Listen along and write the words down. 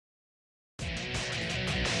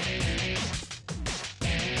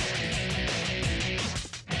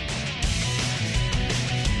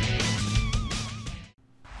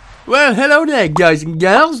Well, hello there, guys and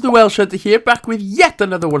gals. The Welsh Hunter here, back with yet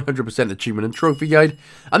another 100% achievement and trophy guide.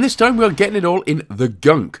 And this time we're getting it all in The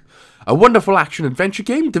Gunk, a wonderful action-adventure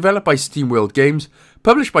game developed by Steamworld Games,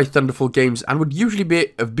 published by Thunderful Games, and would usually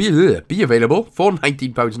be available for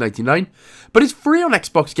 £19.99, but it's free on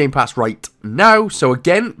Xbox Game Pass right now, so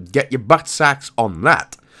again, get your butt sacks on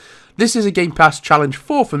that. This is a Game Pass Challenge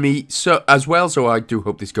 4 for me so I do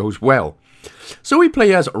hope this goes well. So we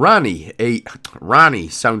play as Rani, Rani,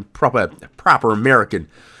 sound proper American,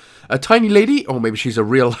 a tiny lady, or maybe she's a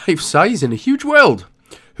real life size in a huge world,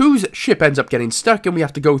 whose ship ends up getting stuck and we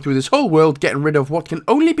have to go through this whole world getting rid of what can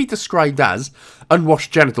only be described as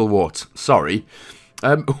unwashed genital warts,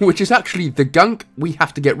 which is actually the gunk we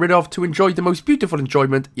have to get rid of to enjoy the most beautiful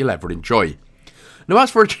enjoyment you'll ever enjoy. Now,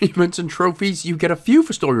 as for achievements and trophies, you get a few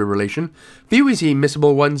for story relation, few easy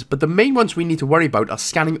missable ones, but the main ones we need to worry about are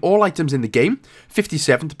scanning all items in the game,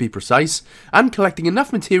 57 to be precise, and collecting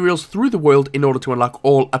enough materials through the world in order to unlock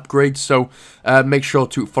all upgrades, so make sure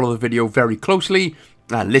to follow the video very closely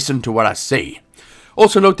and listen to what I say.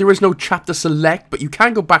 Also note, there is no chapter select, but you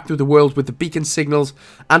can go back through the world with the beacon signals,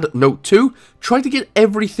 and note 2, try to get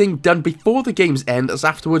everything done before the game's end, as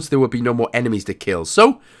afterwards there will be no more enemies to kill,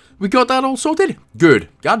 so we got that all sorted. Good.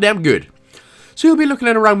 Goddamn good. So you'll be looking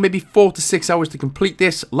at around maybe 4 to 6 hours to complete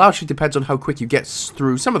this. Largely depends on how quick you get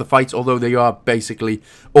through some of the fights, although they are basically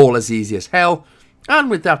all as easy as hell.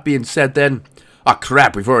 And with that being said then, oh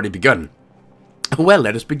crap, we've already begun. Well,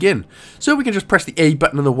 let us begin. So we can just press the A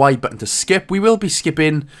button and the Y button to skip. We will be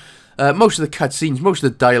skipping most of the cutscenes, most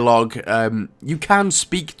of the dialogue. You can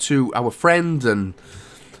speak to our friend and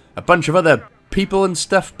a bunch of other people and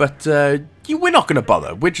stuff, but we're not going to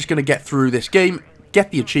bother. We're just going to get through this game,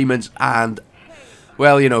 get the achievements, and,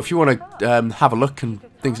 well, you know, if you want to have a look and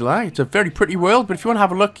things like that, it's a very pretty world, but if you want to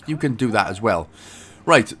have a look, you can do that as well.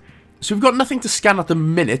 Right, so we've got nothing to scan at the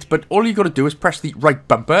minute, but all you got to do is press the right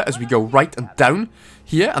bumper as we go right and down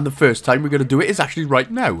here, and the first time we're going to do it is actually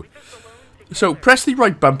right now. So press the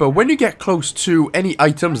right bumper when you get close to any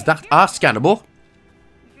items that are scannable.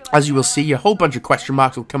 As you will see, a whole bunch of question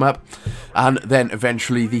marks will come up, and then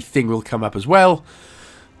eventually the thing will come up as well.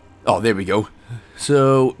 Oh, there we go.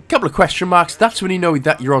 So, a couple of question marks. That's when you know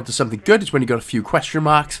that you're onto something good. It's when you got a few question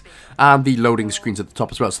marks, and the loading screen's at the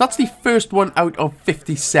top as well. So that's the first one out of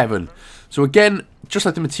 57. So again, just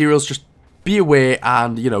like the materials, just be aware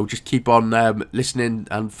and, you know, just keep on listening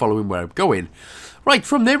and following where I'm going. Right,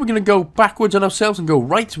 from there we're going to go backwards on ourselves and go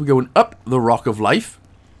right. We're going up the Rock of Life.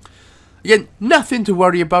 Again, nothing to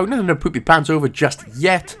worry about, nothing to poop your pants over just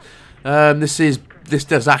yet. This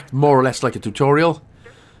does act more or less like a tutorial.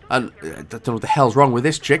 And I don't know what the hell's wrong with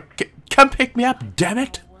this chick. Come pick me up, damn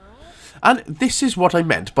it! And this is what I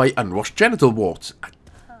meant by unwashed genital warts.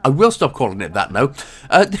 I will stop calling it that now.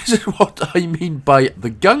 This is what I mean by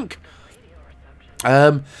the gunk.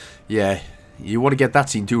 Yeah, you want to get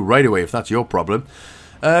that scene too right away if that's your problem.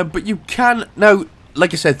 But you can now.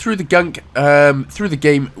 Like I said, through the gunk, through the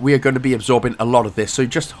game, we are going to be absorbing a lot of this. So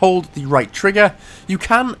just hold the right trigger. You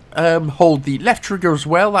can hold the left trigger as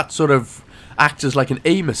well. That sort of acts as like an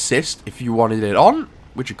aim assist if you wanted it on,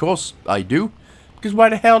 which of course I do, because why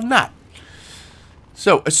the hell not?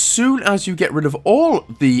 So as soon as you get rid of all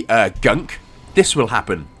the gunk, this will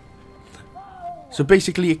happen. So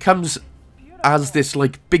basically it comes as this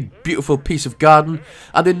like big beautiful piece of garden,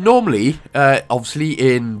 and then normally obviously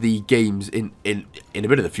in the games in a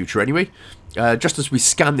bit of the future anyway, just as we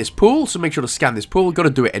scan this pool, so make sure to scan this pool, got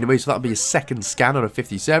to do it anyway, so that'll be a second scan out of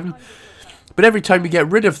 57. But every time we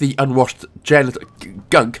get rid of the unwashed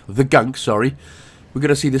gunk, sorry, we're going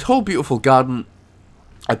to see this whole beautiful garden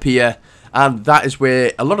appear. And that is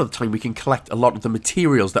where, a lot of the time, we can collect a lot of the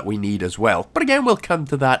materials that we need as well. But again, we'll come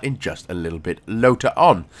to that in just a little bit later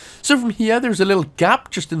on. So from here, there's a little gap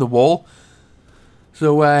just in the wall.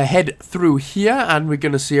 So head through here, and we're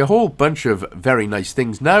going to see a whole bunch of very nice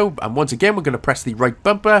things now. And once again, we're going to press the right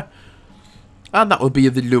bumper. And that will be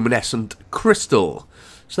the luminescent crystal.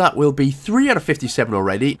 So that will be 3 out of 57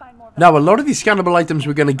 already. Now, a lot of these scannable items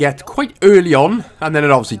we're going to get quite early on, and then it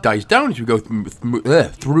obviously dies down as we go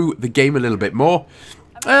through the game a little bit more.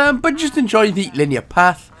 But just enjoy the linear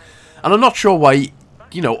path. And I'm not sure why,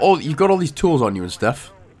 you know, you've got all these tools on you and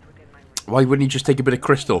stuff. Why wouldn't you just take a bit of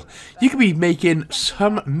crystal? You could be making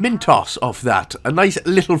some Mintos off that. A nice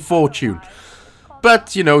little fortune.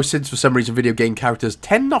 But, you know, since for some reason video game characters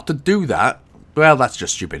tend not to do that, well, that's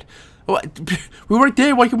just stupid. We were right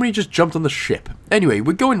there, why couldn't we just jumped on the ship? Anyway,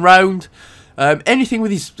 we're going round. Anything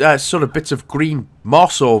with these sort of bits of green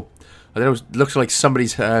moss, or I don't know, it looks like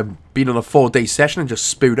somebody's been on a 4-day session and just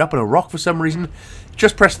spewed up on a rock for some reason.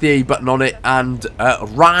 Just press the A button on it, and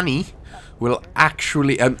Rani will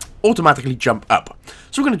actually automatically jump up.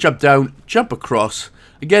 So we're going to jump down, jump across.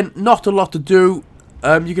 Again, not a lot to do.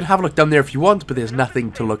 You can have a look down there if you want, but there's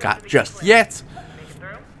nothing to look at just yet.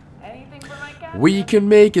 We can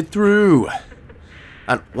make it through.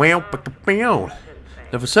 And now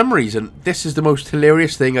for some reason, this is the most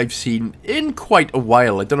hilarious thing I've seen in quite a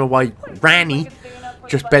while. I don't know why Rani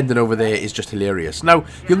just bending over there is just hilarious. Now,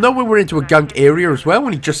 you'll know when we're into a gunk area as well,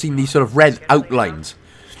 when you've just seen these sort of red outlines.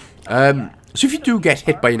 So if you do get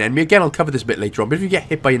hit by an enemy, again, I'll cover this a bit later on, but if you get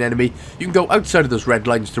hit by an enemy, you can go outside of those red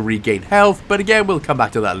lines to regain health, but again, we'll come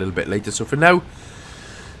back to that a little bit later. So for now,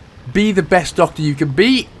 be the best doctor you can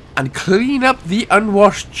be, and clean up the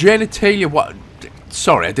unwashed genitalia. What?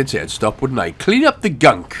 Sorry, I did say I'd stop, wouldn't I? Clean up the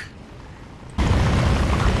gunk.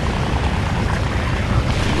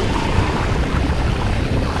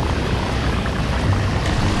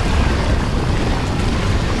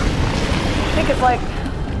 I think it's like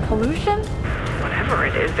pollution? Whatever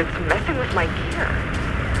it is, it's messing with my gear.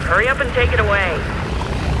 Hurry up and take it away.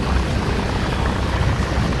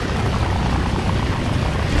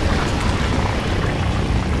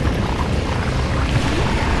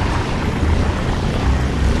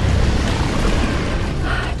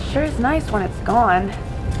 It sure is nice when it's gone.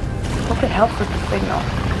 Hope it helps with the signal.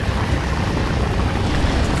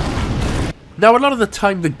 Now, a lot of the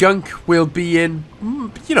time, the gunk will be in,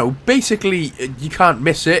 you know, basically, you can't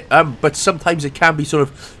miss it, but sometimes it can be sort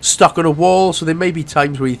of stuck on a wall, so there may be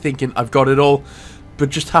times where you're thinking, I've got it all, but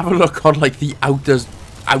just have a look on, like, the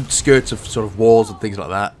outskirts of sort of walls and things like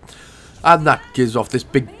that, and that gives off this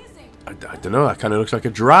big, I don't know, that kind of looks like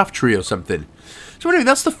a giraffe tree or something. So anyway,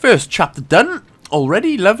 that's the first chapter done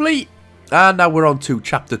already, lovely, and now we're on to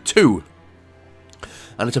chapter 2.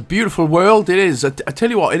 And it's a beautiful world, it is. I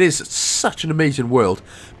tell you what, it is such an amazing world.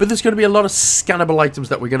 But there's going to be a lot of scannable items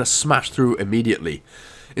that we're going to smash through immediately.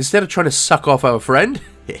 Instead of trying to suck off our friend...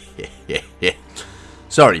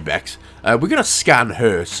 Sorry, Becks. We're going to scan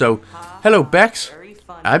her. So, hello, Becks.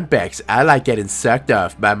 I'm Becks. I like getting sucked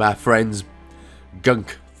off by my friend's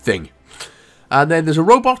gunk thing. And then there's a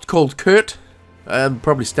robot called Curt.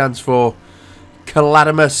 Probably stands for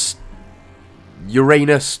Caladimus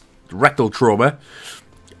Uranus Rectal Trauma.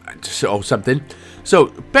 Or something. So,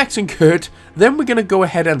 Becks and Curt. Then we're going to go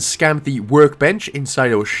ahead and scan the workbench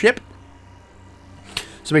inside our ship.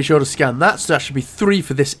 So make sure to scan that. So that should be 3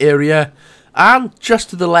 for this area. And just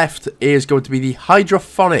to the left is going to be the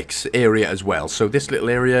hydroponics area as well. So this little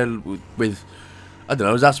area with, I don't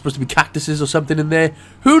know, is that supposed to be cactuses or something in there?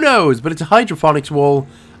 Who knows? But it's a hydroponics wall.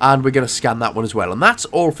 And we're going to scan that one as well. And that's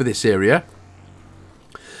all for this area.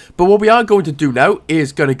 But what we are going to do now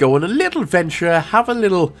is going to go on a little venture, have a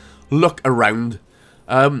little look around.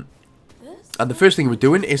 And the first thing we're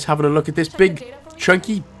doing is having a look at this big,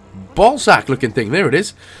 chunky, ballsack looking thing. There it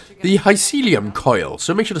is. The Hycelium coil.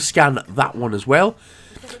 So make sure to scan that one as well.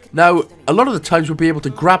 Now, a lot of the times we'll be able to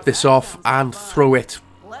grab this off and throw it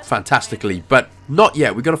fantastically. But not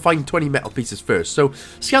yet. We've got to find 20 metal pieces first. So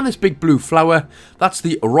scan this big blue flower. That's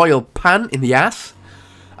the royal pan in the ass.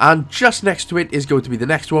 And just next to it is going to be the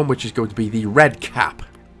next one, which is going to be the red cap.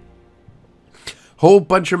 Whole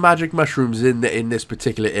bunch of magic mushrooms in this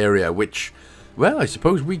particular area, which, well, I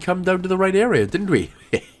suppose we come down to the right area, didn't we?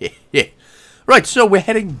 Right, so we're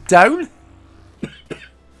heading down.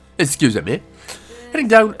 Excuse me. Heading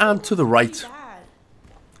down and to the right.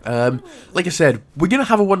 Like I said, we're going to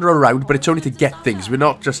have a wander around, but it's only to get things. We're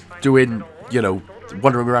not just doing, you know,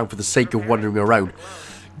 wandering around for the sake of wandering around.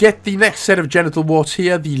 Get the next set of genital warts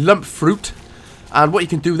here, the lump fruit, and what you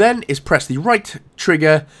can do then is press the right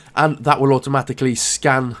trigger and that will automatically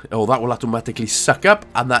scan, or that will automatically suck up,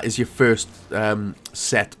 and that is your first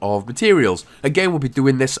set of materials. Again, we'll be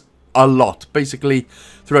doing this a lot, basically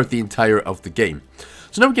throughout the entire of the game.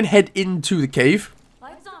 So now we can head into the cave,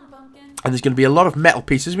 and there's going to be a lot of metal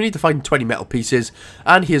pieces. We need to find 20 metal pieces,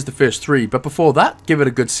 and here's the first 3, but before that, give it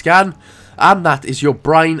a good scan, and that is your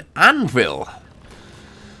brine anvil.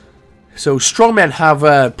 So strongmen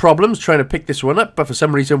have problems trying to pick this one up, but for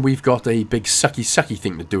some reason we've got a big sucky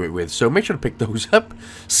thing to do it with. So make sure to pick those up.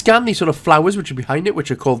 Scan these sort of flowers which are behind it,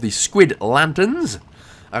 which are called the squid lanterns.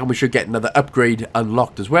 And we should get another upgrade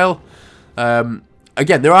unlocked as well.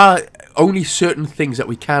 Again, there are only certain things that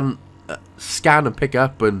we can scan and pick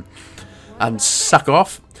up and suck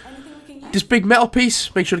off. This big metal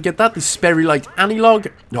piece, make sure to get that. The Sperrylite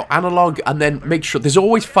analog, and then make sure there's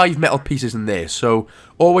always 5 metal pieces in there. So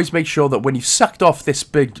always make sure that when you've sucked off this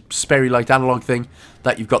big Sperrylite analog thing,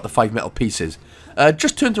 that you've got the 5 metal pieces.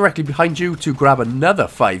 Just turn directly behind you to grab another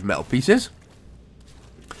 5 metal pieces.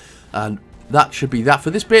 And that should be that for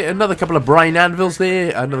this bit. Another couple of brine anvils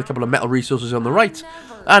there, another couple of metal resources on the right,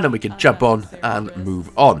 and then we can jump on and move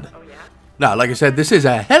on. Now, like I said, this is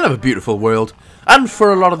a hell of a beautiful world, and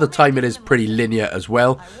for a lot of the time it is pretty linear as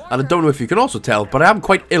well. And I don't know if you can also tell, but I am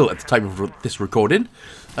quite ill at the time of this recording.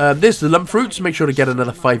 There's the lump fruits, make sure to get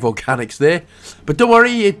another 5 organics there. But don't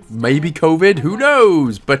worry, it may be COVID, who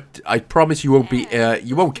knows? But I promise you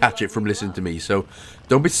won't catch it from listening to me, so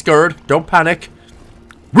don't be scared, don't panic.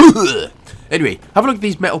 Anyway, have a look at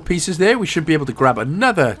these metal pieces there. We should be able to grab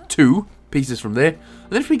another 2 pieces from there. And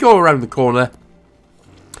then if we go around the corner,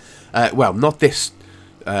 well, not this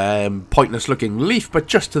pointless looking leaf, but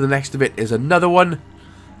just to the next of it is another one.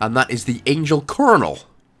 And that is the Angel Kernel.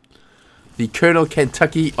 The Kernel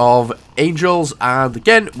Kentucky of Angels. And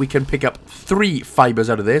again, we can pick up 3 fibres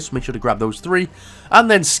out of this. Make sure to grab those 3. And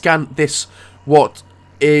then scan this, what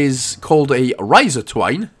is called a riser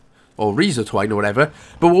twine. Or Reezer twine or whatever.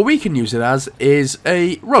 But what we can use it as is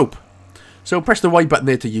a rope. So press the Y button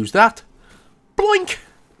there to use that. Bloink!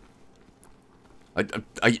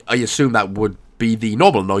 I assume that would be the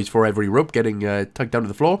normal noise for every rope getting tugged down to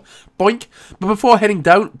the floor. Boink! But before heading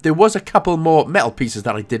down, there was a couple more metal pieces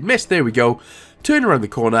that I did miss. There we go. Turn around the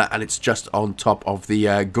corner and it's just on top of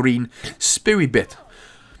the green spewy bit.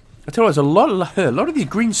 I tell you, there's a lot of these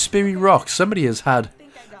green spewy rocks. Somebody has had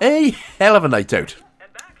a hell of a night out.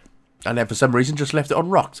 And then for some reason just left it on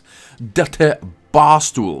rocks. Dutter bar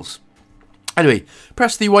stools. Anyway,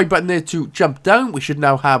 press the Y button there to jump down. We should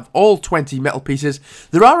now have all 20 metal pieces.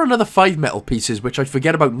 There are another 5 metal pieces, which I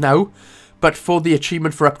forget about now. But for the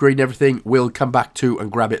achievement for upgrading everything, we'll come back to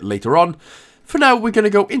and grab it later on. For now, we're going to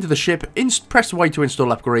go into the ship, press Y to install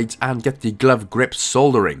upgrades, and get the glove grip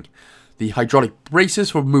soldering. The hydraulic braces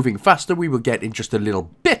for moving faster we will get in just a little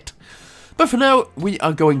bit. But for now, we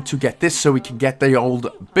are going to get this so we can get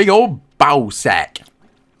the big old bow sack.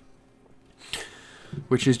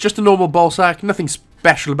 Which is just a normal ball sack, nothing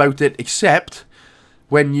special about it, except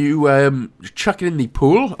when you chuck it in the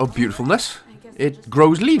pool of beautifulness, it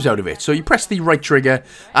grows leaves out of it. So you press the right trigger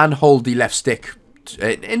and hold the left stick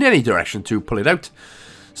in any direction to pull it out.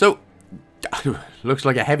 So, looks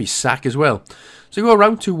like a heavy sack as well. So go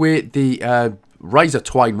around to where the riser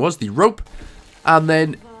twine was, the rope, and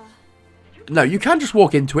then... Now, you can just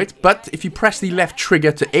walk into it, but if you press the left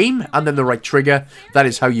trigger to aim, and then the right trigger, that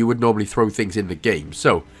is how you would normally throw things in the game.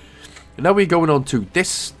 So, now we're going on to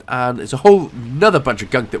this, and there's a whole another bunch of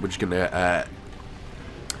gunk that we're just going to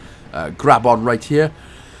grab on right here.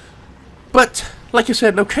 But, like I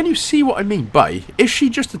said, now can you see what I mean by, is she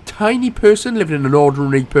just a tiny person living in an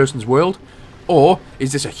ordinary person's world? Or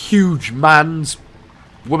is this a huge man's,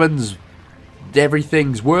 woman's,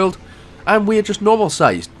 everything's world? And we're just normal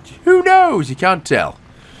sized. Who knows? You can't tell.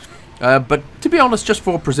 But to be honest, just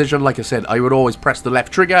for precision, like I said, I would always press the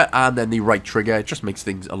left trigger and then the right trigger. It just makes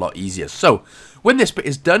things a lot easier. So, when this bit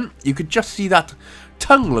is done, you could just see that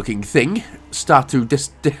tongue-looking thing start to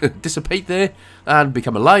dissipate there and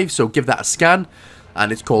become alive. So, give that a scan.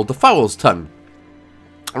 And it's called the Fowl's Tongue.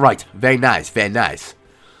 Right, very nice, very nice.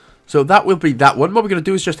 So, that will be that one. What we're going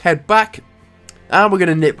to do is just head back. And we're going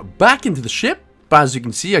to nip back into the ship. But as you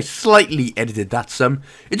can see, I slightly edited that some.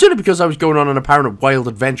 It's only because I was going on an apparent wild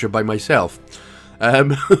adventure by myself.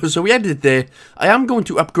 So we ended there. I am going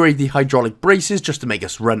to upgrade the hydraulic braces just to make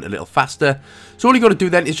us run a little faster. So all you got to do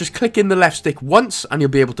then is just click in the left stick once and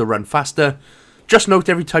you'll be able to run faster. Just note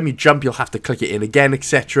every time you jump you'll have to click it in again,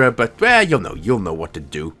 etc. But you'll know what to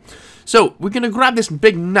do. So we're going to grab this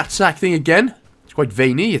big nutsack thing again. It's quite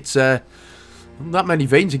veiny. It's that many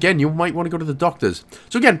veins again, you might want to go to the doctors.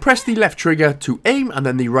 So again, press the left trigger to aim and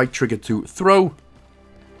then the right trigger to throw.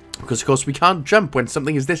 Because of course we can't jump when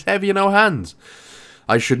something is this heavy in our hands.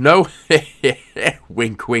 I should know.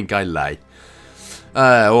 Wink wink, I lie.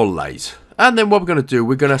 All lies. And then what we're going to do,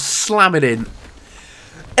 we're going to slam it in.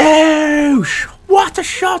 Ouch! What a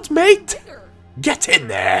shot, mate! Get in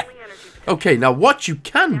there! Okay, now what you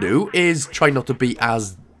can do is try not to be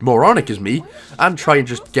as moronic as me and try and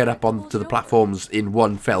just get up onto the platforms in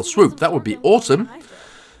one fell swoop. That would be awesome.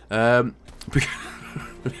 Because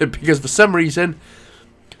for some reason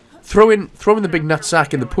throwing the big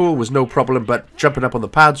nutsack in the pool was no problem, but jumping up on the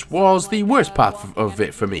pads was the worst part of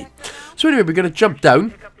it for me. So anyway, we're going to jump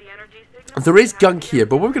down. There is gunk here,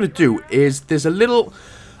 but what we're going to do is there's a little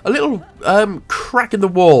crack in the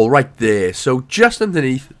wall right there. So just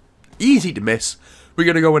underneath, easy to miss, we're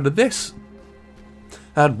going to go into this.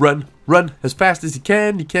 And run as fast as you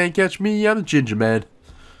can. You can't catch me, I'm the ginger man.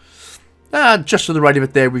 And just to the right of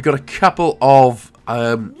it there, we've got a couple of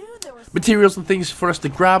materials and things for us to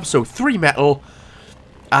grab. So 3 metal.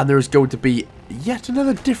 And there is going to be yet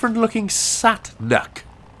another different looking sack nut.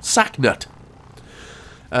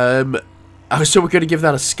 So we're going to give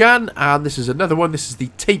that a scan, and this is another one. This is the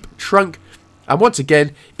tape trunk. And once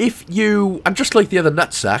again, if you, and just like the other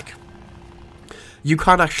nutsack, you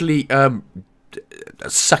can't actually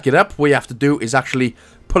suck it up. What you have to do is actually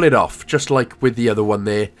pull it off, just like with the other one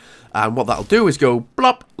there. And what that'll do is go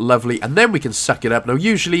blop, lovely, and then we can suck it up. Now,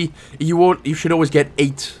 usually you should always get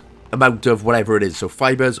 8 amount of whatever it is, so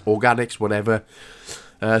fibers, organics, whatever.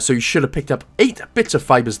 So you should have picked up 8 bits of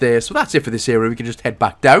fibers there. So that's it for this area. We can just head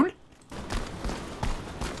back down.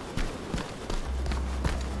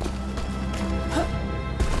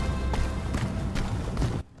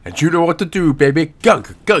 And you know what to do, baby.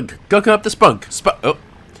 Gunk up the spunk. Oh.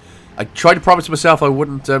 I tried to promise myself I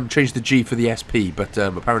wouldn't change the G for the SP, but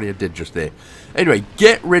apparently I did just there. Anyway,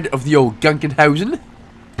 get rid of the old Gunkenhausen.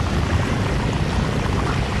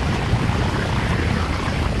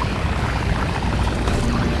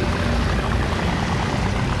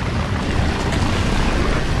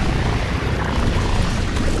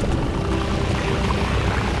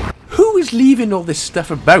 Who is leaving all this stuff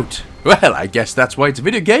about? Well, I guess that's why it's a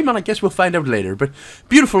video game, and I guess we'll find out later. But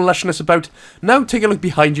beautiful lushness about. Now take a look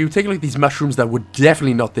behind you. Take a look at these mushrooms that were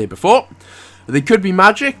definitely not there before. They could be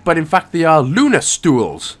magic, but in fact they are lunar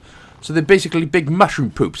stools. So they're basically big mushroom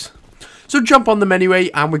poops. So jump on them anyway,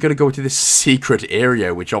 and we're going to go to this secret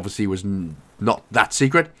area, which obviously was not that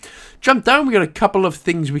secret. Jump down, we got a couple of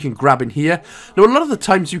things we can grab in here. Now, a lot of the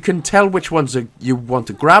times you can tell which ones you want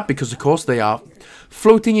to grab, because of course they are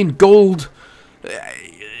floating in gold...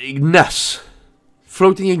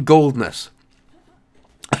 floating in goldness.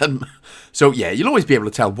 So yeah, you'll always be able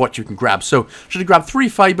to tell what you can grab. So should I grab 3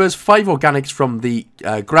 fibers, 5 organics from the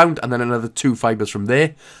ground, and then another 2 fibers from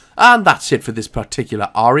there, and that's it for this particular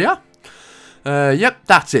area. Yep,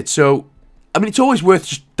 that's it. So I mean, it's always worth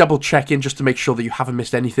just double checking just to make sure that you haven't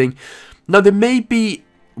missed anything. Now there may be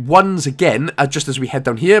ones again, just as we head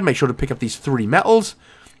down here. Make sure to pick up these 3 metals.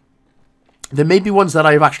 There may be ones that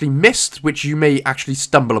I have actually missed, which you may actually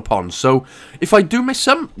stumble upon. So, if I do miss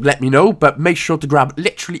some, let me know, but make sure to grab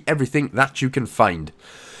literally everything that you can find.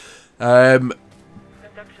 But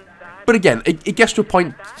again, it gets to a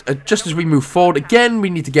point, just as we move forward, again, we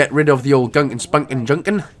need to get rid of the old Gunk and Spunk and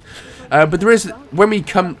Junkin. But there is, when we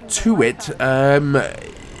come to it,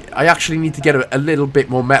 I actually need to get a little bit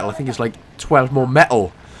more metal. I think it's like 12 more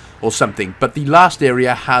metal or something. But the last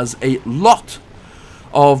area has a lot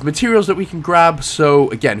of materials that we can grab, so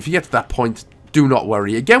again, if you get to that point, do not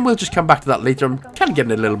worry. Again, we'll just come back to that later. I'm kind of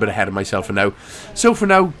getting a little bit ahead of myself for now. So for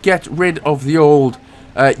now, get rid of the old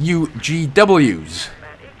UGWs.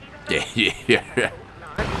 Yeah.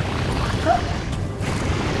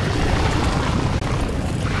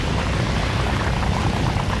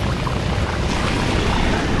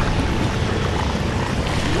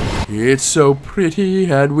 It's so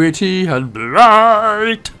pretty and witty and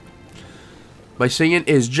bright. My singing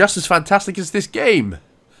is just as fantastic as this game.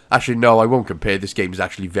 Actually, no, I won't compare. This game is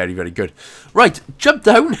actually very, very good. Right, jump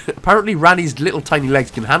down. Apparently, Rani's little tiny legs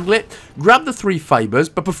can handle it. Grab the 3 fibers,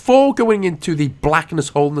 but before going into the blackness,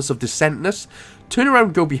 wholeness of descentness, turn around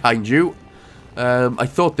and go behind you. I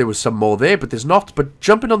thought there was some more there, but there's not. But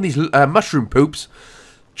jump in on these mushroom poops.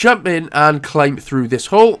 Jump in and climb through this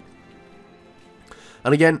hole.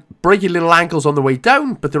 And again, break your little ankles on the way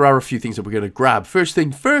down, but there are a few things that we're going to grab. First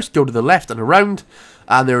thing first, go to the left and around,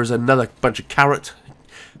 and there is another bunch of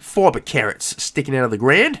 4 carrots sticking out of the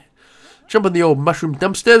ground. Jump on the old mushroom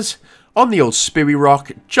dumpsters, on the old spewy rock,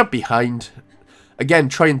 jump behind. Again,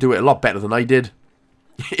 try and do it a lot better than I did.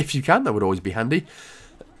 If you can, that would always be handy.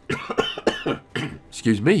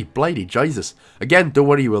 Excuse me, blighty Jesus. Again, don't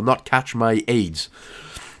worry, you will not catch my AIDS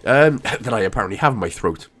that I apparently have in my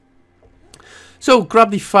throat. So, grab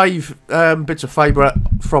the 5 bits of fibre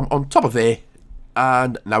from on top of there.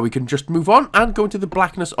 And now we can just move on and go into the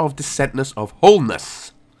blackness of descentness of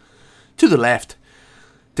wholeness. To the left.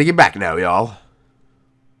 Take it back now, y'all.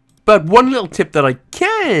 But one little tip that I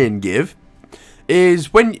can give is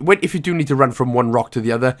if you do need to run from one rock to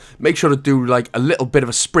the other, make sure to do like a little bit of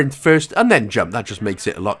a sprint first and then jump. That just makes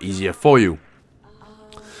it a lot easier for you.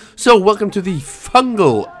 So, welcome to the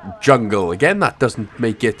fungal jungle. Again, that doesn't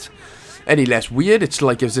make it any less weird. It's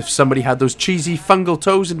like as if somebody had those cheesy fungal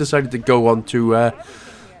toes and decided to go on to,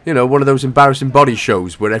 you know, one of those embarrassing body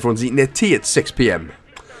shows where everyone's eating their tea at 6 PM.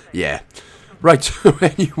 Yeah. Right, so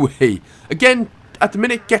anyway, again, at the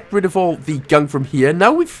minute, get rid of all the gunk from here.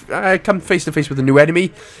 Now we've come face to face with a new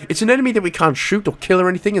enemy. It's an enemy that we can't shoot or kill or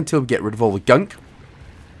anything until we get rid of all the gunk.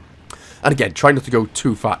 And again, try not to go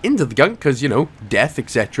too far into the gunk because, you know, death,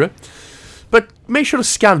 etc. But make sure to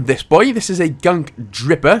scan this boy. This is a gunk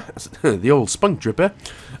dripper. The old spunk dripper.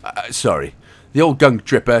 Sorry. the old gunk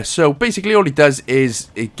dripper. So basically all he does is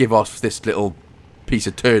it give off this little piece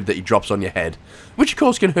of turd that he drops on your head, which of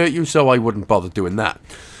course can hurt you, so I wouldn't bother doing that.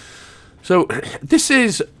 So this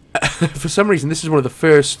is, for some reason, this is one of the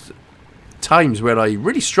first times where I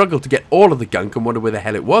really struggled to get all of the gunk and wonder where the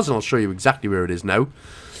hell it was, and I'll show you exactly where it is now.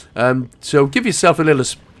 So give yourself a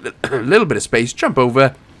little bit of space, jump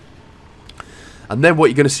over, and then what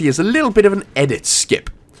you're going to see is a little bit of an edit skip.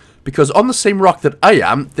 Because on the same rock that I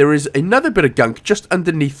am, there is another bit of gunk just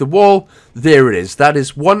underneath the wall. There it is. That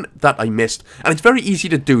is one that I missed. And it's very easy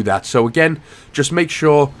to do that. So again, just make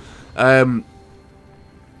sure, you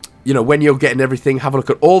know, when you're getting everything, have a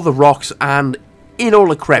look at all the rocks and in all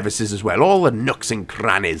the crevices as well. All the nooks and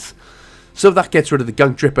crannies. So that gets rid of the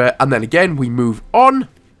gunk dripper. And then again, we move on.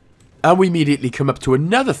 And we immediately come up to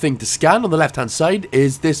another thing to scan on the left-hand side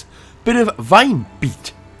is this bit of vine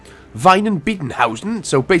beet. Vine and Beetenhausen,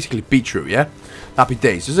 so basically beetroot, yeah? Happy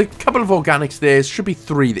days. There's a couple of organics there. There should be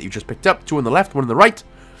 3 that you just picked up. 2 on the left, 1 on the right.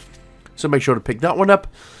 So make sure to pick that one up.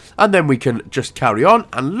 And then we can just carry on.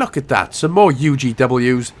 And look at that. Some more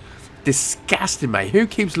UGWs. Disgusting, mate. Who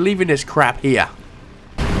keeps leaving this crap here?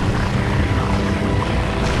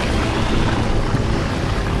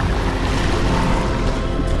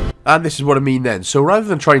 And this is what I mean then. So rather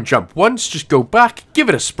than try and jump once, just go back, give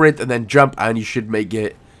it a sprint, and then jump, and you should make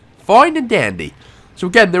it fine and dandy. So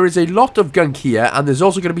again, there is a lot of gunk here, and there's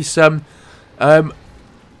also going to be some... in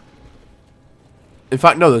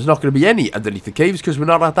fact, no, there's not going to be any underneath the caves, because we're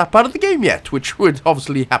not at that part of the game yet, which would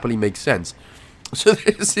obviously happily make sense. So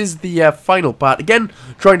this is the final part. Again,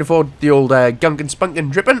 trying to avoid the old gunk and spunk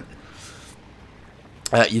and dripping.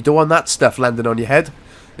 You don't want that stuff landing on your head,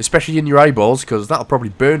 especially in your eyeballs, because that'll probably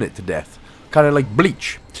burn it to death. Kind of like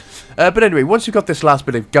bleach. But anyway, once we've got this last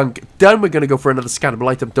bit of gunk done, we're going to go for another scannable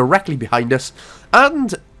item directly behind us.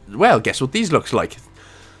 And, well, guess what these looks like?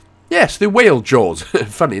 Yes, the whale jaws.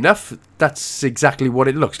 Funny enough, that's exactly what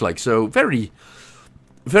it looks like. So, very,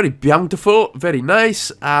 very bountiful, very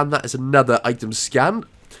nice. And that is another item scanned.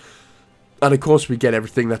 And, of course, we get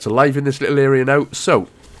everything that's alive in this little area now. So,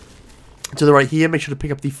 to the right here, make sure to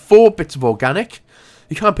pick up the 4 bits of organic.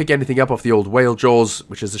 You can't pick anything up off the old whale jaws,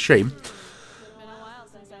 which is a shame.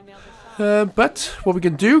 But what we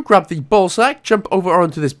can do, grab the ball sack, jump over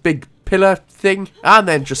onto this big pillar thing, and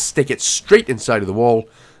then just stick it straight inside of the wall.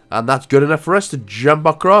 And that's good enough for us to jump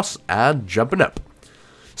across and jumping up.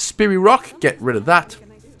 Speary rock, get rid of that.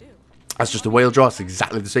 That's just a whale jaw. It's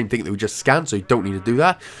exactly the same thing that we just scanned, so you don't need to do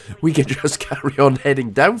that. We can just carry on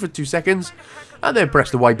heading down for 2 seconds, and then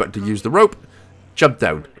press the Y button to use the rope. Jump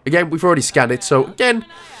down. Again, we've already scanned it, so again...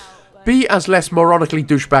 be as less moronically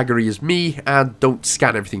douchebaggery as me, and don't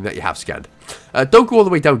scan everything that you have scanned. Don't go all the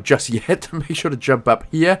way down just yet. Make sure to jump up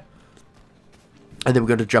here. And then we're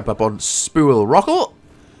going to jump up on Spool Rockle.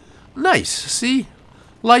 Nice. See?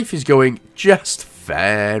 Life is going just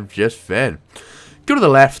fine. Just fine. Go to the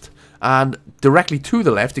left, and directly to the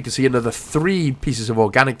left, you can see another 3 pieces of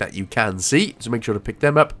organic that you can see. So make sure to pick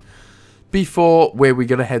them up. Before where we're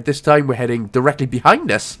going to head this time, we're heading directly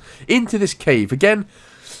behind us into this cave. Again...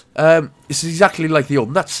 this is exactly like the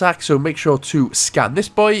old nutsack, so make sure to scan this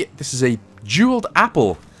boy. This is a jeweled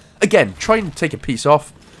apple. Again, try and take a piece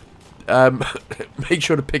off. Make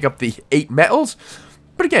sure to pick up the 8 metals.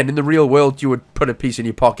 But again, in the real world, you would put a piece in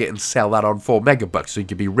your pocket and sell that on 4 megabucks so you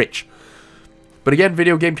could be rich. But again,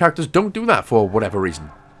 video game characters don't do that for whatever reason.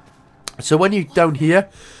 So when you're down here,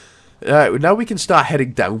 now we can start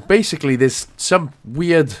heading down. Basically, there's some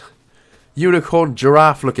weird unicorn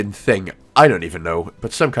giraffe looking thing. I don't even know,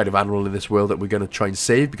 but some kind of animal in this world that we're going to try and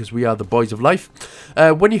save because we are the boys of life.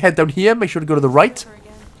 When you head down here, make sure to go to the right.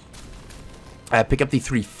 Pick up the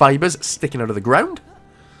 3 fibres sticking out of the ground.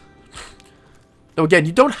 Now again,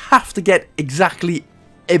 you don't have to get exactly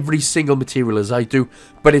every single material as I do,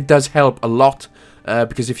 but it does help a lot.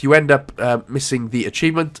 Because if you end up missing the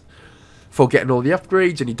achievement for getting all the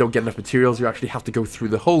upgrades and you don't get enough materials, you actually have to go through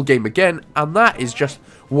the whole game again. And that is just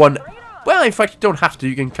one... well, in fact, you don't have to.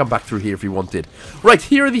 You can come back through here if you wanted. Right,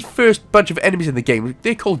 here are the first bunch of enemies in the game.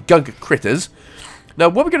 They're called Gunk critters. Now,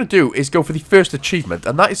 what we're going to do is go for the first achievement,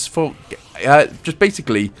 and that is for just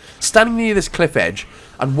basically standing near this cliff edge,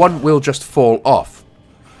 and one will just fall off.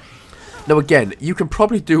 Now, again, you can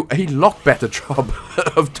probably do a lot better job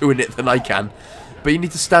of doing it than I can, but you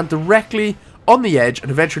need to stand directly on the edge,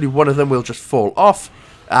 and eventually one of them will just fall off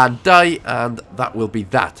and die, and that will be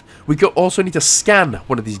that. We also need to scan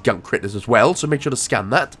one of these gunk critters as well, so make sure to scan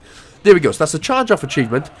that. There we go, so that's the charge-off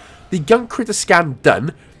achievement. The gunk critter scan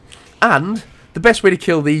done, and the best way to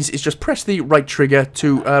kill these is just press the right trigger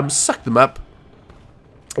to suck them up.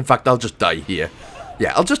 In fact, I'll just die here.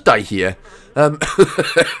 Yeah, I'll just die here.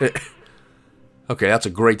 Okay, that's a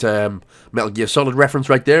great Metal Gear Solid reference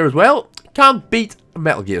right there as well. Can't beat a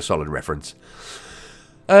Metal Gear Solid reference.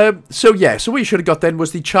 So what you should have got then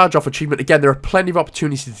was the charge off achievement. Again, there are plenty of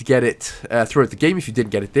opportunities to get it throughout the game if you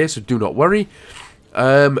didn't get it there, so do not worry.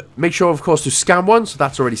 Make sure, of course, to scan one, so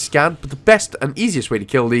that's already scanned. But the best and easiest way to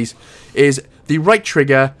kill these is the right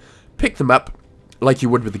trigger, pick them up like you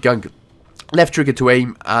would with the Gunk. Left trigger to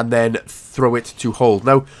aim, and then throw it to hold.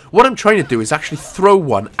 Now, what I'm trying to do is actually throw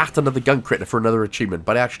one at another Gunk critter for another achievement,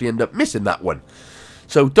 but I actually end up missing that one.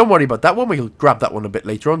 So don't worry about that one, we'll grab that one a bit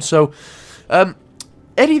later on. So,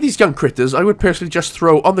 any of these Gunk critters, I would personally just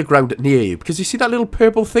throw on the ground near you. Because you see that little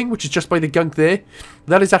purple thing, which is just by the Gunk there?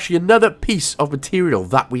 That is actually another piece of material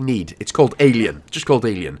that we need. It's called Alien. Just called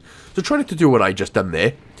Alien. So try not to do what I just done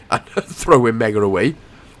there. And throw him mega away.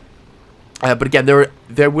 But again,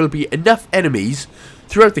 there will be enough enemies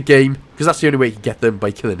throughout the game. Because that's the only way you can get them,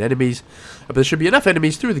 by killing enemies. But there should be enough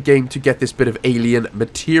enemies through the game to get this bit of alien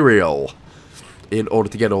material. In order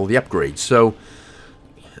to get all the upgrades. So,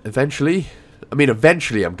 eventually I'm going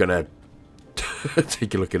to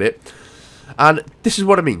take a look at it. And this is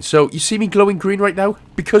what I mean. So, you see me glowing green right now?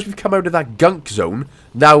 Because we've come out of that Gunk zone,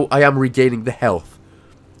 now I am regaining the health.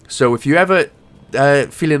 So, if you ever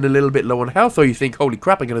feeling a little bit low on health, or you think, holy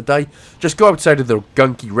crap, I'm going to die, just go outside of the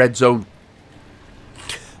gunky red zone.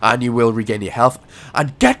 And you will regain your health.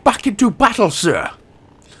 And get back into battle, sir!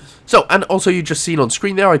 So, and also you just seen on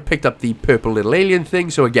screen there, I picked up the purple little alien thing.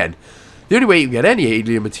 So again, the only way you can get any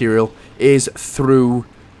alien material is through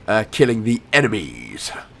killing the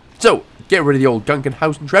enemies. So, get rid of the old Gunk and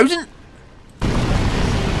Hausentrausen.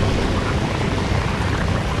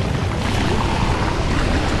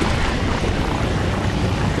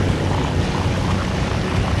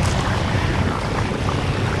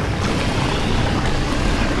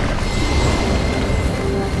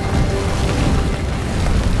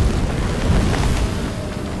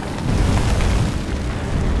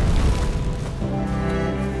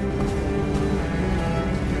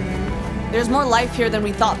 There's more life here than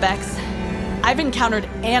we thought, Becks. I've encountered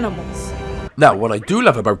animals. Now, what I do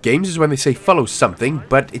love about games is when they say follow something,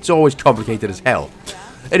 but it's always complicated as hell.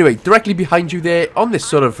 Anyway, directly behind you there, on this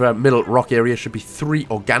sort of middle rock area, should be 3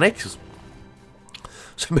 organics.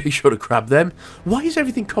 So make sure to grab them. Why is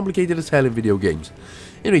everything complicated as hell in video games?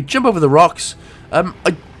 Anyway, jump over the rocks.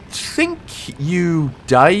 I think you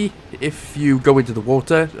die if you go into the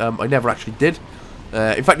water. I never actually did.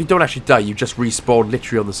 In fact, you don't actually die, you just respawn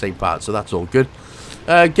literally on the same part, so that's all good.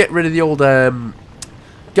 Get rid of the old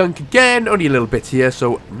Gunk again, only a little bit here,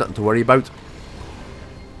 so nothing to worry about.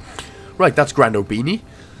 Right, that's Grando Beanie.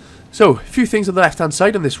 So, a few things on the left-hand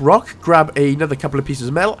side on this rock. Grab another couple of pieces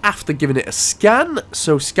of metal after giving it a scan.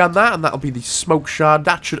 So, scan that, and that'll be the smoke shard.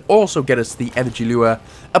 That should also get us the energy lure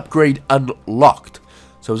upgrade unlocked.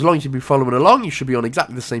 So, as long as you've been following along, you should be on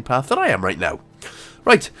exactly the same path that I am right now.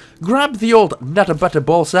 Right, grab the old Nutter Butter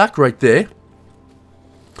ball sack right there.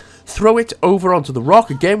 Throw it over onto the rock.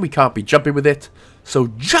 Again, we can't be jumping with it. So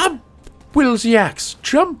jump, Wilsiacs!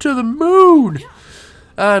 Jump to the moon!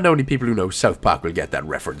 And only people who know South Park will get that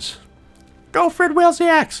reference. Go for it,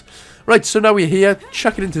 Wilsiacs! Right, so now we're here.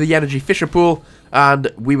 Chuck it into the energy fisher pool.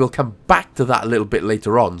 And we will come back to that a little bit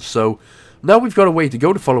later on. So now we've got a way to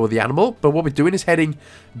go to follow the animal. But what we're doing is heading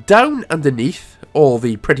down underneath all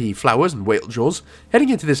the pretty flowers and whale jaws, heading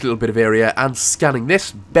into this little bit of area and scanning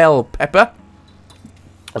this bell pepper.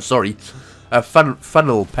 Oh, sorry,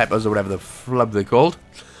 funnel peppers or whatever the flub they're called.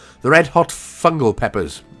 The red hot fungal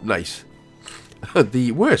peppers. Nice.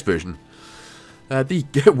 The worst version.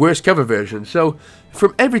 The worst cover version. So,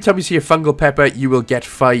 from every time you see a fungal pepper, you will get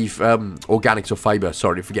 5 organics or fibre.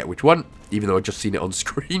 Sorry, I forget which one, even though I've just seen it on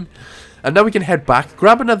screen. And now we can head back,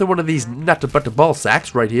 grab another one of these Nutter Butter ball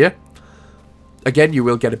sacks right here. Again, you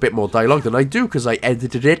will get a bit more dialogue than I do, because I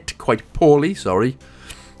edited it quite poorly, sorry.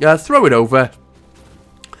 Throw it over,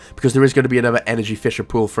 because there is going to be another energy fisher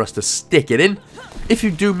pool for us to stick it in. If you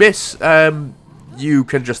do miss, you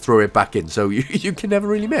can just throw it back in, so you can never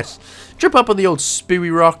really miss. Jump up on the old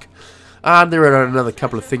spewy rock, and there are another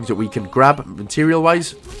couple of things that we can grab,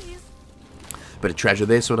 material-wise. Bit of treasure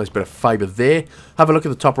there, so a nice bit of fibre there. Have a look at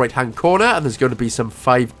the top right-hand corner, and there's going to be some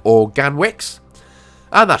 5 organ wicks.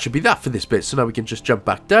 And that should be that for this bit. So now we can just jump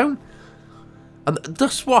back down. And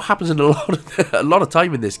that's what happens in a lot of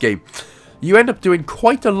time in this game. You end up doing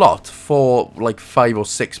quite a lot for like 5 or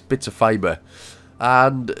 6 bits of fibre.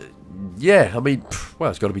 And yeah, I mean, well,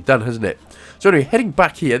 it's got to be done, hasn't it? So anyway, heading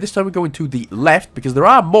back here. This time we're going to the left because there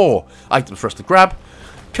are more items for us to grab.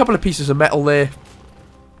 A couple of pieces of metal there.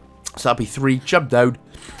 So that'll be 3. Jump down.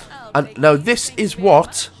 And now this is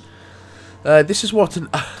what This is what an,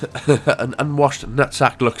 an unwashed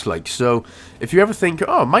nutsack looks like. So, if you ever think,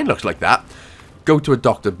 oh, mine looks like that, go to a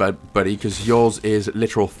doctor, buddy, because yours is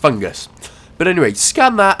literal fungus. But anyway,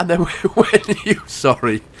 scan that, and then when you...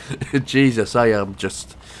 Sorry. Jesus, I am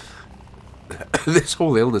just... This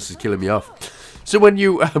whole illness is killing me off. So when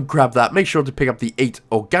you grab that, make sure to pick up the 8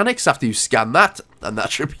 organics after you scan that. And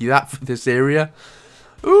that should be that for this area.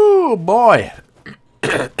 Ooh, boy.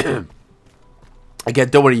 Again,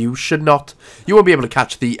 don't worry, you should not... You won't be able to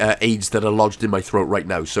catch the AIDS that are lodged in my throat right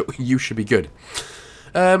now, so you should be good.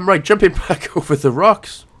 Right, jumping back over the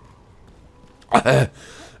rocks.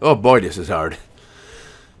 Oh boy, this is hard.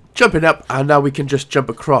 Jumping up, and now we can just jump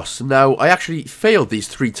across. Now, I actually failed these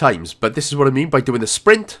 3 times, but this is what I mean by doing the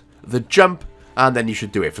sprint, the jump, and then you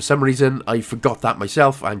should do it. For some reason, I forgot that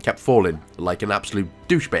myself and kept falling like an absolute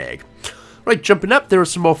douchebag. Right, jumping up, there are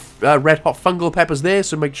some more red hot fungal peppers there,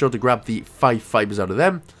 so make sure to grab the 5 fibres out of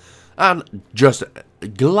them. And just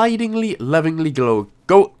glidingly, lovingly go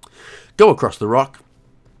across the rock.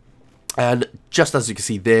 And just as you can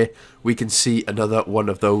see there, we can see another one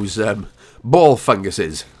of those ball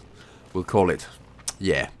funguses, we'll call it.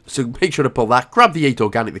 Yeah, so make sure to pull that, grab the 8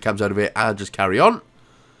 organic that comes out of it, and just carry on.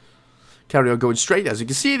 Carry on going straight. As you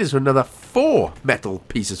can see, there's another 4 metal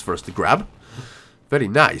pieces for us to grab. Very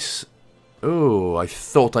nice. Oh, I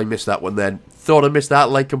thought I missed that one then. Thought I missed that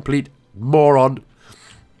like complete moron.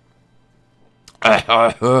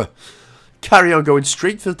 Carry on going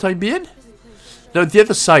straight for the time being. Now, the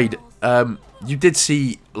other side, you did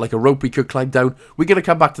see like a rope we could climb down. We're going to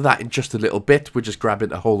come back to that in just a little bit. We're just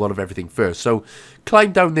grabbing a whole lot of everything first. So,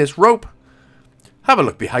 climb down this rope. Have a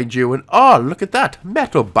look behind you and, oh, look at that.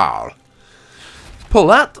 Metal ball. Pull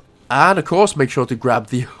that. And, of course, make sure to grab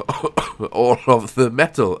the all of the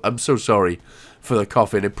metal. I'm so sorry for the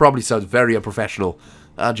coughing. It probably sounds very unprofessional.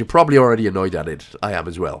 And you're probably already annoyed at it. I am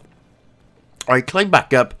as well. Alright, climb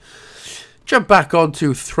back up. Jump back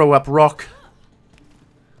onto Throw Up Rock.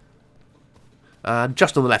 And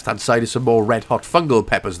just on the left-hand side is some more red-hot fungal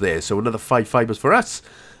peppers there. So another 5 fibres for us.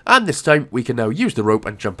 And this time we can now use the rope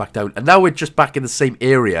and jump back down. And now we're just back in the same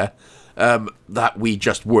area that we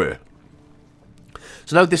just were.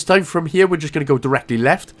 So now this time from here, we're just going to go directly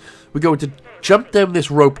left. We're going to jump down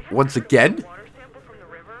this rope once again.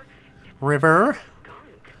 River.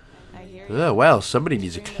 Oh, well, somebody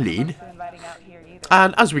needs a clean.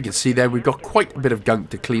 And as we can see there, we've got quite a bit of gunk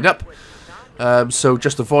to clean up. So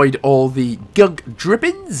just avoid all the gunk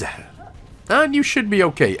drippings. And you should be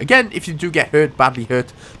okay. Again, if you do get hurt, badly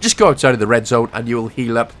hurt, just go outside of the red zone and you'll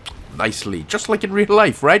heal up nicely. Just like in real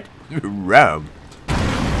life, right? Wrong.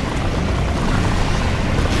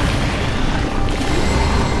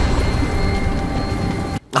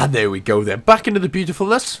 And there we go then. Back into the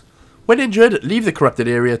beautifulness. When injured, leave the corrupted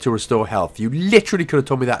area to restore health. You literally could have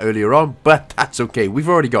told me that earlier on, but that's okay. We've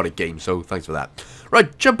already got it, game, so thanks for that.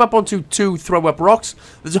 Right, jump up onto 2 throw-up rocks.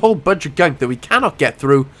 There's a whole bunch of gunk that we cannot get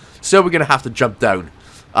through, so we're going to have to jump down.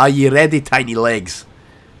 Are you ready, tiny legs?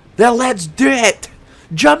 Then let's do it!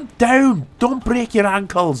 Jump down! Don't break your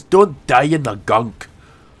ankles. Don't die in the gunk.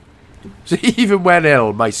 So even when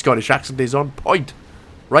ill, my Scottish accent is on point.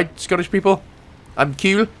 Right, Scottish people? I'm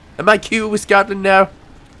cool. Am I cool with Scotland now?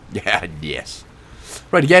 Yeah, yes.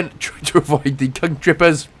 Right, again, try to avoid the gunk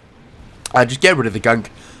drippers. Just get rid of the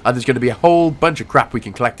gunk. And there's going to be a whole bunch of crap we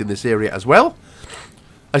can collect in this area as well.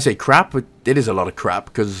 I say crap, but it is a lot of crap.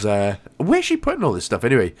 Because, where's she putting all this stuff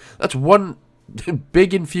anyway? That's one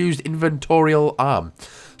big infused inventorial arm.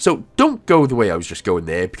 So, don't go the way I was just going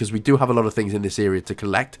there. Because we do have a lot of things in this area to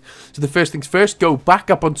collect. So, the first things first, go back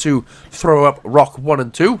up onto Throw Up Rock 1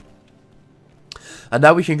 and 2. And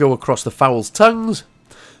now we can go across the Fowl's Tongues.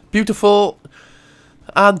 Beautiful.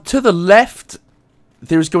 And to the left,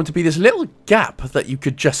 there's going to be this little gap that you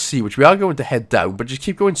could just see, which we are going to head down, but just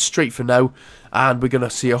keep going straight for now, and we're going to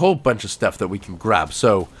see a whole bunch of stuff that we can grab.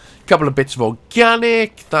 So, a couple of bits of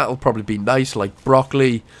organic, that'll probably be nice, like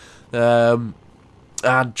broccoli, and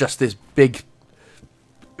just this big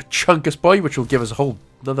chunkus boy, which will give us a whole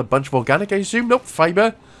another bunch of organic, I assume. Nope,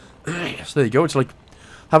 fibre. So there you go, it's like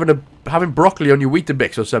having broccoli on your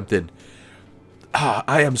Weetabix or something. Ah,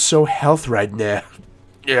 I am so health right now.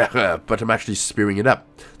 Yeah, but I'm actually spewing it up.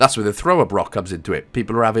 That's where the throw-up rock comes into it.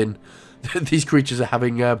 People are having... these creatures are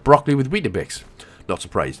having broccoli with Weetabix. Not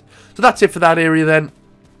surprised. So that's it for that area then.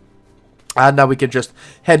 And now we can just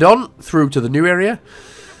head on through to the new area.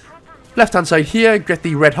 Left-hand side here, get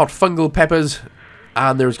the red-hot fungal peppers.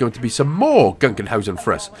 And there is going to be some more Gunkenhausen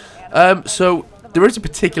for us. So there is a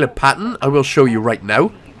particular pattern I will show you right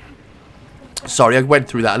now. Sorry, I went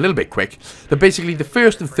through that a little bit quick. But basically, the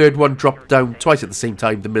first and third one drop down twice at the same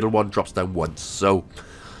time. The middle one drops down once. So,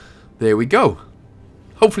 There we go.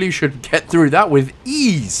 Hopefully you should get through that with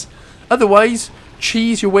ease. Otherwise,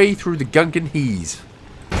 cheese your way through the gunk and hees.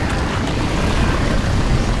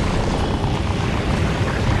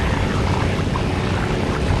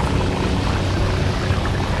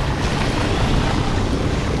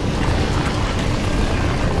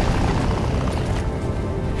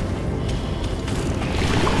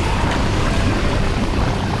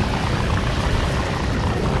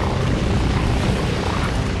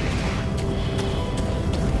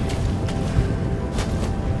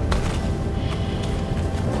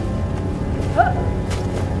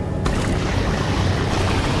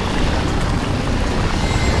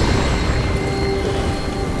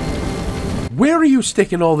 Where are you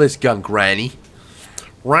sticking all this gunk, Rani?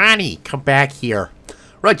 Rani, come back here.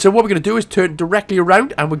 Right, so what we're going to do is turn directly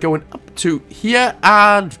around, and we're going up to here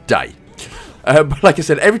and die. But like I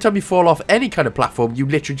said, every time you fall off any kind of platform, you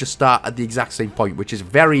literally just start at the exact same point, which is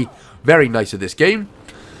very, very nice of this game.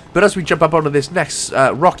 But as we jump up onto this next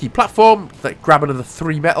rocky platform, like, grab another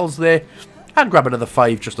 3 metals there, and grab another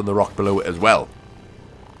 5 just on the rock below it as well.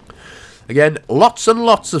 Again, lots and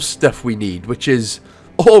lots of stuff we need, which is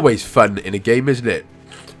always fun in a game, isn't it?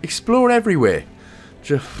 Explore everywhere.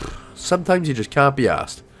 Sometimes you just can't be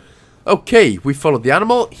asked. Okay, we followed the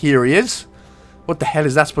animal. Here he is. What the hell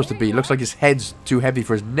is that supposed to be? Looks like his head's too heavy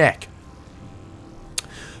for his neck.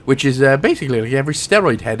 Which is basically like every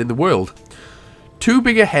steroid head in the world. Too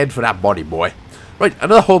big a head for that body, boy. Right,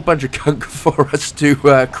 another whole bunch of gunk for us to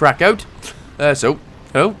crack out. So,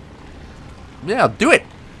 yeah, I'll do it.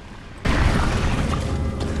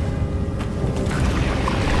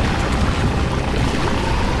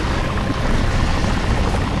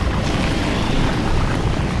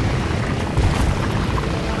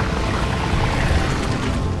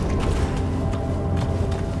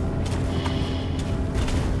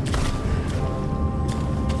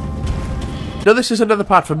 Now this is another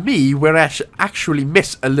part for me where I actually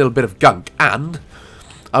miss a little bit of gunk, and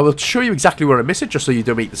I will show you exactly where I miss it just so you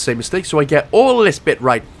don't make the same mistake. So I get all this bit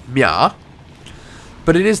right, meow,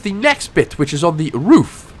 but it is the next bit which is on the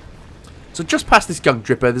roof. So just past this gunk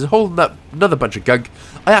dripper, there's a whole another bunch of gunk.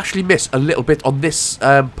 I actually miss a little bit on this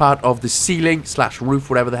part of the ceiling / roof,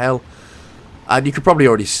 whatever the hell. And you could probably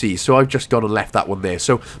already see, so I've just gone and left that one there.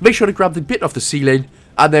 So make sure to grab the bit off the ceiling,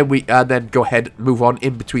 and then go ahead and move on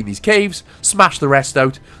in between these caves, smash the rest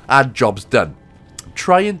out, and job's done. I'm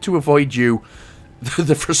trying to avoid you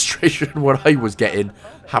the frustration what I was getting,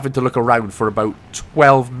 having to look around for about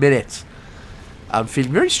 12 minutes. I'm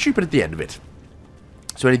feeling very stupid at the end of it.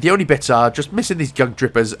 So the only bits are just missing these gunk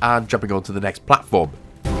drippers and jumping on to the next platform.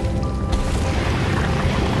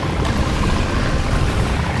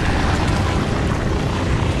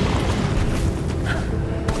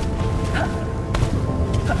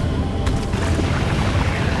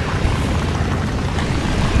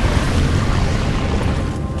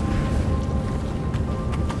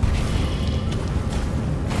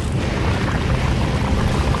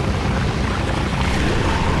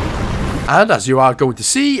 And as you are going to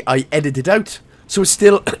see, I edited out, so it's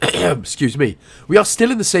still, excuse me, we are still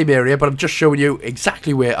in the same area, but I'm just showing you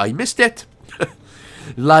exactly where I missed it.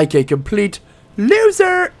 Like a complete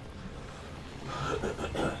loser.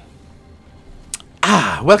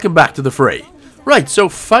 Welcome back to the fray. Right, so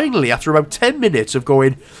finally, after about 10 minutes of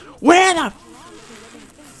going, where the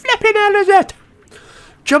flipping hell is it?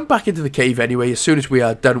 Jump back into the cave anyway, as soon as we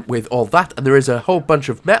are done with all that, and there is a whole bunch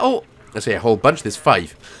of metal. I say a whole bunch, there's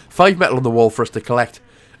 5. 5 metal on the wall for us to collect.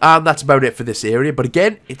 And that's about it for this area. But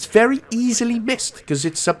again, it's very easily missed, because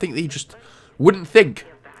it's something that you just wouldn't think.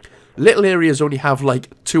 Little areas only have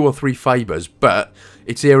like 2 or 3 fibres, but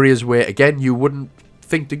it's areas where, again, you wouldn't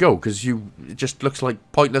think to go, because it just looks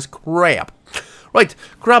like pointless crap. Right,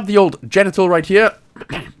 grab the old genital right here,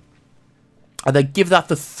 and then give that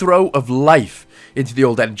the throw of life into the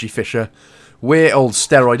old energy fisher, where old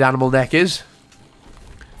steroid animal neck is.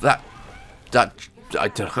 I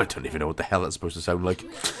don't even know what the hell that's supposed to sound like.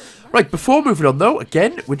 Right, before moving on though,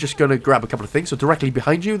 again, we're just going to grab a couple of things. So directly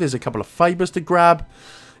behind you, there's a couple of fibres to grab.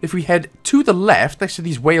 If we head to the left, next to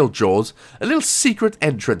these whale jaws, a little secret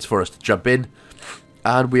entrance for us to jump in.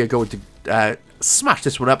 And we are going to smash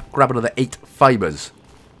this one up, grab another 8 fibres.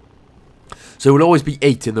 So it will always be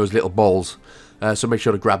 8 in those little balls. So make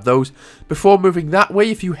sure to grab those. Before moving that way,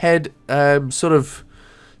 if you head sort of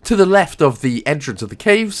to the left of the entrance of the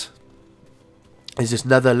caves, there's just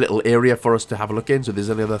another little area for us to have a look in. So there's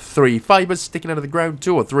another 3 fibres sticking out of the ground,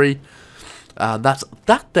 2 or 3. And that's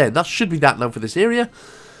that then. That should be that now for this area.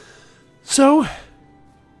 So,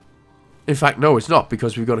 In fact, no, it's not,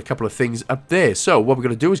 because we've got a couple of things up there. So, what we're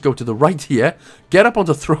going to do is go to the right here, get up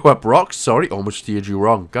onto throw up rocks. Sorry, almost steered you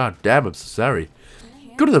wrong. God damn, I'm so sorry.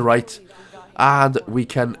 Go to the right, and we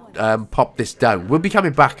can pop this down. We'll be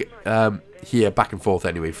coming back here, back and forth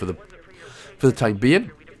anyway, for the time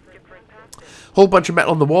being. Whole bunch of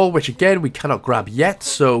metal on the wall, which again, we cannot grab yet.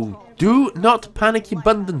 So, do not panic your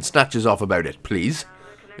bundle snatches off about it, please.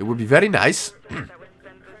 It would be very nice.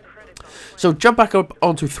 So jump back up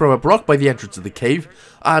onto throw up rock by the entrance of the cave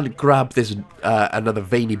and grab this another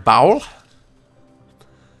veiny bowl.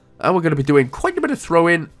 And we're going to be doing quite a bit of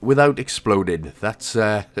throwing without exploding. That's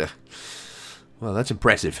well, that's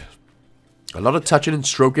impressive. A lot of touching and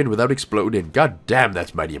stroking without exploding. God damn,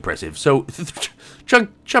 that's mighty impressive. So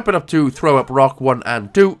jumping up to throw up rock 1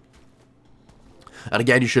 and 2. And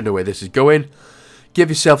again, you should know where this is going. Give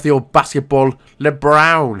yourself the old basketball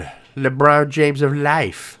LeBron James of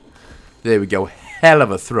life. There we go. Hell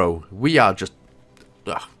of a throw. We are just...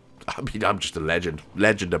 I mean, I'm just a legend.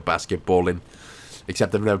 Legend of basketballing.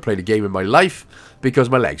 Except I've never played a game in my life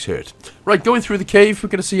because my legs hurt. Right, going through the cave, we're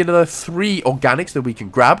going to see another 3 organics that we can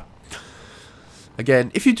grab.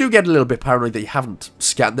 Again, if you do get a little bit paranoid that you haven't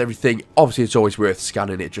scanned everything, obviously it's always worth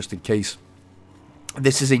scanning it just in case.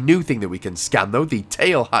 This is a new thing that we can scan, though. The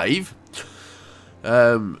tail hive.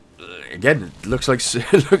 Again, it looks like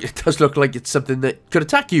it does look like it's something that could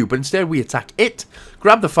attack you, but instead we attack it.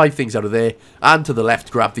 Grab the 5 things out of there, and to the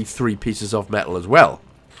left, grab the 3 pieces of metal as well.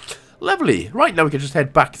 Lovely. Right, now we can just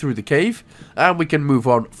head back through the cave, and we can move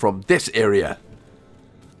on from this area.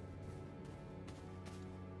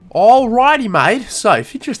 Alrighty, mate. So,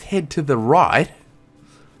 if you just head to the right...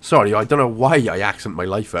 Sorry, I don't know why I accent my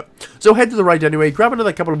life up. So head to the right anyway, grab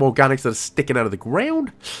another couple of organics that are sticking out of the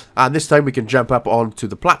ground. And this time we can jump up onto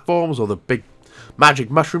the platforms or the big magic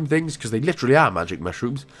mushroom things, because they literally are magic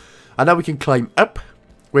mushrooms. And now we can climb up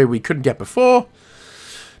where we couldn't get before.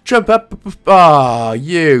 Jump up. Ah,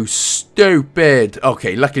 you stupid.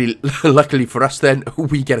 Okay, luckily for us then,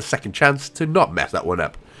 we get a second chance to not mess that one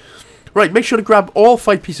up. Right, make sure to grab all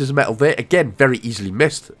 5 pieces of metal there. Again, very easily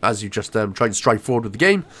missed as you just try and strike forward with the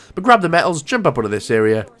game. But grab the metals, jump up onto this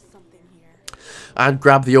area, and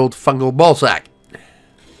grab the old fungal ball sack.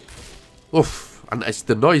 Oof, and it's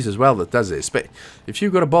the noise as well that does it. If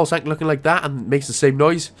you've got a ball sack looking like that and makes the same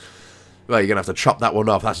noise, well, you're going to have to chop that one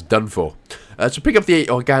off. That's done for. So pick up the 8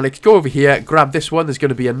 organics, go over here, grab this one. There's going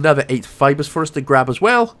to be another 8 fibers for us to grab as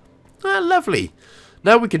well. Lovely.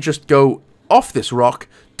 Now we can just go off this rock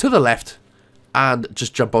to the left and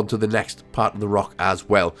just jump onto the next part of the rock as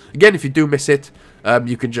well. Again, if you do miss it,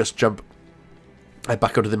 you can just jump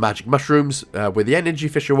back onto the magic mushrooms where the energy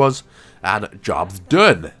fissure was, and job's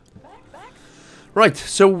done. Right,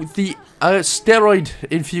 so the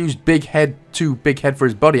steroid-infused big head for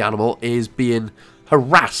his body animal is being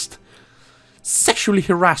harassed. Sexually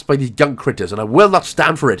harassed by these gunk critters, and I will not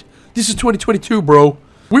stand for it. This is 2022, bro.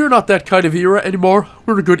 We're not that kind of era anymore.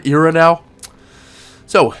 We're in a good era now.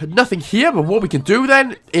 So, nothing here, but what we can do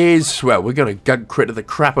then is, well, we're going to gunk critter the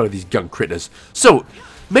crap out of these gunk critters. So,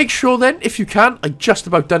 make sure then, if you can, I just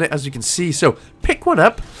about done it as you can see. So, pick one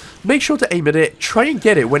up, make sure to aim at it, try and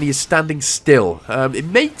get it when he is standing still. It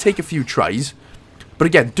may take a few tries, but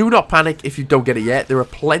again, do not panic if you don't get it yet. There are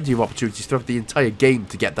plenty of opportunities throughout the entire game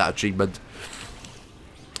to get that achievement.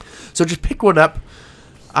 So, just pick one up,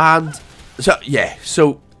 and, so, yeah,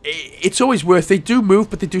 so... It's always worth, they do move,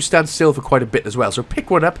 but they do stand still for quite a bit as well. So pick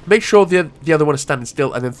one up, make sure the other one is standing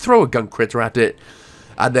still, and then throw a gunk critter at it.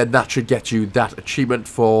 And then that should get you that achievement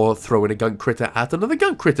for throwing a gunk critter at another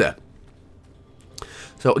gunk critter.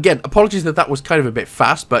 So again, apologies that was kind of a bit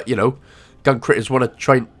fast, but you know, gunk critters want to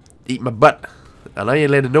try and eat my butt. And I ain't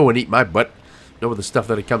letting no one eat my butt. Know the stuff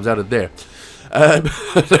that it comes out of there.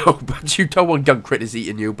 No, but you don't want gunk critters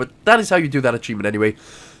eating you, but that is how you do that achievement anyway.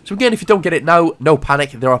 So again, if you don't get it now, no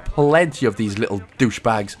panic. There are plenty of these little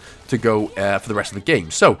douchebags to go for the rest of the game.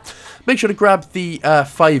 So, make sure to grab the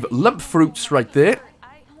 5 lump fruits right there.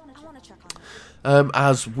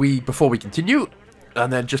 Before we continue.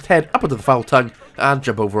 And then just head up into the foul tongue and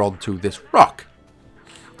jump over onto this rock.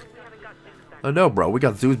 I know, bro. We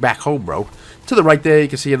got zoos back home, bro. To the right there, you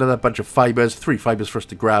can see another bunch of fibers. 3 fibers for us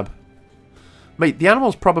to grab. Mate, the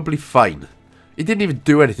animal's probably fine. It didn't even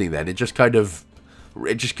do anything then. It just kind of...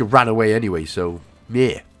 It just ran away anyway, so...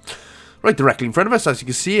 Yeah. Right directly in front of us, as you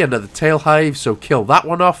can see, another tail hive. So kill that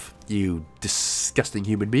one off, you disgusting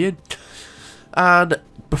human being. And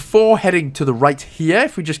before heading to the right here,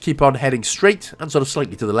 if we just keep on heading straight and sort of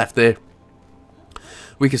slightly to the left there,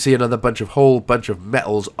 we can see another whole bunch of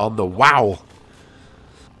metals on the wow.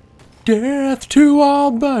 Death to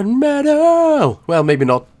all but metal. Well, maybe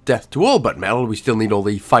not death to all but metal, we still need all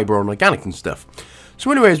the fibre and organic and stuff.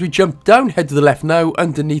 So anyway, as we jump down, head to the left now,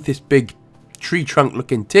 underneath this big tree trunk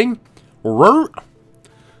looking thing.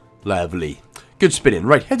 Lovely. Good spinning.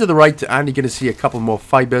 Right, head to the right, and you're going to see a couple more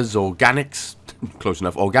fibres, organics, close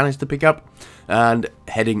enough, organics to pick up. And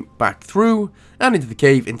heading back through, and into the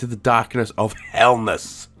cave, into the darkness of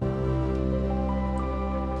hellness.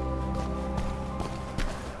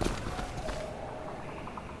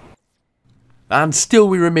 And still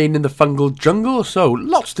we remain in the fungal jungle, so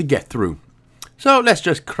lots to get through. So let's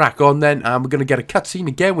just crack on then, and we're going to get a cutscene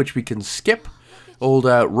again, which we can skip. Old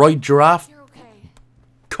Roy Giraffe,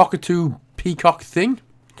 cockatoo, peacock thing.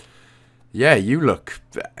 Yeah, you look...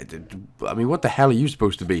 I mean, what the hell are you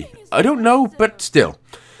supposed to be? I don't know, but still.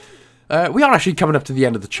 We are actually coming up to the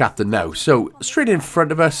end of the chapter now. So, straight in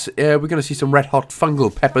front of us, we're going to see some red hot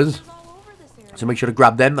fungal peppers. So make sure to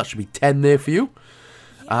grab them. That should be 10 there for you.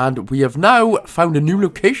 And we have now found a new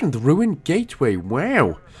location, the Ruined Gateway.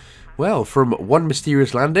 Wow. Well, from one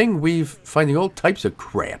mysterious landing, we're finding all types of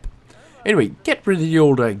crap. Anyway, get rid of the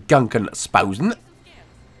old gunk and spousin'.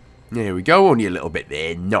 There we go, only a little bit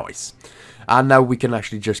there. Nice. And now we can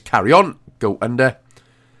actually just carry on. Go under.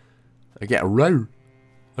 I get a row.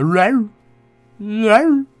 A row.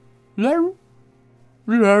 Row. Row.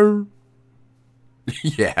 Row.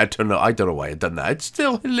 Yeah, I don't know why I've done that. It's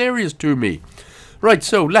still hilarious to me. Right,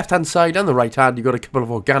 so left-hand side and the right hand, you've got a couple of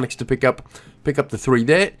organics to pick up. Pick up the 3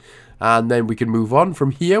 there. And then we can move on.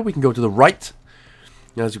 From here, we can go to the right.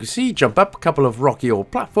 As you can see, jump up a couple of rocky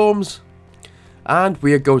old platforms. And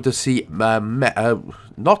we are going to see,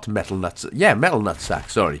 not metal nuts, yeah, metal nutsack,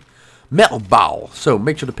 sorry. Metal bowl. So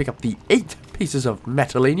make sure to pick up the 8 pieces of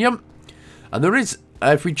metallanium. And there is,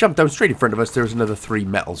 if we jump down straight in front of us, there's another 3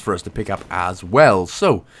 metals for us to pick up as well.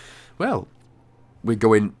 So, well, we're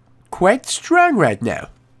going quite strong right now.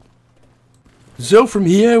 So from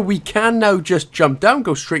here, we can now just jump down,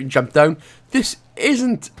 go straight and jump down. This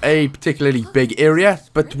isn't a particularly big area,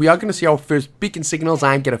 but we are going to see our first beacon signals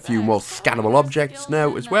and get a few more scannable objects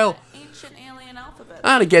now as well.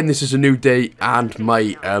 And again, this is a new day, and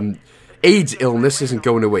my AIDS illness isn't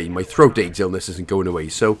going away. My throat AIDS illness isn't going away,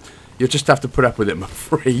 so you'll just have to put up with it, I'm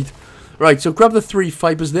afraid. Right, so grab the 3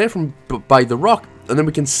 fibres there from by the rock, and then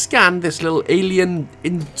we can scan this little alien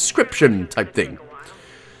inscription type thing.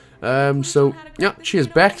 So, yeah, cheers,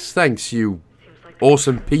 Becks. Thanks, you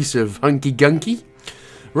awesome piece of hunky-gunky.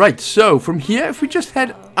 Right, so from here, if we just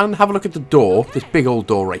head and have a look at the door, this big old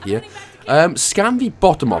door right here, scan the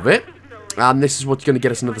bottom of it, and this is what's going to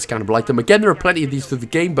get us another scannable item. Again, there are plenty of these through the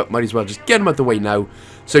game, but might as well just get them out of the way now,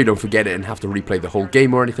 so you don't forget it and have to replay the whole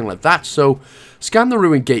game or anything like that. So, scan the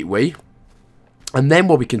Ruined Gateway, and then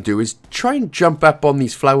what we can do is try and jump up on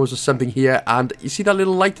these flowers or something here, and you see that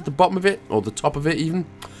little light at the bottom of it, or the top of it even?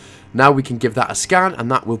 Now we can give that a scan, and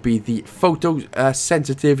that will be the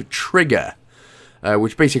photo-sensitive trigger,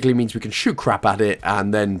 which basically means we can shoot crap at it,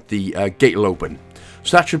 and then the gate will open.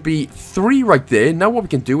 So that should be 3 right there. Now what we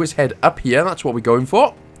can do is head up here. That's what we're going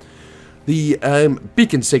for. The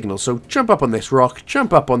beacon signal. So jump up on this rock,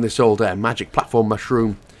 jump up on this old magic platform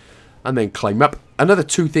mushroom, and then climb up. Another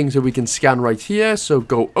 2 things that we can scan right here. So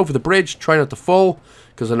go over the bridge, try not to fall,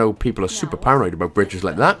 because I know people are super paranoid about bridges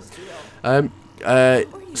like that.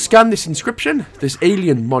 Scan this inscription, this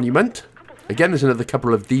alien monument. Again, there's another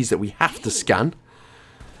couple of these that we have to scan.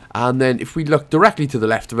 And then if we look directly to the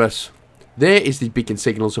left of us, there is the beacon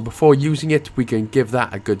signal. So before using it, we can give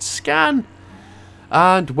that a good scan.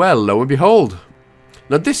 And, well, lo and behold.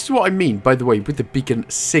 Now, this is what I mean, by the way, with the beacon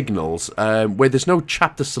signals, where there's no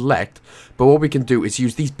chapter select. But what we can do is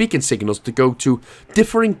use these beacon signals to go to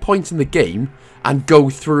differing points in the game and go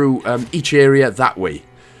through each area that way.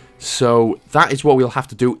 So that is what we'll have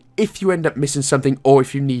to do if you end up missing something or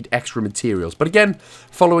if you need extra materials. But again,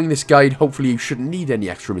 following this guide, hopefully you shouldn't need any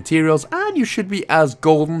extra materials and you should be as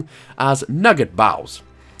golden as nugget bows.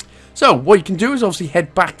 So what you can do is obviously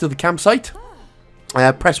head back to the campsite.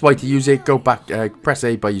 Press Y to use it, go back, press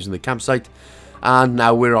A by using the campsite. And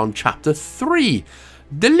now we're on chapter 3.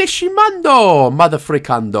 Delishimando,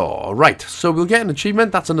 motherfricando. Right, so we'll get an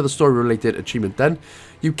achievement. That's another story-related achievement then.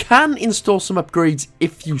 You can install some upgrades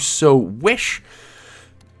if you so wish.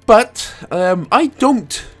 But I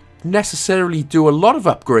don't necessarily do a lot of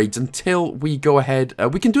upgrades until we go ahead.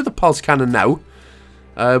 We can do the pulse cannon now.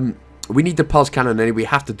 We need the pulse cannon anyway. We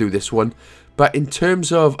have to do this one. But in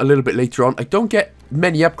terms of a little bit later on, I don't get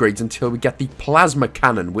many upgrades until we get the plasma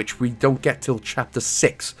cannon, which we don't get till chapter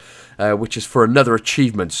 6. Which is for another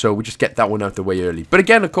achievement, so we just get that one out the way early. But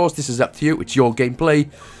again, of course, this is up to you. It's your gameplay,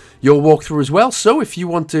 your walkthrough as well. So if you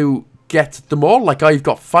want to get them all, like I've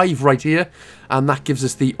got 5 right here, and that gives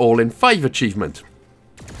us the all-in 5 achievement.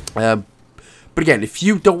 But again, if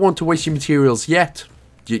you don't want to waste your materials yet,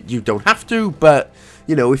 you don't have to, but,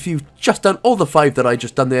 you know, if you've just done all the 5 that I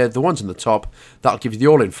just done there, the ones on the top, that'll give you the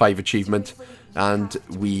all-in 5 achievement, and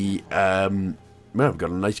we've got a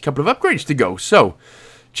nice couple of upgrades to go. So,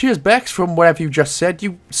 cheers, Becks, from whatever you just said.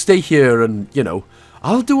 You stay here and, you know,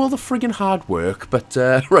 I'll do all the friggin' hard work, but,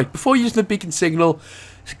 right, before using the beacon signal,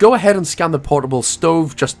 go ahead and scan the portable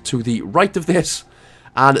stove just to the right of this,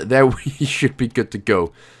 and there we should be good to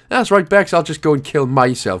go. That's right, Becks, I'll just go and kill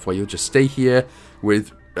myself while you'll just stay here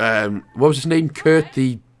with, what was his name? Curt,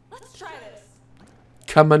 the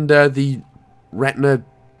commander, the retina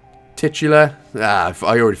titular. I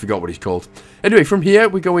already forgot what he's called. Anyway, from here,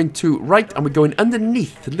 we're going to right, and we're going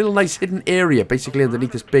underneath, a little nice hidden area, basically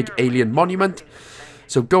underneath this big alien monument.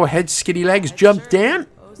 So go ahead, skinny legs, jump down,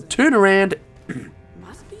 turn around,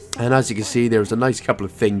 and as you can see, there's a nice couple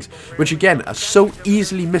of things, which again, are so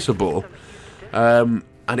easily missable.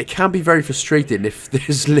 And it can be very frustrating if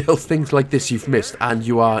there's little things like this you've missed and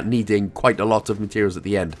you are needing quite a lot of materials at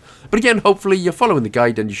the end. But again, hopefully you're following the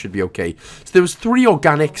guide and you should be okay. So there was 3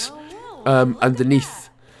 organics underneath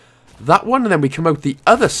that one, and then we come out the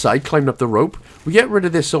other side, climbing up the rope. We get rid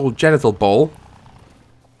of this old genital ball,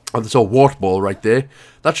 or this old wart ball right there.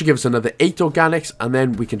 That should give us another 8 organics, and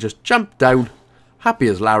then we can just jump down, happy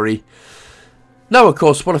as Larry. Now, of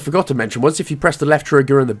course, what I forgot to mention was if you press the left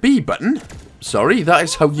trigger and the B button, sorry, that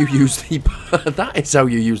is how you use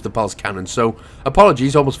the pulse cannon. So,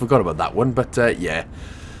 apologies, almost forgot about that one, but yeah.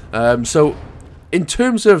 So, in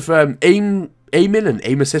terms of aiming and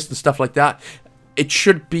aim assist and stuff like that, it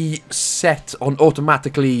should be set on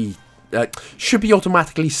automatically.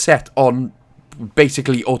 Set on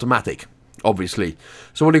basically automatic, obviously.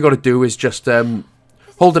 So what you got to do is just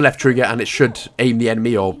hold the left trigger and it should aim the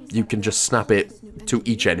enemy, or you can just snap it to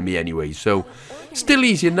each enemy anyway. So still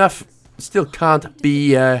easy enough. Still can't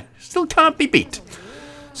be beat.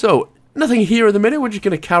 So nothing here at the minute. We're just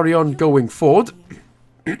going to carry on going forward.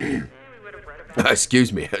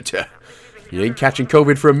 Excuse me. You ain't catching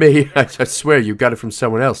COVID from me. I swear you got it from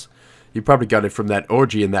someone else. You probably got it from that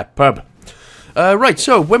orgy in that pub. Right,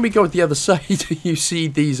 so when we go at the other side, you see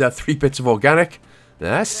these 3 bits of organic.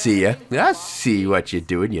 I see ya. I see what you're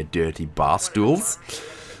doing, you dirty bar stools.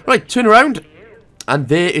 Right, turn around. And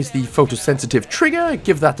there is the photosensitive trigger.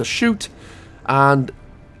 Give that a shoot. And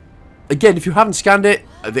again, if you haven't scanned it,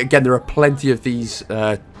 again, there are plenty of these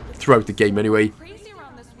throughout the game anyway.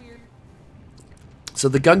 So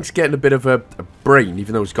the Gunk's getting a bit of a brain,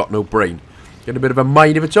 even though it's got no brain. Getting a bit of a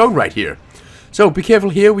mind of its own right here. So be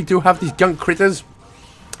careful here, we do have these Gunk critters.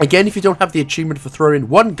 Again, if you don't have the achievement for throwing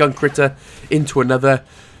one Gunk critter into another,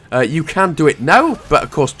 you can do it now, but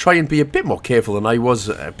of course try and be a bit more careful than I was.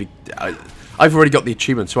 I've already got the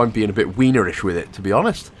achievement, so I'm being a bit wienerish with it, to be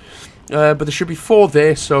honest. But there should be 4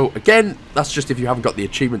 there, so again, that's just if you haven't got the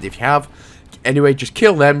achievement. If you have, anyway, just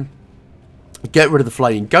kill them. Get rid of the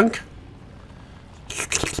flying Gunk.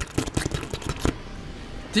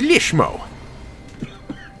 Delishmo.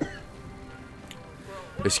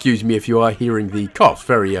 Excuse me if you are hearing the cough.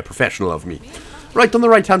 Very professional of me. Right, on the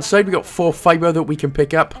right-hand side, we got 4 fibre that we can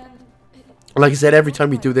pick up. Like I said, every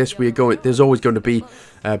time we do this, there's always going to be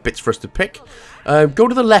bits for us to pick. Go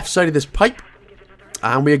to the left side of this pipe,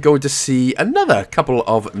 and we are going to see another couple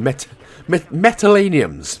of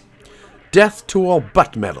metallaniums. Death to all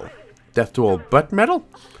butt metal. Death to all butt metal?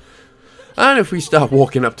 And if we start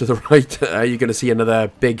walking up to the right, you're going to see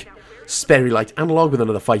another big Sperry Light analog with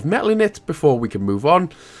another 5 metal in it before we can move on.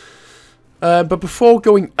 But before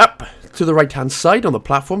going up to the right hand side on the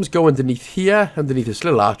platforms, go underneath here, underneath this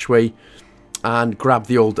little archway, and grab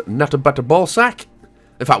the old nutter butter ball sack.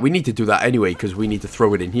 In fact, we need to do that anyway because we need to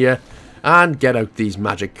throw it in here and get out these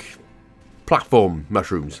magic platform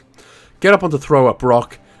mushrooms. Get up onto throw up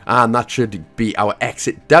rock, and that should be our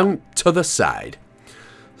exit down to the side.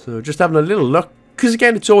 So just having a little look, because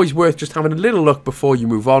again, it's always worth just having a little look before you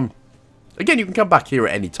move on. Again, you can come back here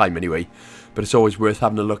at any time anyway, but it's always worth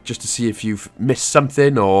having a look just to see if you've missed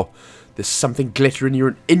something or there's something glittering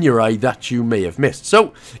in your eye that you may have missed.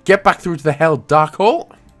 So, get back through to the Hell Dark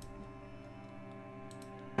Hole.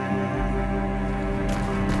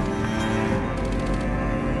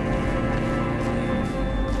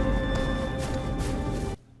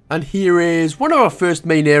 And here is one of our first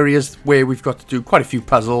main areas where we've got to do quite a few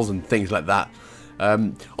puzzles and things like that.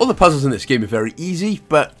 All the puzzles in this game are very easy,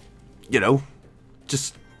 but, you know,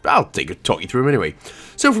 I'll talk you through them anyway.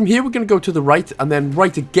 So from here, we're going to go to the right, and then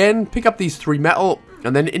right again, pick up these 3 metal,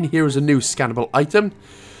 and then in here is a new scannable item.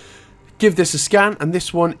 Give this a scan, and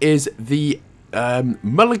this one is the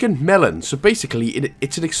Mulligan Melon. So basically,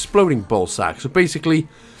 it's an exploding ball sack. So basically,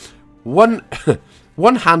 one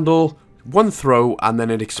One handle, one throw, and then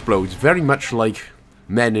it explodes. Very much like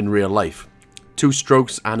men in real life. 2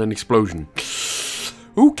 strokes and an explosion.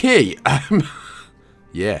 Okay.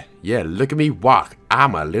 Yeah, look at me walk.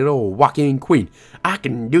 I'm a little walking queen. I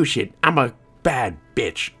can do shit. I'm a bad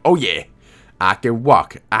bitch. Oh yeah. I can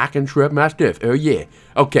walk. I can trip my stuff. Oh yeah.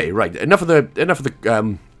 Okay, right. Enough of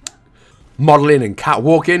the modeling and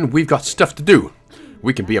catwalking. We've got stuff to do.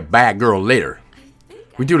 We can be a bad girl later.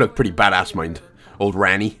 We do look pretty badass, mind. Old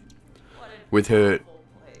Rani. With her...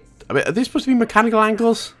 I mean, are they supposed to be mechanical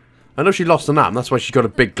ankles? I know she lost an arm. That's why she's got a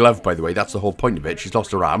big glove, by the way. That's the whole point of it. She's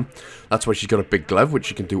lost her arm. That's why she's got a big glove, which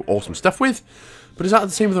she can do awesome stuff with. But is that the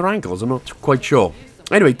same with her ankles? I'm not quite sure.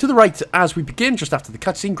 Anyway, to the right, as we begin, just after the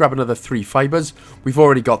cutscene, grab another 3 fibres. We've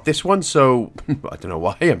already got this one, so I don't know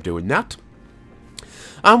why I'm doing that.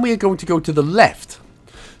 And we are going to go to the left.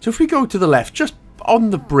 So if we go to the left, just on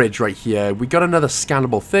the bridge right here, we got another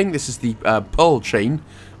scannable thing. This is the pull chain,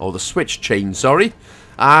 or the switch chain, sorry.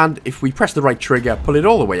 And if we press the right trigger, pull it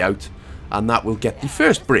all the way out, and that will get the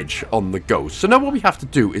first bridge on the go. So now what we have to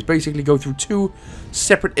do is basically go through 2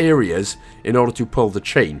 separate areas in order to pull the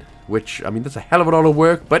chain. Which, I mean, that's a hell of a lot of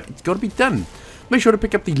work, but it's got to be done. Make sure to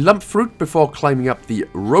pick up the lump fruit before climbing up the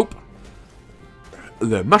rope.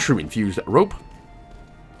 The mushroom-infused rope.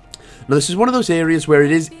 Now, this is one of those areas where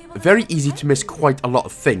it is very easy to miss quite a lot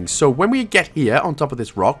of things. So when we get here on top of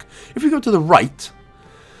this rock, if we go to the right,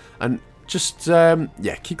 and just,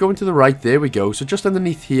 yeah, keep going to the right, there we go. So just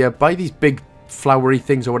underneath here, by these big flowery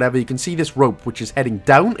things or whatever, you can see this rope, which is heading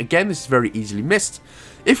down. Again, this is very easily missed.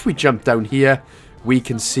 If we jump down here, we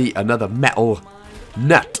can see another metal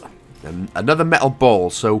nut, and another metal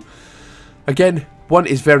ball. So, again, one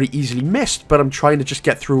is very easily missed, but I'm trying to just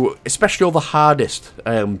get through, especially all the hardest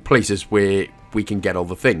places where we can get all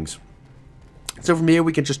the things. So from here,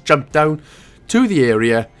 we can just jump down to the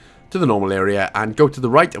area, to the normal area, and go to the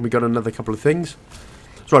right, and we got another couple of things.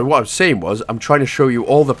 Sorry, what I was saying was, I'm trying to show you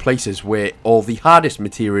all the places where all the hardest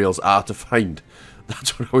materials are to find.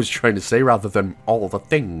 That's what I was trying to say, rather than all the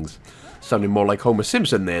things. Sounding more like Homer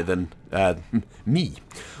Simpson there than me.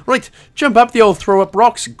 Right, jump up the old throw up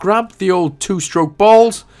rocks, grab the old 2-stroke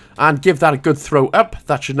balls, and give that a good throw up.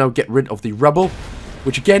 That should now get rid of the rubble,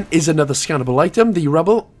 which again is another scannable item, the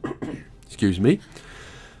rubble. Excuse me.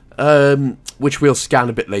 Which we'll scan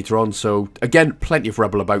a bit later on, so again, plenty of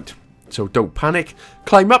rubble about, so don't panic.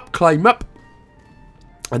 Climb up,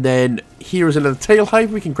 and then here is another tail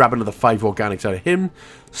hive. We can grab another 5 organics out of him.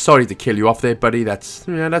 Sorry to kill you off there, buddy. That's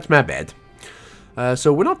my bad.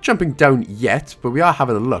 So we're not jumping down yet, but we are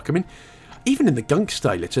having a look. I mean, even in the Gunk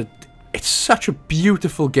style, it's such a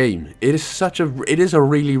beautiful game. It is a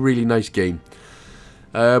really, really nice game.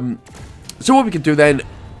 So what we can do then,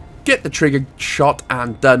 get the trigger shot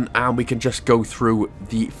and done, and we can just go through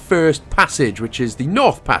the first passage, which is the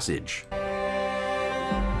North Passage.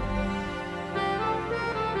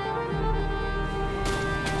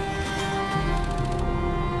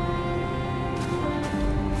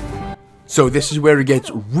 So this is where it gets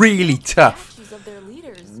really tough.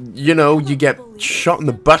 You know, you get shot in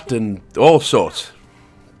the butt and all sorts.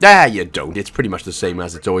 Ah, you don't. It's pretty much the same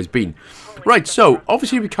as it's always been. Right, so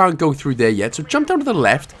obviously we can't go through there yet. So jump down to the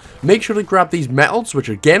left. Make sure to grab these metals, which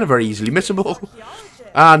again are very easily missable.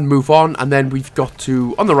 And move on. And then we've got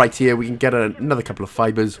to, on the right here, we can get another couple of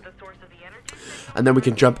fibers. And then we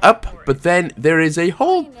can jump up. But then there is a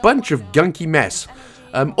whole bunch of gunky mess.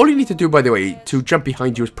 All you need to do, by the way, to jump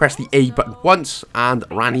behind you is press the A button once, and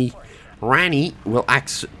Rani will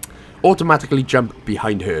automatically jump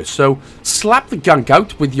behind her. So, slap the gunk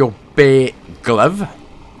out with your bare glove.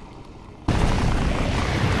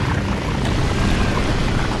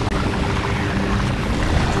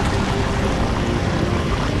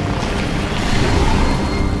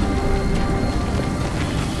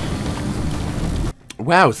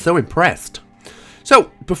 Wow, so impressed.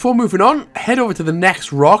 So, before moving on, head over to the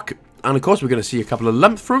next rock, and of course we're going to see a couple of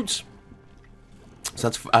lump fruits. So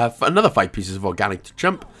that's another 5 pieces of organic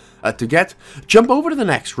to get. Jump over to the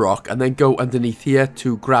next rock, and then go underneath here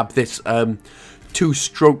to grab this 2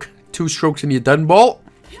 strokes and you're done ball.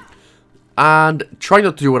 And try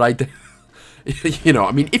not to do what I did. You know,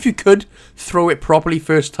 I mean, if you could throw it properly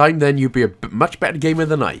first time, then you'd be a much better gamer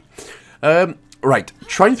than I. Right,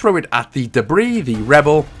 try and throw it at the debris, the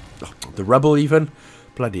rubble even.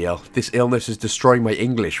 Bloody hell, this illness is destroying my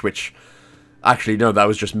English, which, actually, no, that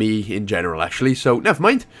was just me in general, actually, so never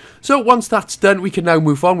mind. So once that's done, we can now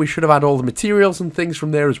move on. We should have had all the materials and things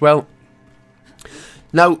from there as well.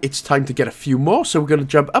 Now it's time to get a few more, so we're going to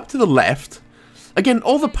jump up to the left, Again,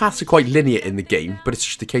 all the paths are quite linear in the game, but it's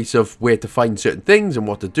just a case of where to find certain things and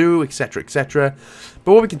what to do, etc, etc.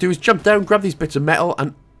 But what we can do is jump down, grab these bits of metal,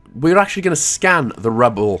 and we're actually going to scan the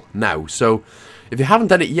rubble now. So, if you haven't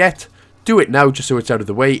done it yet, do it now just so it's out of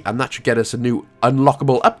the way, and that should get us a new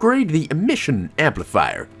unlockable upgrade, the emission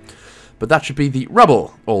amplifier. But that should be the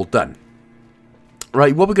rubble all done.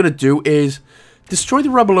 Right, what we're going to do is destroy the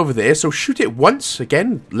rubble over there, so shoot it once,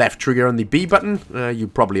 again, left trigger on the B button, you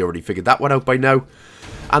probably already figured that one out by now,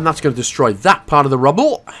 and that's going to destroy that part of the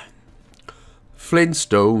rubble.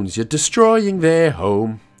 Flintstones, you're destroying their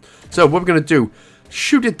home. So what we're going to do,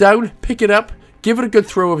 shoot it down, pick it up, give it a good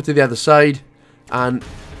throw over to the other side, and,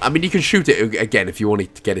 I mean, you can shoot it again if you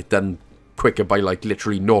want to get it done quicker by, like,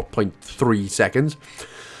 literally 0.3 seconds.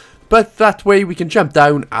 But that way we can jump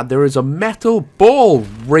down and there is a metal ball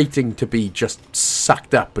waiting to be just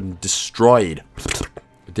sucked up and destroyed.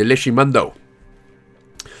 Delicimundo.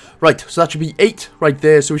 Right, so that should be 8 right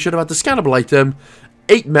there. So we should have had the scannable item,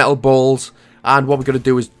 8 metal balls. And what we're going to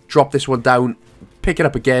do is drop this one down, pick it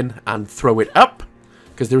up again and throw it up.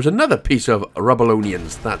 Because there's another piece of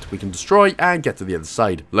rubble-onions that we can destroy and get to the other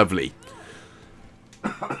side. Lovely.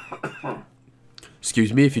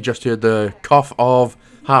 Excuse me if you just heard the cough of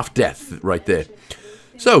half death right there.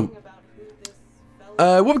 So,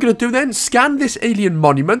 what we're going to do then, scan this alien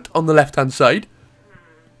monument on the left hand side.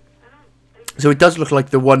 So it does look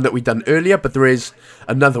like the one that we done earlier, but there is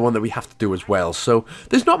another one that we have to do as well. So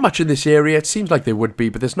there's not much in this area. It seems like there would be,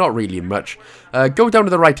 but there's not really much. Go down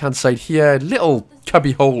to the right hand side here. Little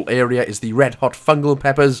cubby hole area is the red hot fungal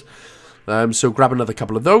peppers. So grab another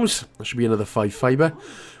couple of those. That should be another 5 fibre.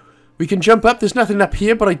 We can jump up. There's nothing up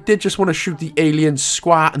here, but I did just want to shoot the alien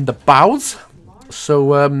square in the bowels.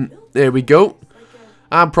 So, there we go.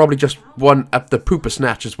 And probably just one up the pooper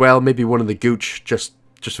snatch as well. Maybe one of the gooch, just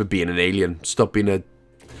for being an alien. Stop being a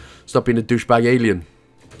douchebag alien.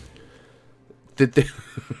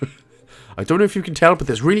 I don't know if you can tell, but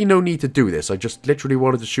there's really no need to do this. I just literally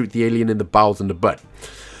wanted to shoot the alien in the bowels and the butt.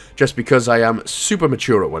 Just because I am super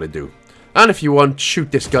mature at what I do. And if you want,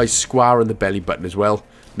 shoot this guy square in the belly button as well.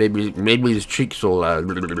 Maybe his cheeks will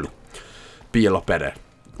be a lot better.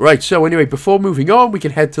 Right, so anyway, before moving on, we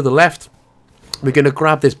can head to the left. We're going to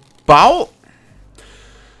grab this bowl.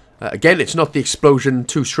 Again, it's not the explosion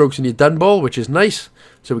 2 strokes and you're done ball, which is nice.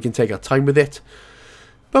 So we can take our time with it.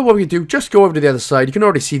 But what we can do, just go over to the other side. You can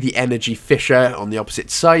already see the energy fissure on the opposite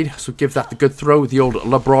side. So give that the good throw, the old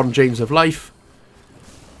LeBron James of life.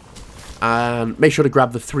 And make sure to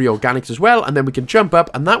grab the 3 organics as well. And then we can jump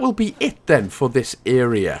up. And that will be it then for this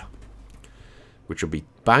area. Which will be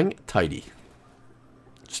bang tidy.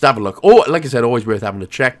 Just have a look. Oh, like I said, always worth having a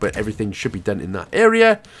check. But everything should be done in that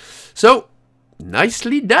area. So,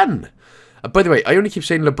 nicely done. By the way, I only keep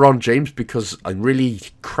saying LeBron James because I'm really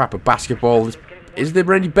crap at basketball. Is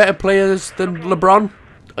there any better players than LeBron?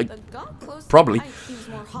 Probably.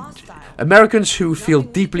 Americans who feel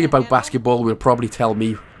deeply about basketball will probably tell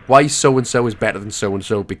me why so-and-so is better than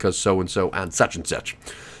so-and-so because so-and-so and such and such.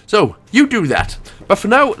 So, you do that. But for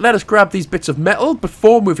now, let us grab these bits of metal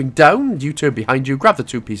before moving down. You turn behind you, grab the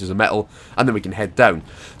 2 pieces of metal, and then we can head down.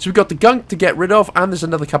 So we've got the gunk to get rid of, and there's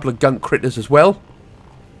another couple of gunk critters as well.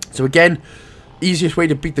 So again, easiest way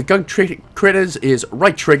to beat the gunk critters is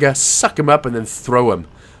right trigger, suck them up, and then throw them.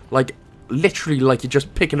 Like, literally like you're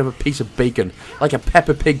just picking up a piece of bacon. Like a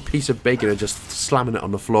Peppa Pig piece of bacon and just slamming it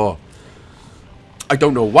on the floor. I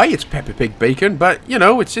don't know why it's Peppa Pig bacon, but, you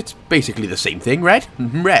know, it's basically the same thing, Red.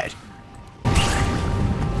 Red.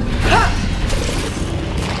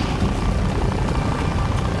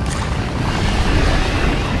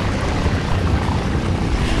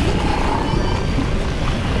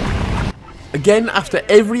 Again, after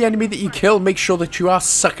every enemy that you kill, make sure that you are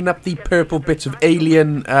sucking up the purple bits of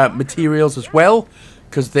alien materials as well,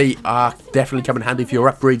 because they are definitely coming handy for your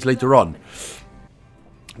upgrades later on.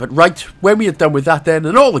 But right, when we are done with that then,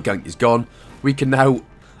 and all the gunk is gone, we can now,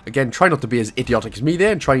 again, try not to be as idiotic as me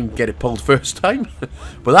there, and try and get it pulled first time.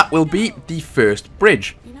 But that will be the first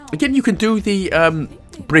bridge. Again, you can do the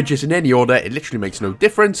bridges in any order, it literally makes no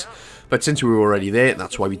difference. But since we were already there,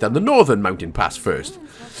 that's why we've done the northern mountain pass first.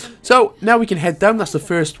 So, now we can head down, that's the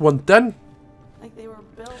first one done.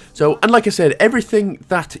 So, and like I said, everything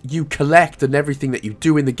that you collect and everything that you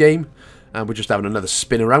do in the game, and we're just having another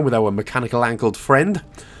spin around with our mechanical ankled friend.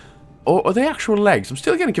 Or are they actual legs? I'm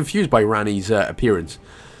still getting confused by Rani's appearance.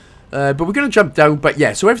 But we're going to jump down. But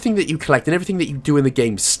yeah, so everything that you collect and everything that you do in the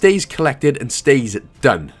game stays collected and stays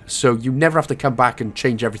done. So you never have to come back and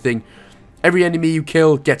change everything. Every enemy you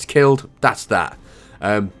kill gets killed. That's that.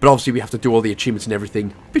 But obviously we have to do all the achievements and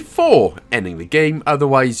everything before ending the game.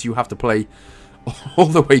 Otherwise you have to play all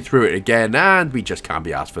the way through it again, and we just can't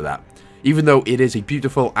be asked for that. Even though it is a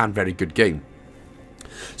beautiful and very good game.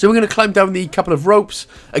 So we're going to climb down the couple of ropes.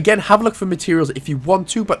 Again, have a look for materials if you want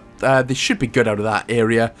to, but they should be good out of that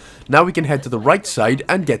area. Now we can head to the right side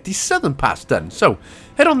and get the southern pass done. So,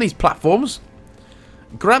 head on these platforms.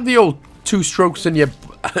 Grab the old two-strokes in your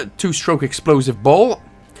two-stroke explosive ball.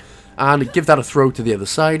 And give that a throw to the other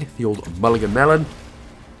side. The old mulligan melon.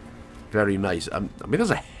 Very nice. I mean,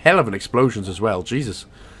 there's a hell of an explosions as well. Jesus.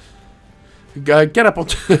 Get up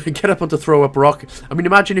onto throw up rock. I mean,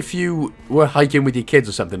 imagine if you were hiking with your kids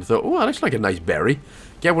or something and thought, oh, that looks like a nice berry.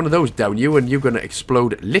 Get one of those down you and you're going to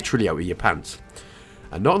explode literally out of your pants.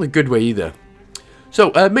 And not in a good way either.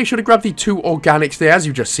 So, make sure to grab the 2 organics there, as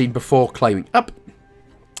you've just seen before climbing up.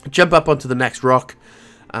 Jump up onto the next rock.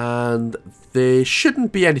 And there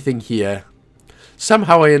shouldn't be anything here.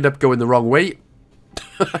 Somehow I end up going the wrong way.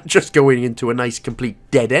 Just going into a nice complete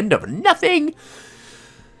dead end of nothing.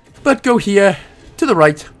 But go here, to the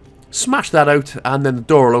right, smash that out, and then the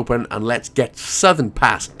door will open, and let's get Southern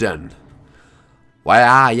Pass done.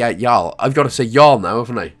 Well, yeah, y'all. I've got to say y'all now,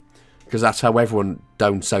 haven't I? Because that's how everyone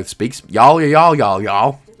down south speaks. Y'all, y'all, y'all,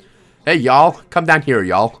 y'all. Hey, y'all, come down here,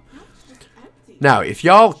 y'all. Now, if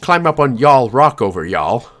y'all climb up on y'all rock over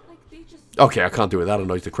y'all... Okay, I can't do it. That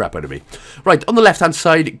annoys the crap out of me. Right, on the left-hand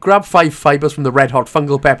side, grab 5 fibres from the red-hot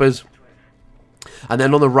fungal peppers. And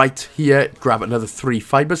then on the right here, grab another 3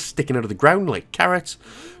 fibres sticking out of the ground like carrots.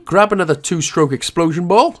 Grab another 2-stroke explosion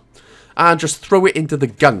ball. And just throw it into the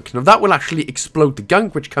gunk. Now that will actually explode the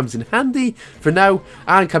gunk, which comes in handy for now.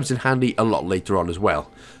 And comes in handy a lot later on as well.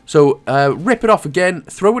 So rip it off again.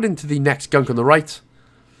 Throw it into the next gunk on the right.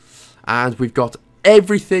 And we've got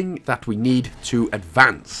everything that we need to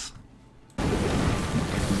advance.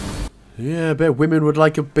 Yeah, I bet women would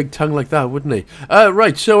like a big tongue like that, wouldn't they?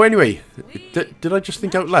 Right, so anyway, did I just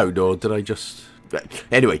think out loud, or did I just...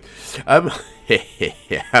 Anyway, I'm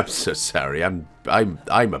so sorry, I'm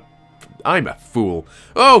a fool.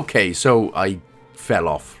 Okay, so I fell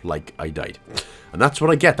off like I died. And that's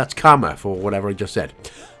what I get, that's karma for whatever I just said.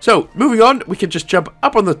 So, moving on, we can just jump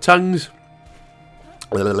up on the tongues.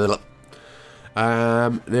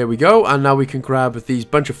 There we go, and now we can grab these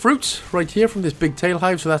bunch of fruits right here from this big tail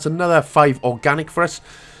hive, so that's another 5 organic for us.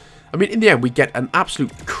 I mean, in the end, we get an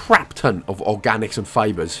absolute crap ton of organics and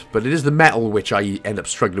fibres, but it is the metal which I end up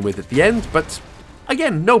struggling with at the end, but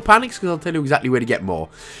again, no panics, because I'll tell you exactly where to get more.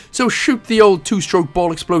 So shoot the old 2-stroke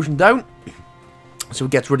ball explosion down, so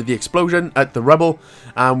it gets rid of the explosion at the rubble,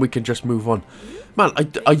 and we can just move on. Man,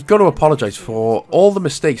 I got to apologise for all the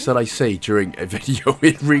mistakes that I say during a video.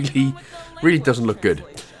 It really doesn't look good.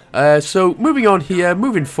 So, moving on here,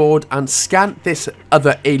 moving forward, and scan this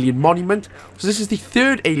other alien monument. So this is the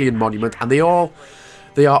 3rd alien monument, and they are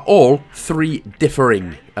all 3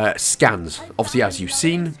 differing scans, obviously, as you've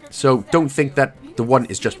seen. So, don't think that the one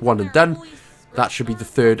is just one and done. That should be the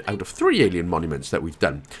 3rd out of 3 alien monuments that we've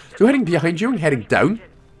done. So, heading behind you and heading down.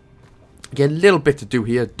 Again, a little bit to do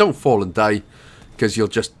here. Don't fall and die. Because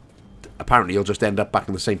apparently you'll just end up back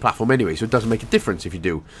on the same platform anyway, so it doesn't make a difference if you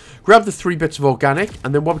do. Grab the 3 bits of organic,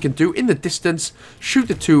 and then what we can do, in the distance, shoot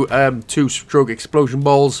the 2-stroke explosion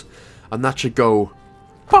balls, and that should go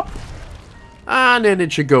pop, and then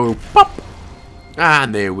it should go pop,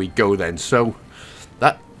 and there we go then. So,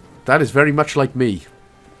 that is very much like me.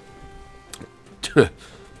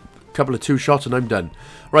 Couple of 2 shots and I'm done.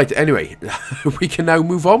 Right, anyway, we can now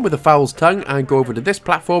move on with the Fowl's Tongue and go over to this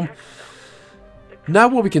platform. Now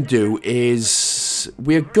what we can do is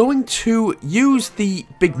we're going to use the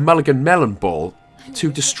big mulligan melon ball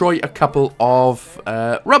to destroy a couple of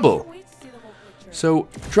rubble. So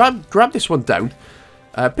grab this one down,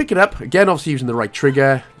 pick it up, again obviously using the right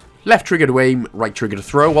trigger, left trigger to aim, right trigger to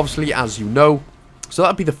throw, obviously, as you know. So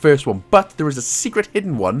that'll be the first one, but there is a secret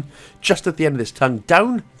hidden one just at the end of this tongue,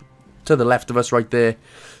 down to the left of us right there.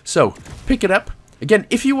 So pick it up. Again,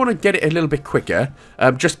 if you want to get it a little bit quicker,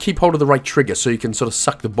 just keep hold of the right trigger so you can sort of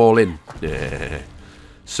suck the ball in.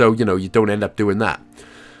 So, you know, you don't end up doing that.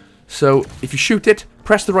 So, if you shoot it,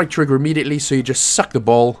 press the right trigger immediately so you just suck the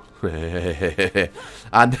ball.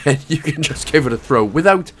 And then you can just give it a throw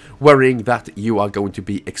without worrying that you are going to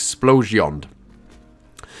be explosioned.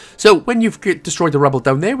 So, when you've destroyed the rubble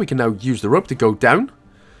down there, we can now use the rope to go down.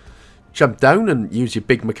 Jump down and use your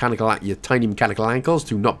tiny mechanical ankles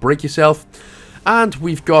to not break yourself. And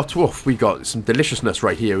we've got some deliciousness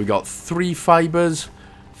right here. We've got 3 fibres,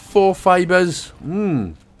 4 fibres.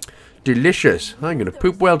 Delicious. I'm going to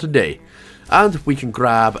poop well today. And we can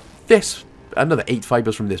grab this, another 8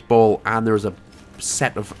 fibres from this ball. And there's a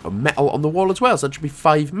set of metal on the wall as well. So that should be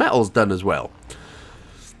 5 metals done as well.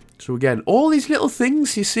 So again, all these little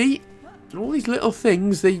things, you see, All these little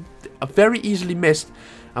things, they are very easily missed.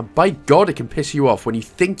 And by God, it can piss you off when you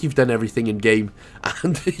think you've done everything in game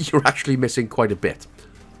and you're actually missing quite a bit.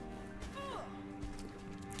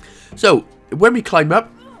 So, when we climb up,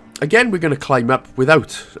 again, we're going to climb up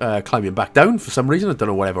without climbing back down for some reason. I don't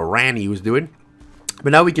know whatever Rani was doing.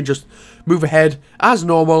 But now we can just move ahead as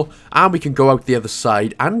normal and we can go out the other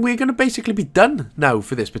side. And we're going to basically be done now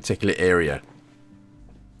for this particular area.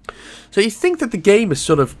 So you think that the game is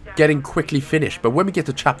sort of getting quickly finished, but when we get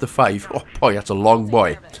to chapter 5, oh boy, that's a long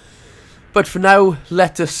boy. But for now,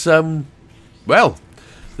 let us, well,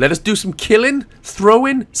 let us do some killing,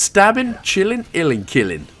 throwing, stabbing, chilling, illing,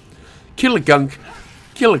 killing. Kill a gunk,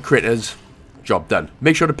 kill the critters, job done.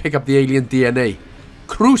 Make sure to pick up the alien DNA.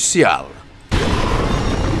 Crucial.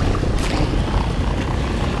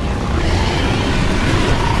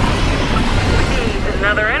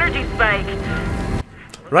 Another energy spike.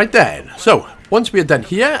 Right then, so once we are done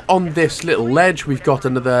here, on this little ledge, we've got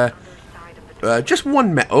another, just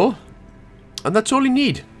one metal, and that's all you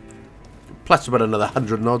need. Plus about another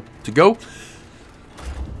 100 and odd to go.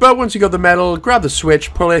 But once you got the metal, grab the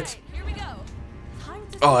switch, pull it.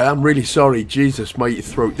 Oh, I am really sorry, Jesus, my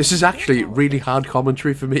throat. This is actually really hard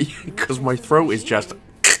commentary for me, because my throat is just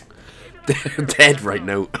dead right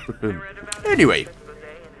now. Anyway,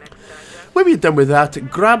 when we're done with that,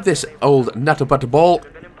 grab this old nutter butter ball.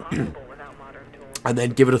 And then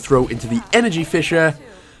give it a throw into the energy fissure,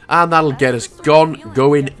 and that'll get us going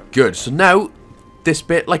good. So now, this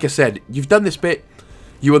bit, like I said, you've done this bit,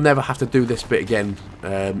 you will never have to do this bit again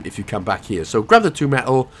if you come back here. So grab the 2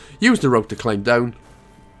 metal, use the rope to climb down.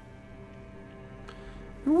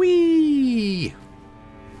 Whee!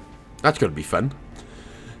 That's going to be fun.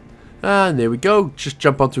 And there we go, just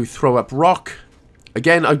jump onto throw up rock.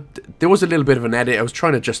 Again, there was a little bit of an edit. I was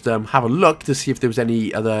trying to just have a look to see if there was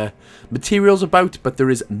any other materials about, but there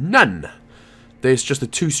is none. There's just a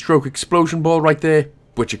 2-stroke explosion ball right there,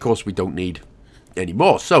 which of course we don't need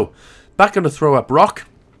anymore. So, back on the throw up rock.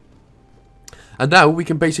 And now we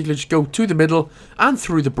can basically just go to the middle and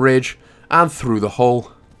through the bridge and through the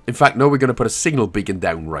hole. In fact, no, we're going to put a signal beacon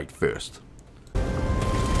down right first.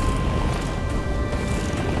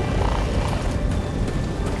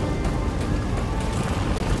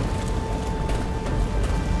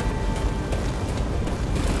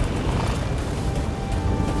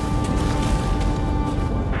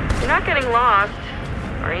 Not getting lost,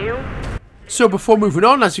 are you? So before moving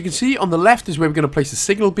on, as you can see, on the left is where we're going to place the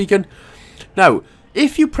signal beacon. Now,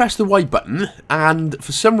 if you press the Y button, and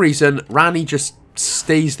for some reason, Rani just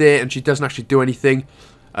stays there and she doesn't actually do anything,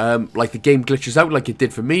 like the game glitches out like it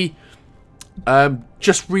did for me,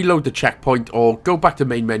 just reload the checkpoint or go back to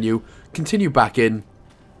main menu, continue back in,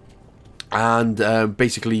 and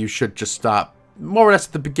basically you should just start more or less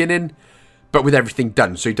at the beginning, but with everything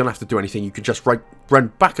done, so you don't have to do anything. You can just run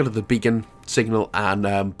back out of the beacon signal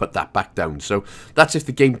and put that back down. So that's if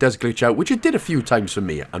the game does glitch out, which it did a few times for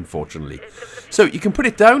me, unfortunately. So you can put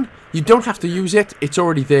it down. You don't have to use it. It's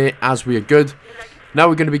already there as we are good. Now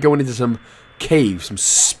we're going to be going into some caves, some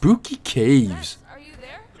spooky caves. Are you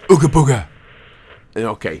there? Ooga booga.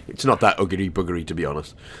 Okay, it's not that oogity boogery, to be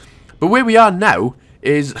honest. But where we are now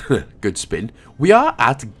is, good spin, we are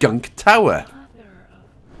at Gunk Tower.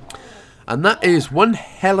 And that is one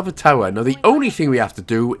hell of a tower. Now, the only thing we have to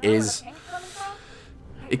do is...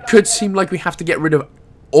 It could seem like we have to get rid of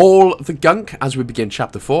all the gunk as we begin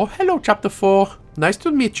Chapter 4. Hello, Chapter 4. Nice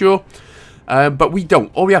to meet you. But we don't.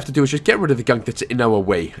 All we have to do is just get rid of the gunk that's in our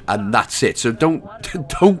way. And that's it. So don't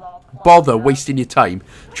bother wasting your time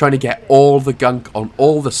trying to get all the gunk on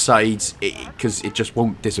all the sides, because it just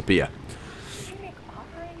won't disappear.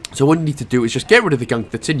 So what you need to do is just get rid of the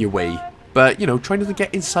gunk that's in your way. But, you know, try not to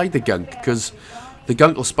get inside the gunk, because the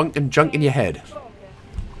gunk will spunk and junk in your head.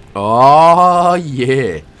 Oh,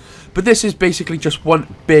 yeah. But this is basically just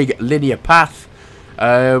one big linear path.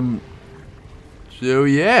 So,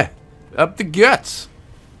 yeah. Up the guts.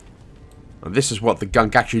 And this is what the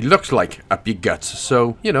gunk actually looks like, up your guts.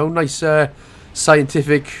 So, you know, nice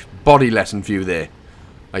scientific body lesson for you there.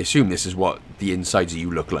 I assume this is what the insides of you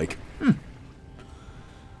look like.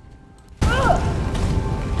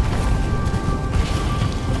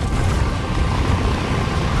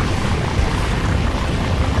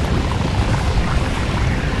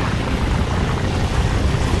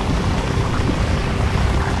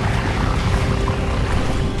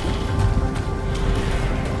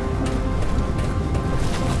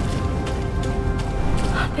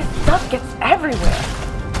 Gets everywhere.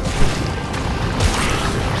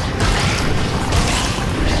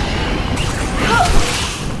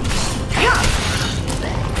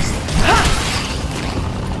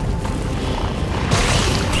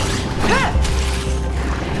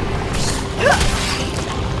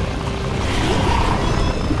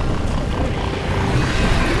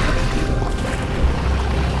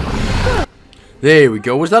 There we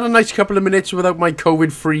go. Was that a nice couple of minutes without my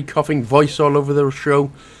COVID-free coughing voice all over the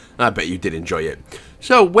show? I bet you did enjoy it.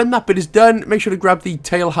 So, when that bit is done, make sure to grab the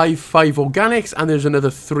Tail Hive 5 Organics, and there's another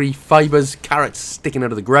 3 Fibres, carrots sticking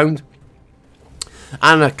out of the ground.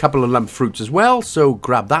 And a couple of lump fruits as well, so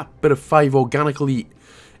grab that bit of 5 organically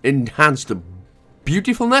enhanced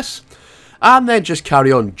beautifulness. And then just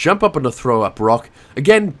carry on, jump up on the throw up rock.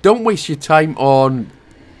 Again, don't waste your time on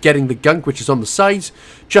getting the gunk, which is on the sides.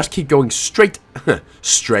 Just keep going straight,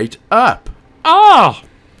 straight up. Ah!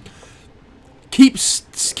 Keep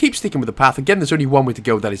sticking with the path. Again, there's only one way to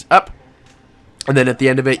go, that is up. And then at the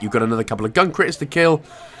end of it, you've got another couple of gunk critters to kill.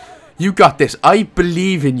 You got this. I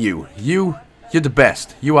believe in you. You're the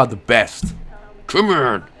best. You are the best. Come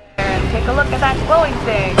on. And take a look at that glowing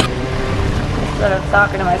thing. Instead of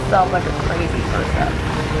talking to myself like a crazy person.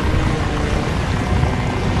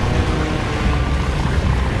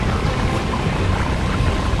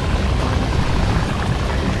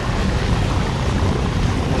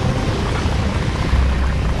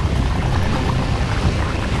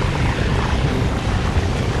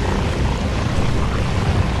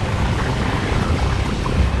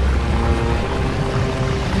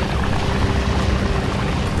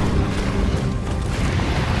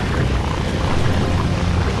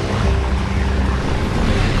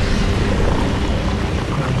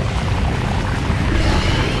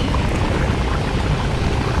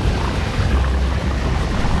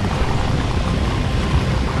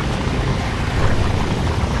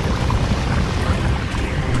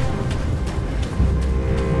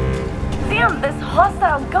 This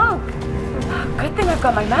hostile gunk! Good thing I've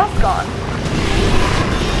got my mask on.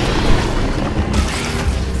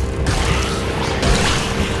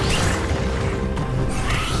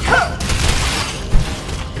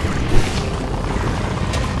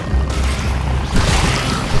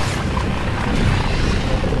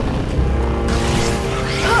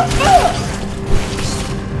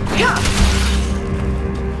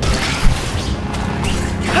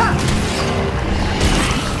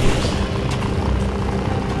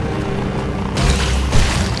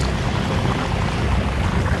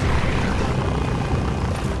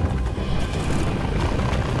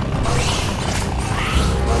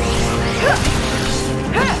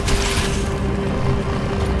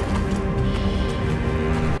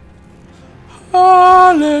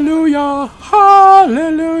 Hallelujah!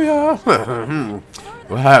 Hallelujah!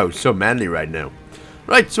 Wow, so manly right now.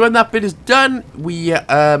 Right, so when that bit is done, we,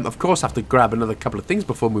 of course, have to grab another couple of things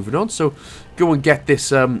before moving on. So, go and get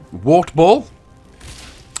this, wart ball.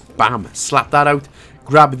 Bam, slap that out.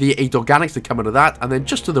 Grab the 8 organics that come out of that. And then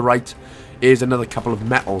just to the right is another couple of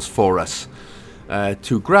metals for us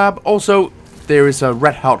to grab. Also, there is a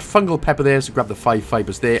red hot fungal pepper there, so grab the 5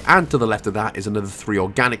 fibres there. And to the left of that is another 3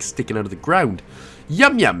 organics sticking out of the ground.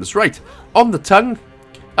 Yum yums, right. On the tongue,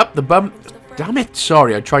 up the bum. Damn it,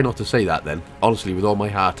 sorry, I try not to say that then. Honestly, with all my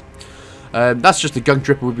heart. That's just the gunk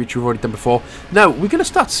drip, which we've already done before. Now, we're going to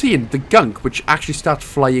start seeing the gunk, which actually starts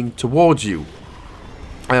flying towards you.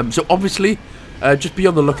 So obviously, just be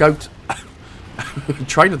on the lookout.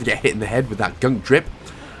 Try not to get hit in the head with that gunk drip.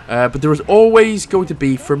 But there is always going to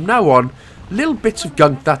be, from now on, little bits of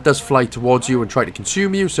gunk that does fly towards you and try to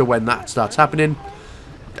consume you. So when that starts happening,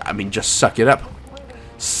 I mean, just suck it up.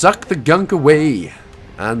 Suck the gunk away.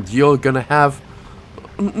 And you're going to have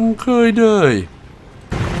an okay day.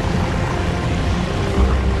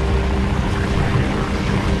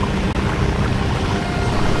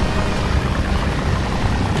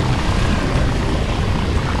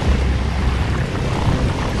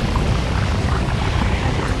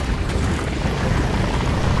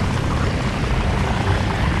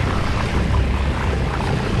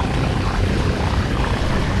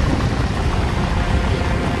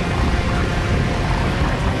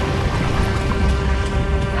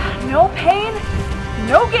 No pain,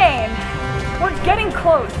 no gain. We're getting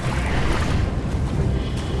close.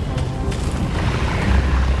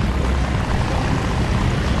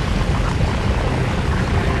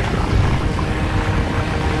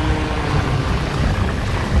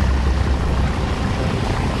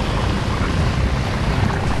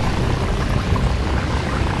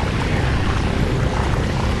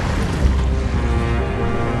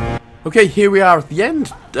 Okay, here we are at the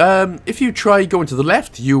end. If you try going to the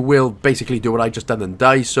left, you will basically do what I just done and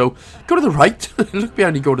die. So, go to the right. Look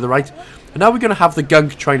behind you, go to the right. And now we're going to have the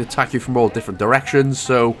gunk trying to attack you from all different directions.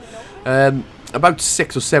 So, about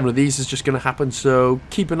 6 or 7 of these is just going to happen. So,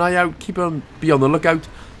 keep an eye out. Be on the lookout.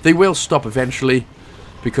 They will stop eventually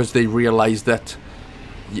because they realise that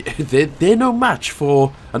they're no match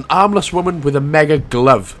for an armless woman with a mega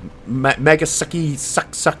glove. Mega sucky,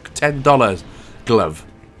 suck $10 glove.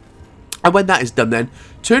 And when that is done then,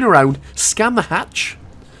 turn around, scan the hatch.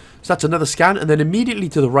 So that's another scan, and then immediately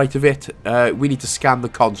to the right of it, we need to scan the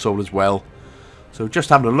console as well. So just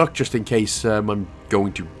having a look, just in case I'm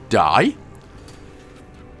going to die.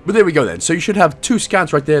 But there we go then. So you should have 2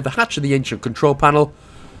 scans right there, the hatch and the ancient control panel.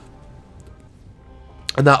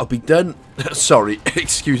 And that'll be done. Sorry,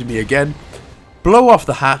 excuse me again. Blow off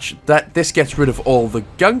the hatch. This gets rid of all the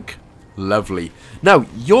gunk. Lovely. Now,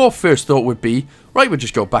 your first thought would be, right, we'll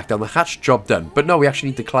just go back down the hatch, job done. But no, we actually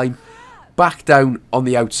need to climb back down on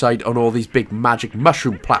the outside on all these big magic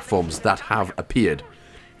mushroom platforms that have appeared.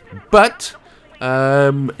 But,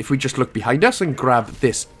 if we just look behind us and grab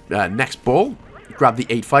this next ball, grab the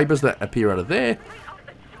 8 fibres that appear out of there.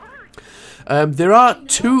 There are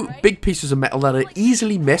 2 big pieces of metal that are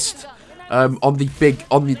easily missed on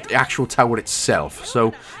the actual tower itself.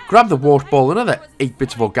 So grab the water ball, another 8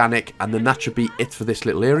 bits of organic, and then that should be it for this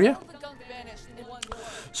little area.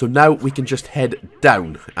 So now we can just head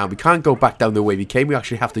down, and we can't go back down the way we came. We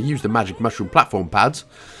actually have to use the magic mushroom platform pads,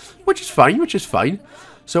 which is fine.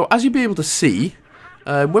 So as you'll be able to see,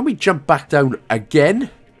 when we jump back down again,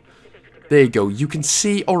 there you go. You can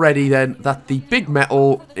see already then that the big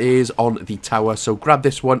metal is on the tower. So grab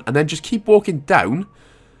this one and then just keep walking down.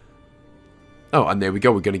 Oh, and there we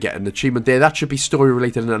go. We're going to get an achievement there. That should be story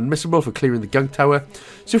related and unmissable for clearing the gunk tower.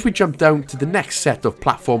 So if we jump down to the next set of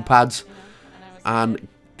platform pads, and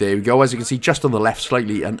there we go. As you can see, just on the left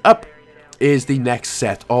slightly and up is the next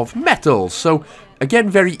set of metals. So again,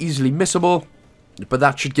 very easily missable. But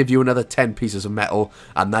that should give you another 10 pieces of metal.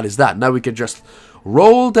 And that is that. Now we can just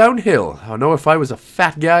roll downhill. I know if I was a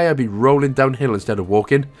fat guy, I'd be rolling downhill instead of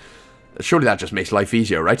walking. Surely that just makes life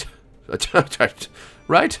easier, right?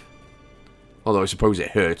 Right? Although I suppose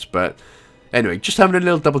it hurts, but... Anyway, just having a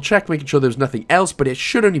little double check, making sure there's nothing else. But it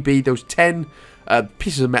should only be those 10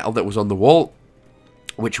 pieces of metal that was on the wall,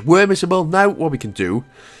 which were missable. Now, what we can do...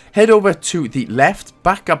 Head over to the left,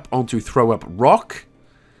 back up onto Throw Up Rock.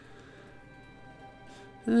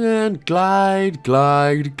 And glide,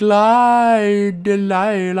 Delilah.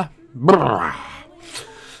 Brrr.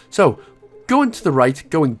 So, going to the right,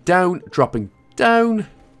 going down, dropping down.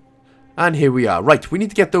 And here we are. Right, we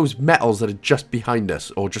need to get those metals that are just behind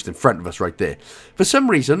us, or just in front of us right there. For some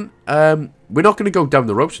reason, we're not going to go down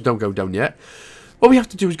the rope, so don't go down yet. What we have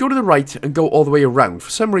to do is go to the right and go all the way around.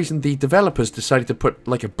 For some reason, the developers decided to put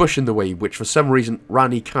like a bush in the way, which for some reason,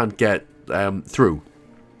 Rani can't get through.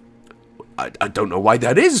 I don't know why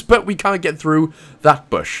that is, but we can't get through that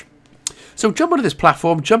bush. So jump onto this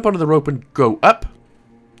platform, jump onto the rope and go up.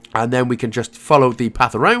 And then we can just follow the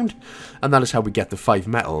path around. And that is how we get the 5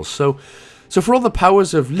 metals. So for all the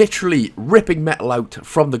powers of literally ripping metal out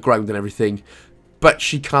from the ground and everything, but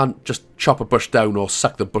she can't just chop a bush down or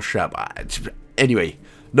suck the bush up. Anyway,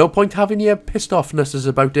 no point having your pissed offnesses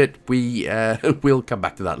about it. We'll come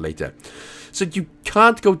back to that later. So you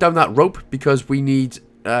can't go down that rope because we need...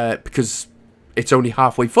 because it's only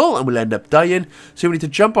halfway full and we'll end up dying. So we need to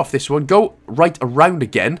jump off this one, go right around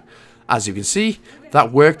again. As you can see,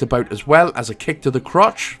 that worked about as well as a kick to the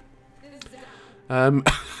crotch.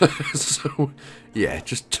 So, yeah,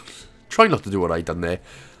 just try not to do what I done there.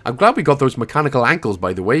 I'm glad we got those mechanical ankles,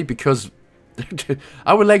 by the way, because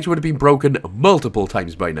our legs would have been broken multiple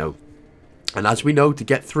times by now. And as we know, to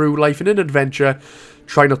get through life in an adventure,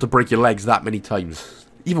 try not to break your legs that many times.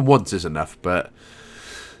 Even once is enough, but...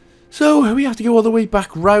 So, we have to go all the way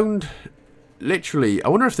back round. Literally, I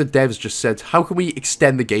wonder if the devs just said, how can we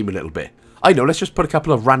extend the game a little bit? I know, let's just put a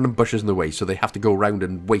couple of random bushes in the way so they have to go around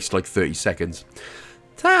and waste like 30 seconds.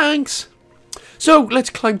 Thanks! So, let's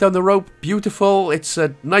climb down the rope. Beautiful. It's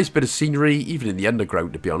a nice bit of scenery, even in the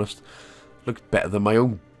underground, to be honest. Looks better than my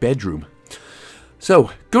own bedroom.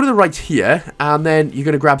 So, go to the right here, and then you're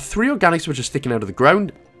going to grab 3 organics which are sticking out of the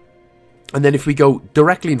ground. And then if we go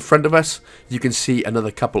directly in front of us, you can see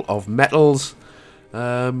another couple of metals.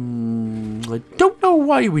 I don't know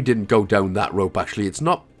why we didn't go down that rope, actually. It's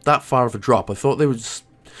not that far of a drop. I thought there was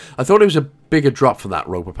a bigger drop for that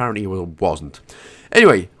rope. Apparently it wasn't.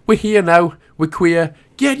 Anyway, we're here now. We're queer.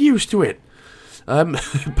 Get used to it.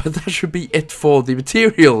 But that should be it for the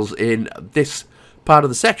materials in this part of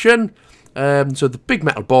the section. So the big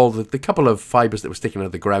metal ball, the couple of fibres that were sticking out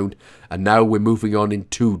of the ground. And now we're moving on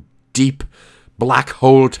into deep black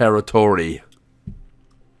hole territory.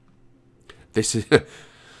 This is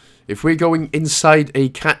if we're going inside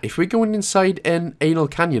an anal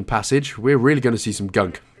canyon passage, we're really going to see some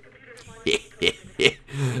gunk.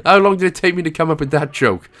 How long did it take me to come up with that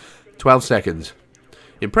joke? 12 seconds.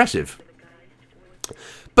 Impressive.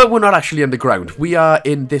 But we're not actually underground. We are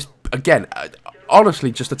in this again.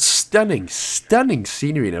 Honestly, just a stunning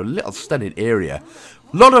scenery in a little stunning area.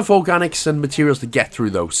 Lot of organics and materials to get through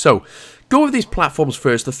though. So, go over these platforms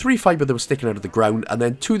first. The 3 fibre that were sticking out of the ground. And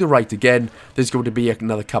then to the right again, there's going to be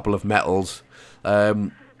another couple of metals.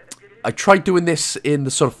 I tried doing this in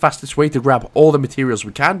the sort of fastest way to grab all the materials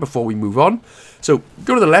we can before we move on. So,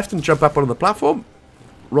 go to the left and jump up on the platform.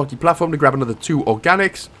 Rocky platform to grab another 2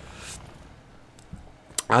 organics.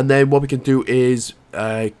 And then what we can do is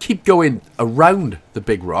keep going around the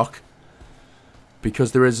big rock.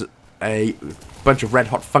 Because there is a bunch of red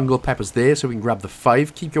hot fungal peppers there. So we can grab the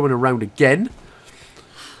 5. Keep going around again.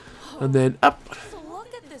 And then up.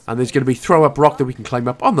 And there's going to be throw up rock that we can climb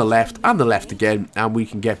up on the left and the left again. And we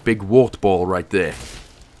can get big wart ball right there.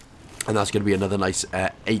 And that's going to be another nice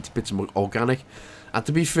 8 bits of organic. And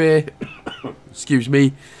to be fair, excuse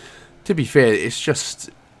me, to be fair, it's just...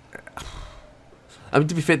 I mean,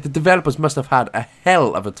 to be fair, the developers must have had a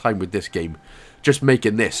hell of a time with this game. Just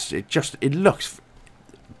making this. It looks...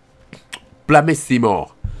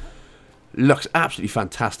 blamissimo. Looks absolutely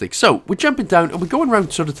fantastic. So, we're jumping down and we're going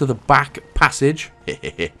around sort of to the back passage.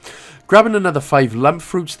 Grabbing another 5 lump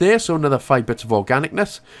fruits there, so another 5 bits of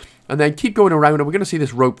organicness. And then keep going around and we're going to see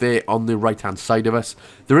this rope there on the right hand side of us.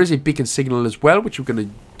 There is a beacon signal as well, which we're going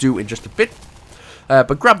to do in just a bit.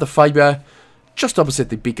 But grab the fibre just opposite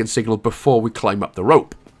the beacon signal before we climb up the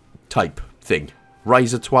rope type thing.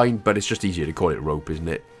 Riser twine, but it's just easier to call it rope, isn't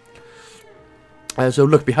it? So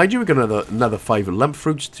look behind you, we've got another 5 lump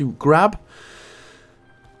fruits to grab.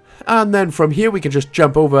 And then from here we can just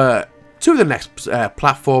jump over to the next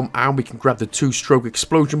platform and we can grab the 2-stroke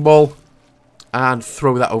explosion ball. And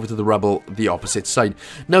throw that over to the rubble, the opposite side.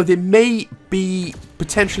 Now, there may be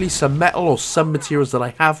potentially some metal or some materials that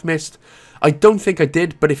I have missed. I don't think I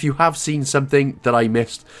did, but if you have seen something that I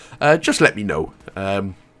missed, just let me know.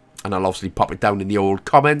 And I'll obviously pop it down in the old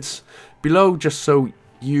comments below, just so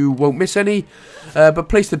you won't miss any. But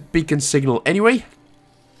place the beacon signal anyway.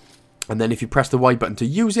 And then if you press the Y button to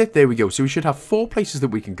use it, there we go. So we should have 4 places that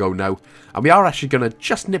we can go now. And we are actually going to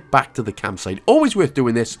just nip back to the campsite. Always worth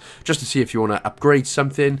doing this, just to see if you want to upgrade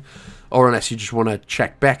something. Or unless you just want to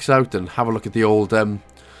check Becks out and have a look at the old,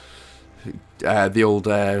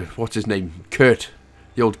 what's his name? Curt.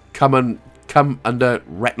 The old come under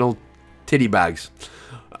retinal titty bags.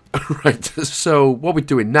 Right, so what we're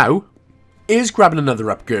doing now is grabbing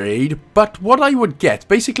another upgrade, but what I would get,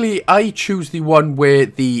 basically I choose the one where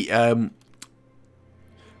the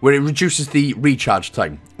where it reduces the recharge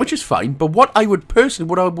time, which is fine, but what I would personally,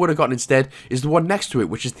 what I would have gotten instead is the one next to it,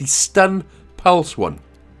 which is the stun pulse one.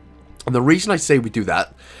 And the reason I say we do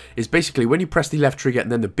that is basically when you press the left trigger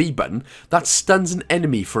and then the B button, that stuns an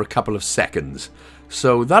enemy for a couple of seconds.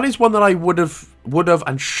 So that is one that I would have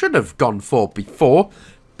and should have gone for before,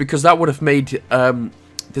 because that would have made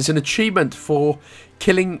there's an achievement for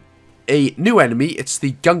killing a new enemy. It's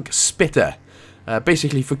the Gunk Spitter.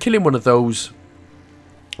 Basically, for killing one of those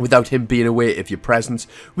without him being aware of your presence.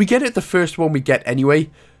 We get it the first one we get anyway.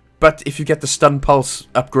 But if you get the stun pulse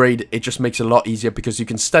upgrade, it just makes it a lot easier because you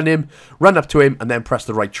can stun him, run up to him, and then press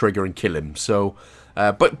the right trigger and kill him. So,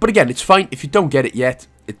 but again, it's fine. If you don't get it yet,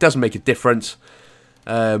 it doesn't make a difference.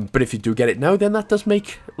 But if you do get it now, then that does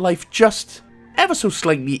make life just ever so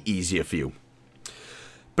slightly easier for you.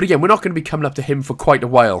 But again, we're not going to be coming up to him for quite a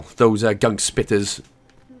while, those Gunk Spitters,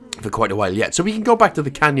 for quite a while yet. So we can go back to the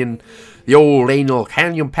canyon, the old anal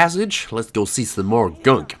canyon passage. Let's go see some more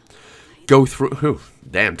gunk. Go through,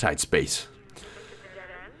 damn tight space.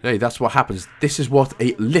 Hey, that's what happens. This is what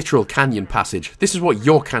a literal canyon passage, this is what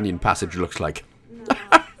your canyon passage looks like.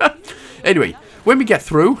 Anyway, when we get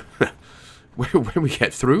through,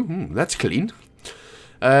 that's clean.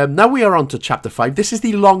 Now we are on to chapter 5. This is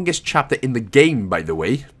the longest chapter in the game, by the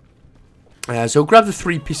way. So grab the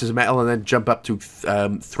 3 pieces of metal and then jump up to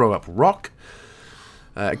throw up rock.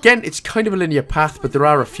 Again, it's kind of a linear path, but there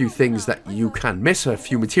are a few things that you can miss, a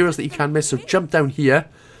few materials that you can miss. So jump down here,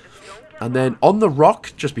 and then on the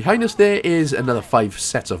rock, just behind us there, is another 5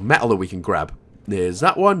 sets of metal that we can grab. There's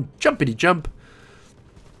that one, jumpity jump.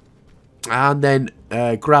 And then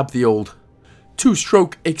grab the old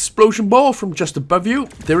 2-stroke explosion ball from just above you.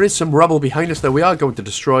 There is some rubble behind us that we are going to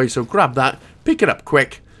destroy, so grab that, pick it up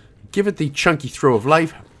quick, give it the chunky throw of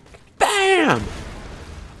life. Bam!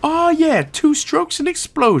 Oh yeah, 2 strokes and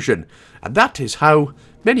explosion. And that is how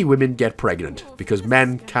many women get pregnant, because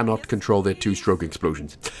men cannot control their 2-stroke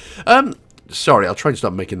explosions. Sorry, I'll try and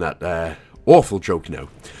stop making that awful joke now.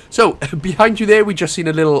 So, behind you there, we just seen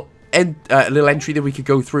a little entry that we could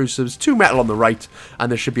go through. So there's 2 metal on the right,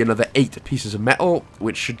 and there should be another 8 pieces of metal,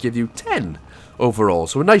 which should give you 10 overall.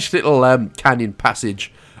 So a nice little canyon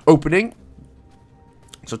passage opening.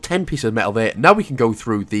 So 10 pieces of metal there. Now we can go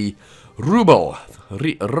through the rubble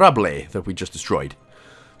that we just destroyed.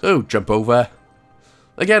 So, jump over.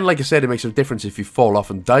 Again, like I said, it makes no difference if you fall off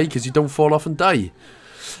and die, because you don't fall off and die.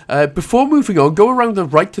 Before moving on, go around the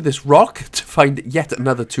right to this rock to find yet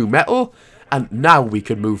another 2 metal, and now we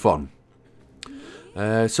can move on.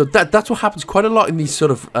 So that's what happens quite a lot in these sort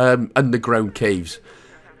of underground caves.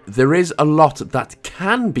 There is a lot that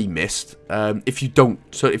can be missed if you don't.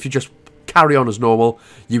 So if you just carry on as normal,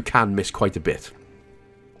 you can miss quite a bit.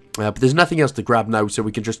 But there's nothing else to grab now, so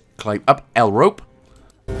we can just climb up L rope.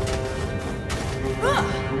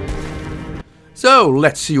 So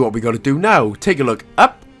let's see what we got to do now. Take a look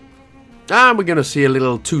up, and we're going to see a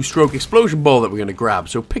little 2-stroke explosion ball that we're going to grab.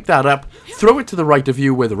 So pick that up, throw it to the right of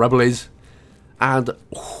you where the rubble is, and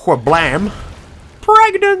whablam,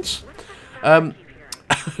 pregnant.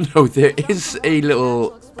 No, there is a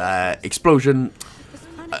little explosion,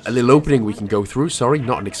 a little opening we can go through. Sorry,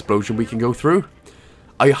 not an explosion we can go through.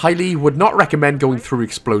 I highly would not recommend going through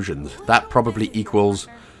explosions. That probably equals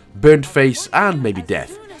burnt face and maybe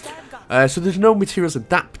death. So there's no materials in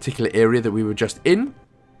that particular area that we were just in.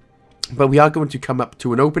 But we are going to come up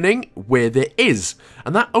to an opening where there is.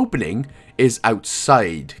 And that opening is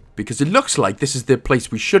outside. Because it looks like this is the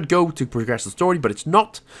place we should go to progress the story, but it's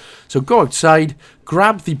not. So go outside,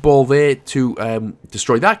 grab the ball there to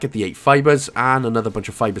destroy that, get the 8 fibres, and another bunch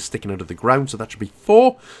of fibres sticking out of the ground. So that should be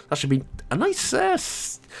 4. That should be a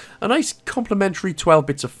nice complementary 12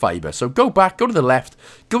 bits of fibre. So go back, go to the left,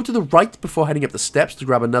 go to the right before heading up the steps to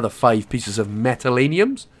grab another 5 pieces of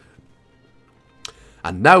metallaniums.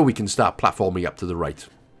 And now we can start platforming up to the right.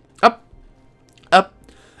 Up, up,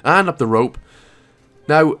 and up the rope.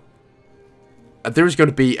 Now, there is going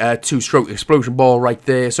to be a 2-stroke explosion ball right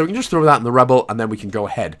there, so we can just throw that in the rubble, and then we can go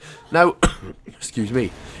ahead. Now, excuse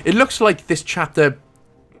me, it looks like this chapter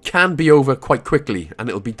can be over quite quickly, and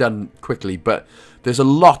it'll be done quickly, but there's a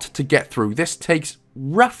lot to get through. This takes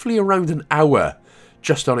roughly around an hour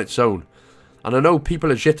just on its own. And I know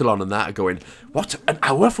people at Jitalon and that are going, what, an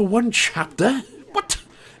hour for one chapter? What?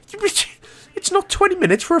 It's not 20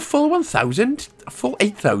 minutes for a full 1,000, a full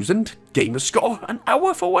 8,000 gamer score. An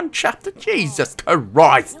hour for one chapter? Jesus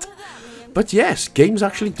Christ. But yes, games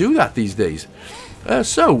actually do that these days.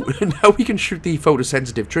 So, now we can shoot the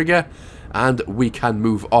photosensitive trigger, and we can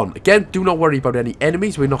move on. Again, do not worry about any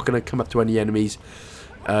enemies. We're not going to come up to any enemies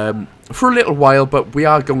for a little while, but we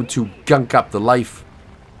are going to gunk up the life.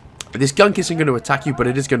 This gunk isn't going to attack you, but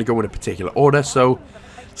it is going to go in a particular order, so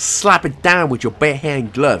slap it down with your bare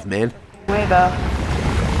hand glove, man. Way though.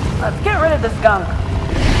 Let's get rid of this gunk.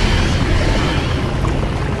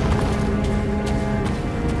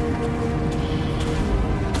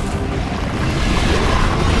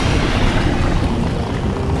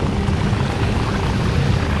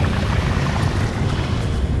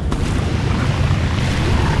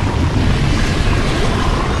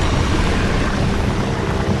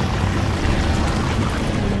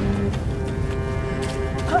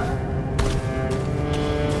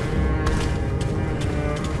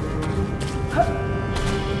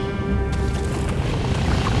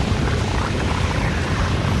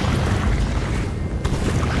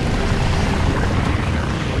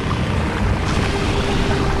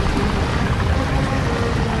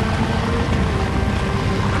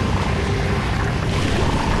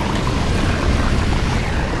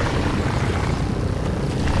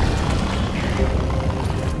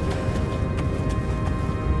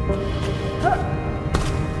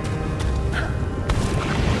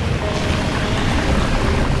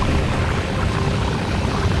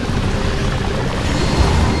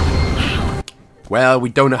 Well, we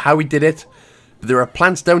don't know how we did it, but there are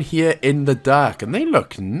plants down here in the dark, and they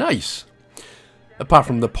look nice. Apart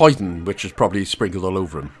from the poison, which is probably sprinkled all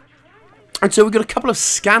over them. And so we've got a couple of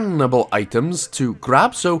scannable items to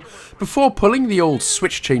grab. So before pulling the old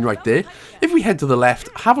switch chain right there, if we head to the left,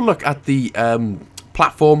 have a look at the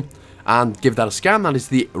platform and give that a scan. That is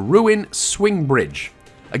the Ruin Swing Bridge.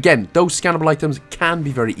 Again, those scannable items can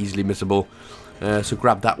be very easily missable. So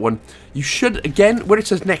grab that one. You should, again, where it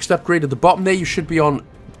says next upgrade at the bottom there, you should be on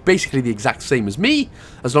basically the exact same as me,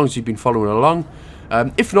 as long as you've been following along.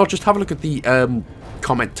 If not, just have a look at the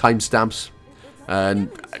comment timestamps and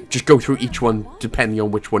just go through each one depending on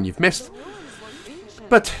which one you've missed.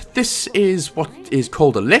 But this is what is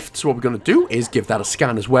called a lift, so what we're going to do is give that a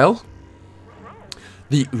scan as well.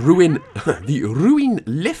 The Ruin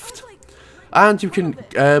lift, and you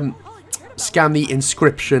can scan the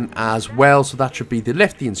inscription as well. So that should be the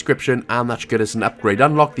lift, the inscription, and that should get us an upgrade.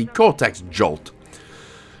 Unlock the Cortex Jolt,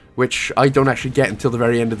 which I don't actually get until the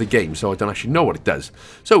very end of the game, so I don't actually know what it does.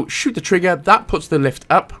 So shoot the trigger, that puts the lift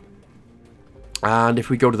up. And if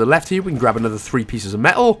we go to the left here, we can grab another 3 pieces of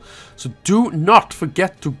metal. So do not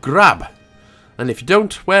forget to grab And if you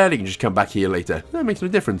don't, well, you can just come back here later. That makes no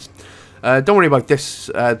difference. Don't worry about this.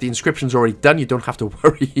 The inscription's already done. You don't have to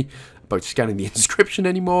worry about scanning the inscription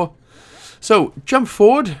anymore. So, jump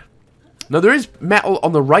forward. Now, there is metal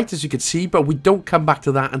on the right, as you can see, but we don't come back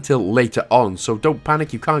to that until later on. So, don't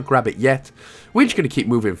panic. You can't grab it yet. We're just going to keep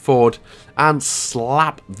moving forward and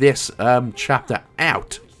slap this chapter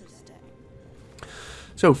out.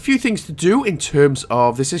 So, a few things to do in terms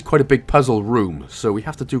of... This is quite a big puzzle room, so we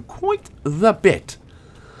have to do quite the bit.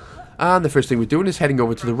 And the first thing we're doing is heading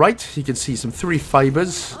over to the right. You can see some 3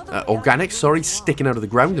 fibres, organic, sorry, sticking out of the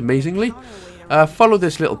ground, amazingly. Follow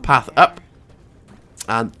this little path up.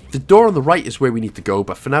 And the door on the right is where we need to go,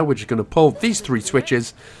 but for now we're just going to pull these 3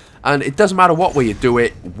 switches. And it doesn't matter what way you do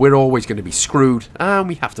it, we're always going to be screwed, and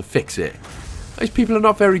we have to fix it. These people are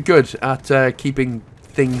not very good at keeping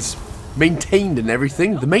things maintained and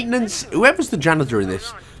everything. The maintenance, whoever's the janitor in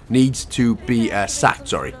this, needs to be sacked,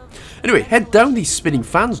 sorry. Anyway, head down these spinning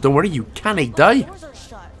fans. Don't worry, you can't die.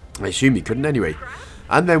 I assume you couldn't anyway.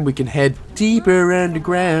 And then we can head deeper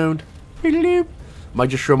underground. Am I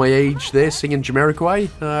just showing my age there, singing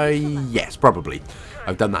Jamiroquai? Yes, probably.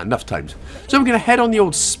 I've done that enough times. So we're going to head on the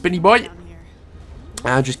old spinny boy.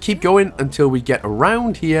 And just keep going until we get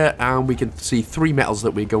around here. And we can see 3 metals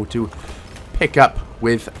that we're going to pick up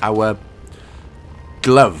with our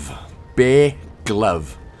glove. Bear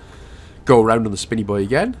glove. Go around on the spinny boy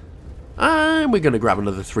again. And we're going to grab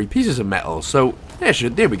another 3 pieces of metal. So,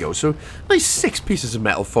 there we go. So, nice 6 pieces of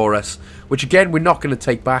metal for us. Which, again, we're not going to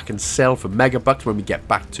take back and sell for megabucks when we get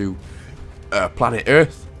back to planet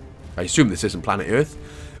Earth. I assume this isn't planet Earth.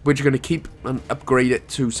 We're just going to keep and upgrade it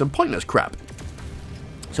to some pointless crap.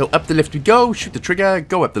 So, up the lift we go. Shoot the trigger.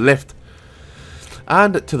 Go up the lift.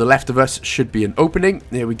 And to the left of us should be an opening.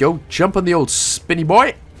 There we go. Jump on the old spinny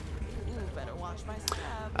boy.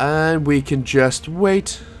 And we can just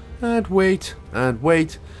wait. And wait, and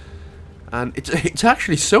wait, and it's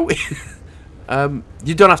actually so...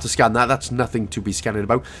 you don't have to scan that, that's nothing to be scanning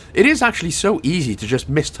about. It is actually so easy to just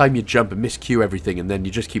mistime your jump and miscue everything, and then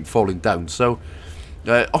you just keep falling down. So,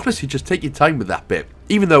 honestly, just take your time with that bit.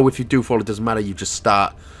 Even though if you do fall, it doesn't matter, you just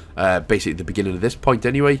start basically at the beginning of this point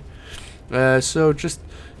anyway. So just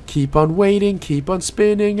keep on waiting, keep on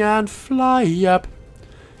spinning, and fly up.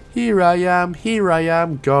 Here I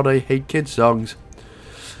am, God, I hate kids' songs.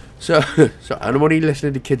 So I'm only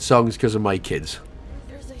listening to kids' songs because of my kids.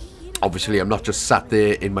 Obviously, I'm not just sat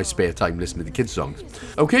there in my spare time listening to kids' songs.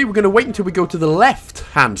 Okay, we're going to wait until we go to the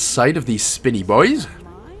left-hand side of these spinny boys.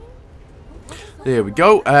 There we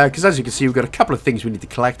go. Because as you can see, we've got a couple of things we need to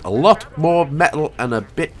collect. A lot more metal and a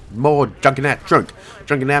bit more Junkenaire trunk.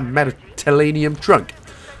 Junkenaire Mediterranean trunk.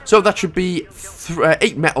 So that should be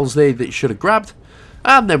 8 metals there that you should have grabbed.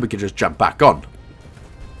 And then we can just jump back on.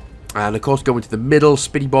 And of course go into the middle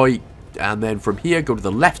spinny boy, and then from here go to the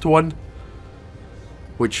left one,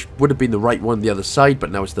 which would have been the right one the other side, but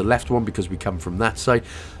now it's the left one because we come from that side,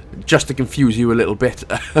 just to confuse you a little bit.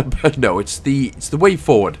 But no, it's the way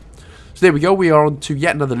forward. So there we go, we are on to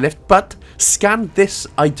yet another lift, but scan this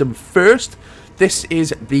item first. This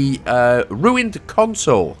is the ruined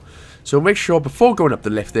console, so make sure before going up the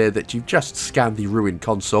lift there that you just scan the ruined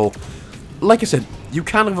console. Like I said, you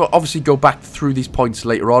can obviously go back through these points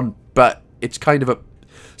later on, but it's kind of a...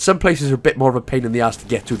 Some places are a bit more of a pain in the ass to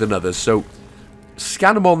get to than others, so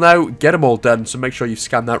scan them all now, get them all done, so make sure you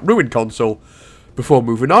scan that ruined console before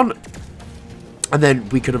moving on. And then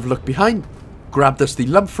we could have looked behind, grabbed us the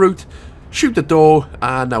lump fruit, shoot the door,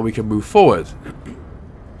 and now we can move forward.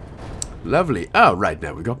 Lovely. Oh, right,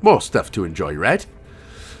 now we've got more stuff to enjoy, right?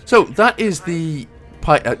 So that is the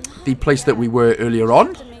place that we were earlier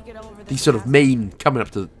on. The sort of main, coming up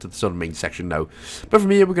to the sort of main section now. But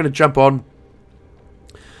from here we're going to jump on.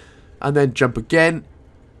 And then jump again.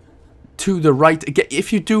 To the right. Again,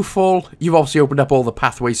 if you do fall, you've obviously opened up all the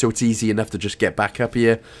pathways, so it's easy enough to just get back up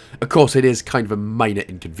here. Of course, it is kind of a minor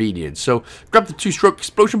inconvenience. So, grab the 2-stroke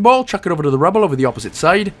explosion ball, chuck it over to the rubble over the opposite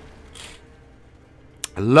side.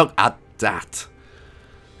 Look at that.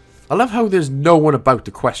 I love how there's no one about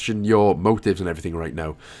to question your motives and everything right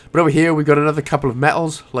now. But over here, we've got another couple of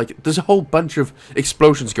metals. Like, there's a whole bunch of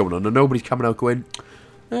explosions going on, and nobody's coming out going,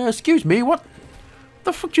 excuse me, what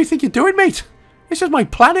the fuck do you think you're doing, mate? This is my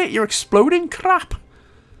planet, you're exploding? Crap.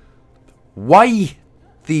 Why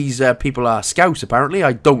these people are scouts, apparently,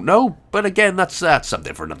 I don't know. But again, that's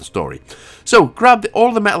something for another story. So, grab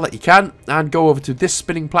all the metal that you can, and go over to this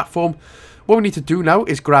spinning platform. What we need to do now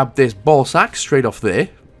is grab this ball sack straight off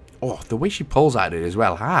there. Oh, the way she pulls at it as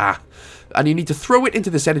well. Ah. And you need to throw it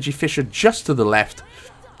into this energy fissure just to the left.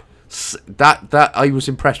 I was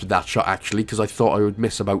impressed with that shot, actually, because I thought I would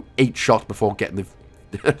miss about 8 shots before getting the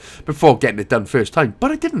before getting it done first time,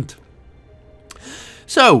 but I didn't.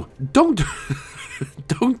 So, don't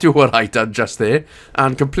do what I done just there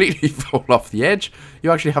and completely fall off the edge.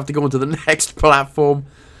 You actually have to go onto the next platform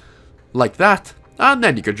like that, and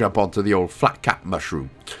then you can jump onto the old flat cap mushroom.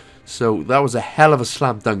 So that was a hell of a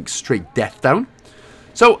slam dunk straight death down.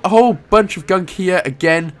 So a whole bunch of gunk here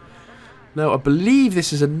again. Now I believe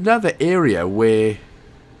this is another area where,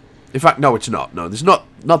 in fact no it's not. No, there's not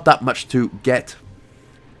that much to get.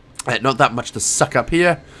 Not that much to suck up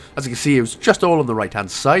here. As you can see, it was just all on the right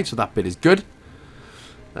hand side, so that bit is good.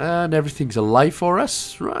 And everything's alive for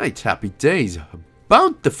us. Right, happy days.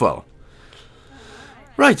 Bountiful.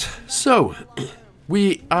 Right, so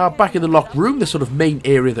we are back in the locked room, the sort of main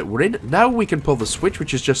area that we're in. Now we can pull the switch,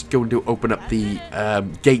 which is just going to open up the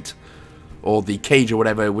gate or the cage or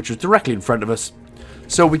whatever, which is directly in front of us.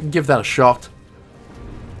 So we can give that a shot.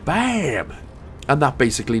 Bam! And that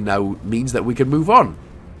basically now means that we can move on.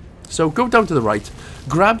 So go down to the right,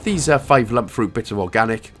 grab these 5 lump fruit bits of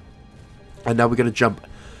organic, and now we're going to jump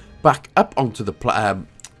back up onto the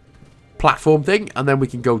platform thing, and then we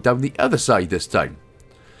can go down the other side this time.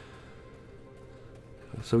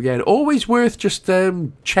 So again, always worth just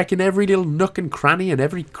checking every little nook and cranny and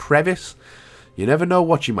every crevice. You never know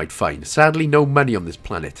what you might find. Sadly, no money on this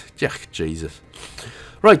planet. Ugh, Jesus.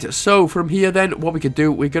 Right, so from here then, what we could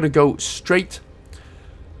do, we're going to go straight.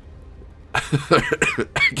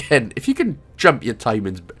 Again, if you can jump your time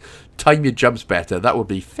your jumps better, that would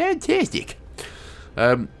be fantastic.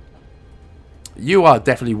 You are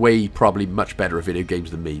definitely probably much better at video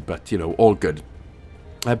games than me, but you know, all good.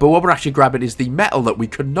 But what we're actually grabbing is the metal that we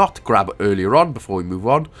could not grab earlier on before we move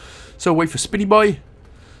on. So wait for Spinny Boy,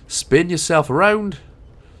 spin yourself around,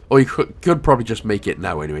 or you could probably just make it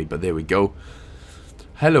now anyway. But there we go.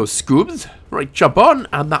 Hello, Scoobs. Right, jump on,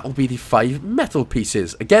 and that will be the 5 metal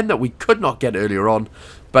pieces. Again, that we could not get earlier on,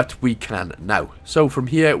 but we can now. So from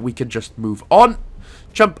here, we can just move on,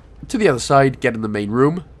 jump to the other side, get in the main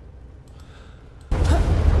room.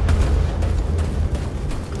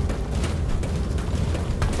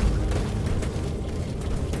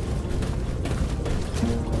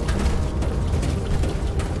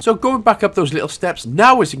 So going back up those little steps,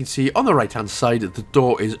 now as you can see on the right hand side, the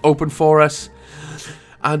door is open for us.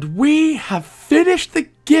 And we have finished the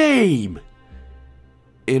game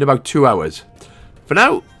in about 2 hours. For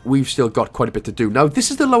now, we've still got quite a bit to do. Now,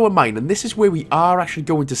 this is the lower mine, and this is where we are actually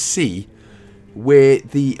going to see where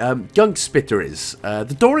the gunk spitter is.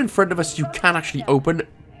 The door in front of us you can actually open,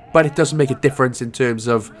 but it doesn't make a difference in terms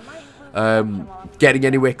of getting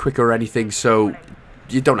anywhere quicker or anything, so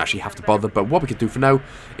you don't actually have to bother. But what we can do for now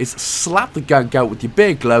is slap the gunk out with your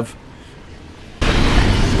bare glove.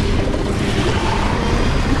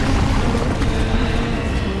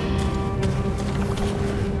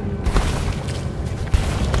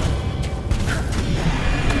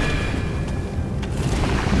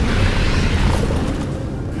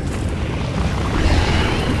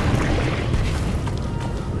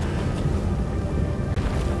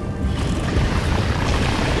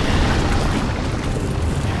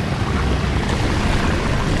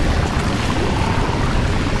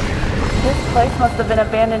 This place must have been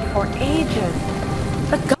abandoned for ages.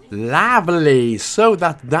 Lovely. So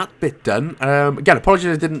that bit done. Again,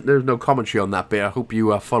 apologies there's no commentary on that bit. I hope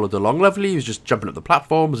you followed along. Lovely. He was just jumping up the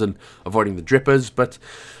platforms and avoiding the drippers. But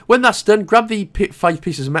when that's done, grab the 5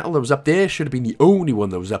 pieces of metal that was up there. Should have been the only one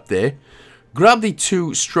that was up there. Grab the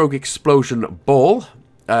 2-stroke explosion ball.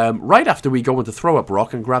 Right after we go into throw up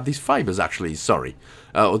rock and grab these fibers, actually. Sorry.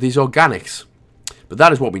 Or these organics. But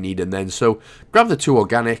that is what we need. And then so grab the 2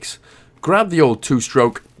 organics. Grab the old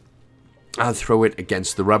 2-stroke. And throw it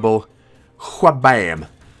against the rubble. Wha-bam.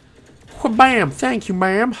 Wha-bam. Thank you,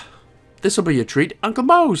 ma'am. This'll be your treat. Uncle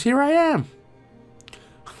Mose, here I am.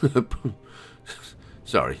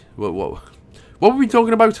 Sorry. What were we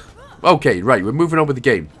talking about? Okay, right. We're moving on with the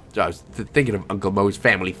game. I was thinking of Uncle Mo's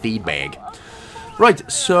family feed bag. Right,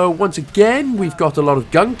 so once again, we've got a lot of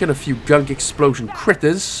gunk and a few gunk explosion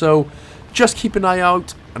critters. So just keep an eye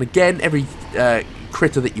out. And again, every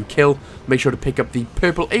critter that you kill, make sure to pick up the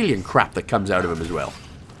purple alien crap that comes out of him as well.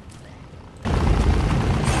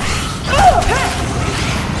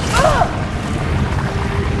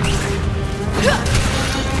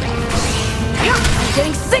 I'm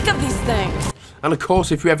getting sick of these things. And of course,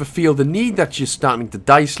 if you ever feel the need that you're starting to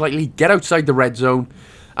die slightly, get outside the red zone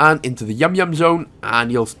and into the yum yum zone,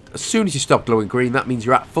 and you'll, as soon as you stop glowing green, that means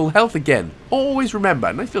you're at full health again. Always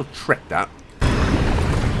remember, nice little trick that.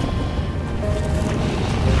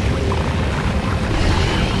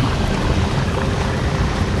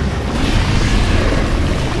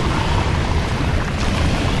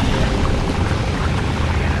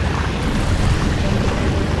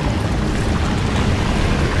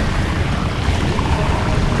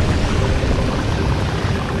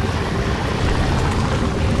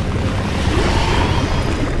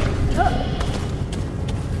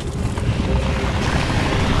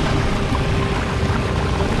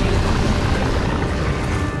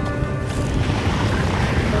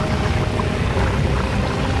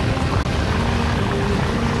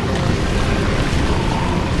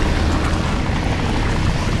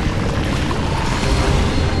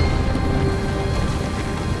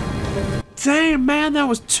 damn, man, that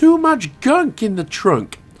was too much gunk in the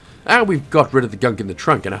trunk. And we've got rid of the gunk in the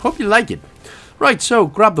trunk, and I hope you like it. Right, so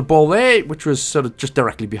grab the ball there, which was sort of just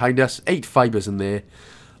directly behind us. 8 fibres in there.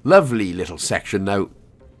 Lovely little section. Now,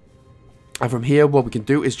 and from here, what we can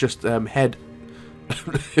do is just head,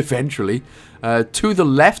 eventually, to the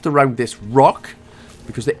left around this rock.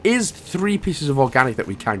 Because there is 3 pieces of organic that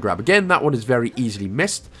we can grab. Again, that one is very easily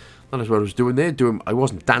missed. That is what I was doing there. I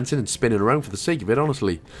wasn't dancing and spinning around for the sake of it,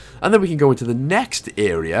 honestly. And then we can go into the next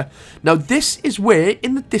area. Now, this is where,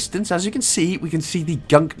 in the distance, as you can see, we can see the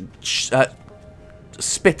gunk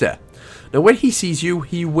spitter. Now, when he sees you,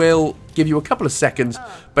 he will give you a couple of seconds,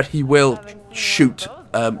 but he will shoot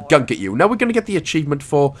gunk at you. Now, we're going to get the achievement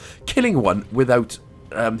for killing one without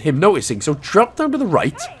him noticing. So, drop down to the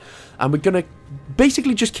right, and we're going to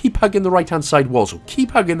basically just keep hugging the right-hand side wall. So,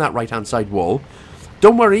 keep hugging that right-hand side wall.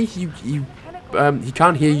 Don't worry, he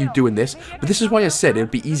can't hear you doing this, but this is why I said it would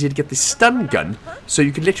be easier to get the stun gun, so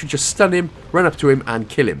you can literally just stun him, run up to him, and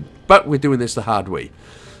kill him. But we're doing this the hard way.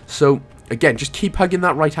 So, again, just keep hugging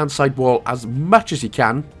that right-hand side wall as much as you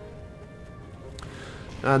can.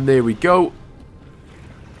 And there we go.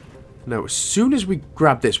 Now, as soon as we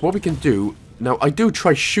grab this, what we can do... Now, I do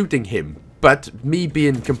try shooting him, but me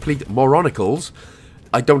being complete moronicals,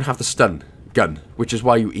 I don't have the stun gun, which is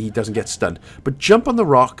why he doesn't get stunned. But jump on the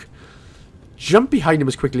rock, jump behind him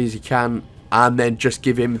as quickly as you can, and then just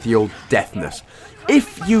give him the old deathness.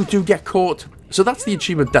 If you do get caught, so that's the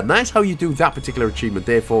achievement done. That's how you do that particular achievement.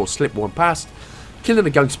 Therefore, slip one past, killing a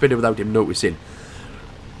gunk spitter without him noticing.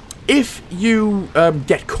 If you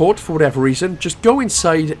get caught for whatever reason, just go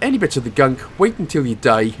inside any bits of the gunk, wait until you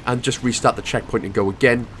die, and just restart the checkpoint and go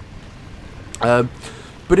again. But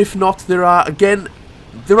if not, there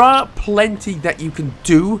are plenty that you can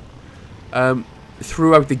do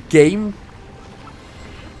throughout the game.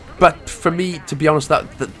 But for me, to be honest,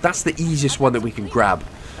 that's the easiest one that we can grab.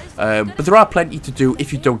 But there are plenty to do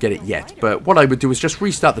if you don't get it yet. But what I would do is just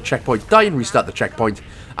restart the checkpoint, die and restart the checkpoint,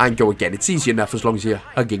 and go again. It's easy enough as long as you're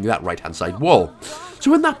hugging that right-hand side wall.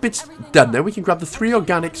 So when that bit's done now, we can grab the 3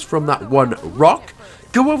 organics from that one rock,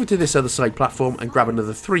 go over to this other side platform, and grab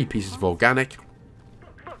another 3 pieces of organic.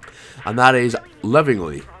 And that is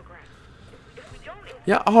lovingly.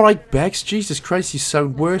 Yeah, alright, Becks. Jesus Christ, you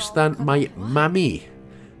sound worse than my mammy.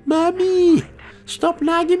 Mammy! Stop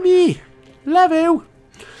nagging me! Love you!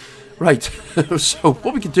 Right, so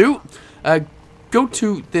what we can do, go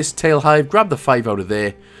to this tail hive, grab the 5 out of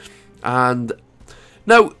there, and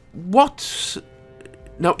now,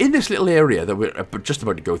 now in this little area that we're just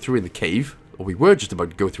about to go through in the cave, or we were just about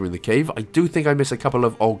to go through in the cave, I do think I miss a couple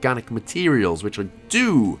of organic materials, which I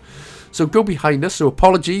do. So go behind us, so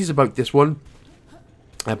apologies about this one,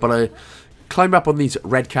 but I climb up on these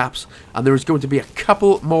red caps, and there is going to be a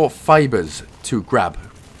couple more fibres to grab.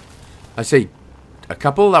 I say a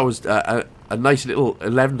couple, that was a nice little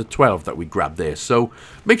 11 to 12 that we grabbed there. So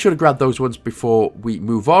make sure to grab those ones before we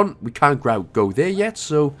move on. We can't go there yet,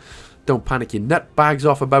 so don't panic your nut bags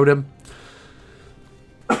off about them.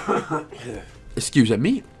 Excuse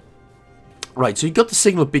me. Right, so you've got the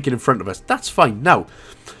signal beacon in front of us. That's fine. Now,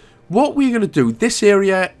 what we're going to do, this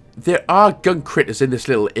area, there are gunk critters in this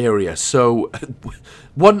little area. So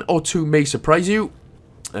 1 or 2 may surprise you.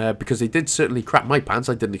 Because they did certainly crap my pants.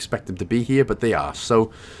 I didn't expect them to be here, but they are.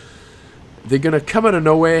 So, they're going to come out of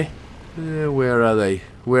nowhere. Where are they?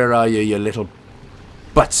 Where are you, you little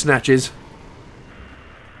butt snatches?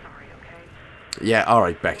 Sorry, okay? Yeah,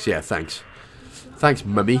 alright, Becks. Yeah, thanks. Thanks,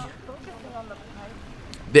 mummy.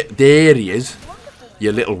 There he is.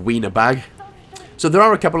 You little wiener bag. So, there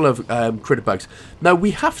are a couple of critter bugs. Now,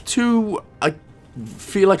 we have to... I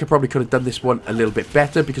feel like I probably could have done this one a little bit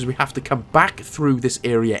better because we have to come back through this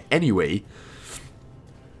area anyway.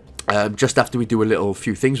 Just after we do a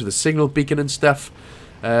few things with the signal beacon and stuff.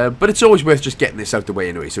 But it's always worth just getting this out the way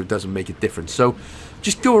anyway, so it doesn't make a difference. So,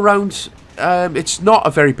 just go around. It's not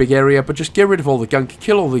a very big area, but just get rid of all the gunk,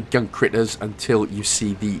 kill all the gunk critters until you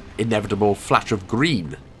see the inevitable flash of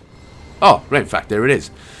green. Oh, right, in fact, there it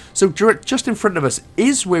is. So, just in front of us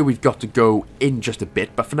is where we've got to go in just a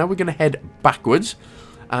bit. But for now, we're going to head backwards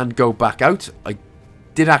and go back out. I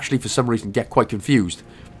did actually, for some reason, get quite confused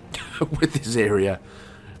with this area.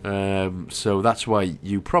 So, that's why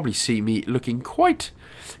you probably see me looking quite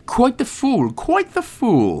the fool. Quite the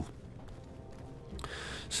fool.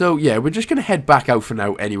 So, yeah, we're just going to head back out for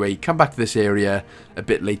now anyway. Come back to this area a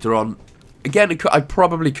bit later on. Again, I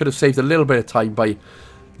probably could have saved a little bit of time by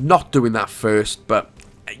not doing that first, but...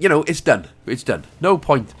 you know, it's done. It's done. No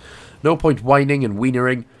point whining and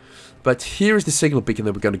wienering. But here is the signal beacon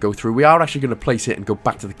that we're going to go through. We are actually going to place it and go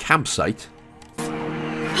back to the campsite.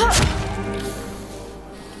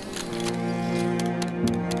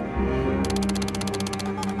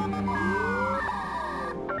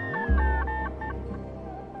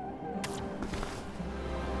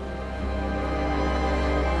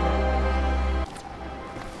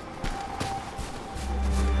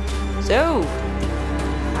 So,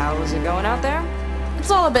 how's it going out there? It's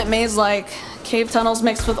all a bit maze-like. Cave tunnels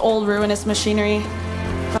mixed with old ruinous machinery.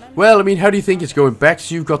 Well, I mean, how do you think it's going,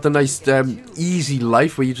 Becks? You've got the nice, easy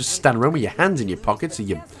life where you just stand around with your hands in your pockets, so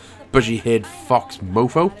you bushy-haired fox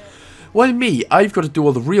mofo. While me, I've got to do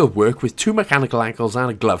all the real work with 2 mechanical ankles and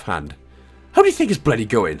a glove hand. How do you think it's bloody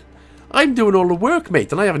going? I'm doing all the work,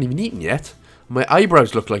 mate, and I haven't even eaten yet. My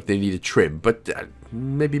eyebrows look like they need a trim, but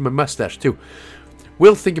maybe my mustache too.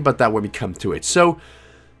 We'll think about that when we come to it. So,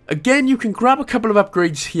 again, you can grab a couple of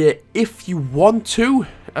upgrades here if you want to.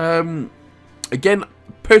 Again,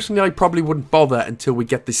 personally, I probably wouldn't bother until we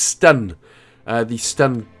get the stun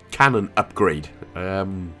cannon upgrade.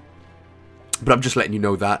 But I'm just letting you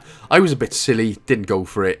know that. I was a bit silly, didn't go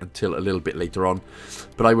for it until a little bit later on.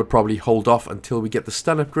 But I would probably hold off until we get the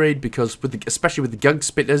stun upgrade, because especially with the gunk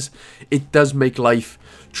spitters, it does make life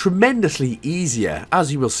tremendously easier,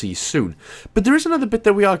 as you will see soon. But there is another bit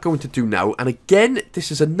that we are going to do now, and again,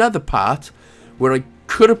 this is another part where I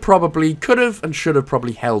could have and should have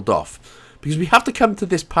probably held off. Because we have to come to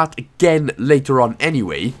this part again later on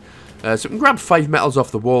anyway. So we can grab 5 metals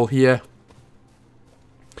off the wall here.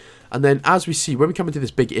 And then, as we see, when we come into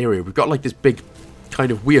this big area, we've got like this big kind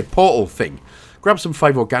of weird portal thing. Grab some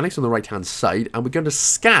 5 organics on the right-hand side, and we're going to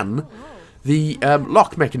scan the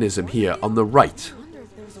lock mechanism here on the right.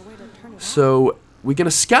 So, we're going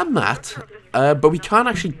to scan that, but we can't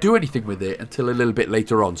actually do anything with it until a little bit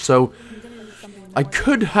later on. So, I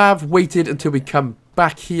could have waited until we come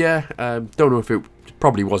back here. Don't know if it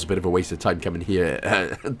probably was a bit of a waste of time coming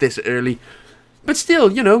here this early. But still,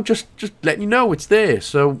 you know, just letting you know it's there.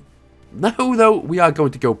 So, now, though, we are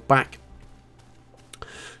going to go back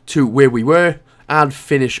to where we were and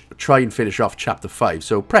try and finish off Chapter 5.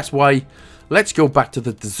 So, press Y. Let's go back to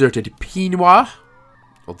the deserted Pinoir,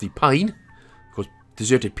 or the Pine. Because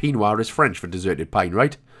deserted Pinoir is French for deserted pine,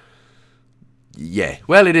 right? Yeah,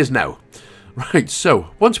 well, it is now. Right, so,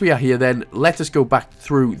 once we are here, then, let us go back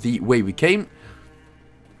through the way we came.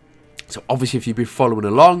 So, obviously, if you've been following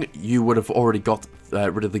along, you would have already got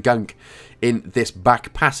rid of the gunk in this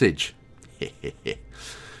back passage.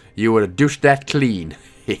 You would have douched that clean.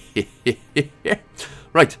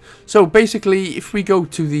 Right, so basically, if we go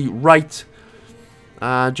to the right,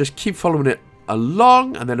 just keep following it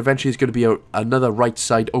along, and then eventually there's going to be another right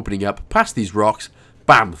side opening up past these rocks.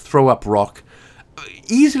 Bam, throw up rock.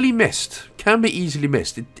 Easily missed. Can be easily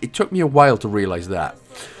missed. It took me a while to realise that.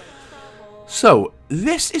 So,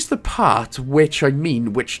 this is the part where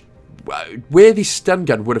the stun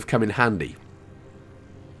gun would have come in handy.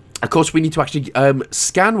 Of course, we need to actually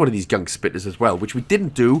scan one of these gunk spitters as well, which we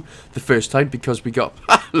didn't do the first time because we got...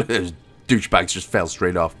 those douchebags just fell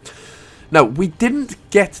straight off. Now, we didn't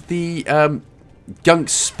get the gunk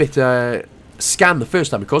spitter scan the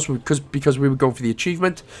first time, of course, because we were going for the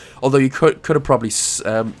achievement. Although you could have probably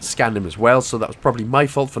scanned him as well, so that was probably my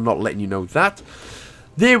fault for not letting you know that.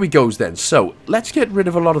 There we goes then. So, let's get rid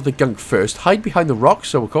of a lot of the gunk first. Hide behind the rocks,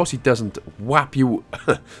 so of course he doesn't whap you...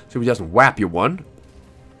 so he doesn't whap you one.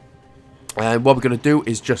 And what we're going to do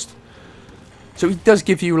is just... So he does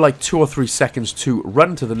give you like 2 or 3 seconds to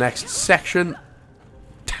run to the next section.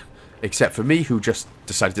 Except for me, who just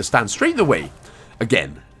decided to stand straight in the way.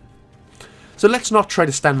 Again. So let's not try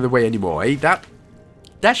to stand in the way anymore, eh?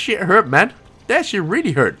 That shit hurt, man. That shit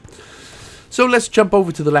really hurt. So let's jump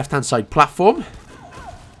over to the left-hand side platform.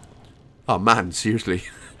 Oh man, seriously.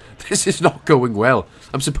 This is not going well.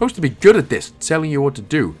 I'm supposed to be good at this, telling you what to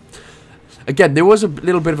do. Again, there was a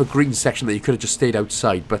little bit of a green section that you could have just stayed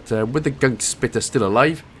outside, but with the gunk spitter still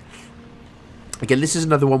alive. Again, this is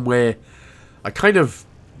another one where I kind of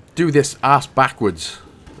do this ass backwards,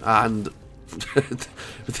 and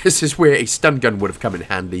this is where a stun gun would have come in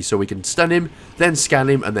handy, so we can stun him, then scan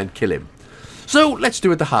him, and then kill him. So, let's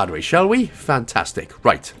do it the hard way, shall we? Fantastic.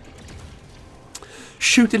 Right.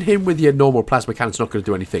 Shooting him with your normal plasma cannon's not going to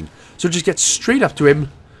do anything. So just get straight up to him,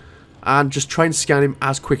 and just try and scan him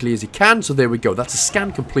as quickly as you can. So there we go. That's a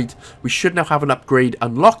scan complete. We should now have an upgrade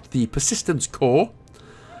unlocked, the persistence core.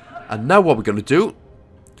 And now what we're going to do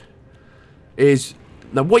is...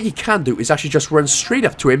 Now what you can do is actually just run straight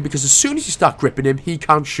up to him, because as soon as you start gripping him, he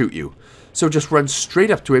can't shoot you. So just run straight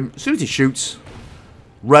up to him. As soon as he shoots,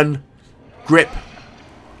 run, grip,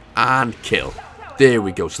 and kill. There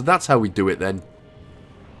we go. So that's how we do it then.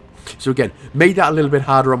 So again, made that a little bit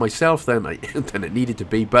harder on myself than it needed to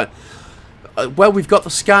be, but well, we've got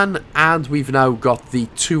the scan, and we've now got the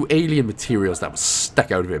 2 alien materials that were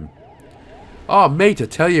stuck out of him. Oh, mate, I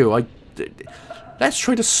tell you, let's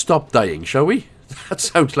try to stop dying, shall we? That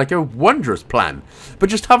sounds like a wondrous plan. But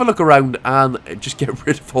just have a look around and just get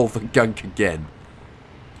rid of all the gunk again.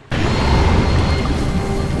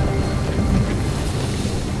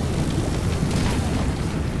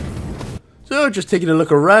 So, just taking a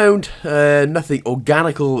look around, nothing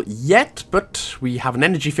organical yet, but we have an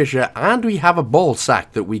energy fissure and we have a ball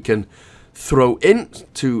sack that we can throw in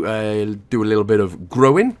to do a little bit of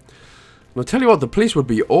growing. And I'll tell you what, the police would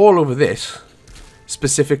be all over this,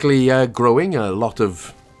 specifically growing a lot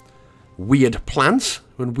of weird plants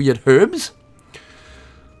and weird herbs.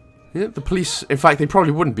 Yeah, the police, in fact, they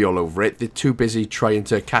probably wouldn't be all over it. They're too busy trying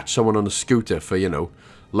to catch someone on a scooter for, you know,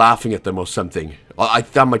 laughing at them or something.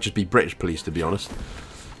 That might just be British police, to be honest.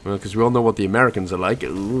 Because we all know what the Americans are like.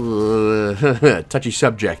 Touchy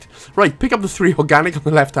subject. Right, pick up the 3 organic on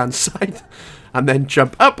the left-hand side. And then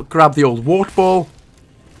jump up, grab the old wart ball.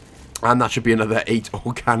 And that should be another 8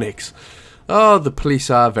 organics. Oh, the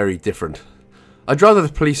police are very different. I'd rather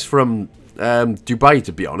the police from Dubai,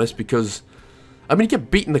 to be honest, because I mean, you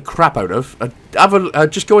get beaten the crap out of.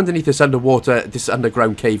 Just go underneath this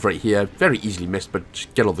underground cave right here. Very easily missed, but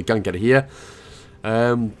just get all the gunk out of here.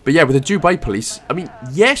 But yeah, with the Dubai police, I mean,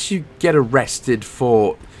 yes, you get arrested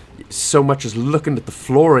for so much as looking at the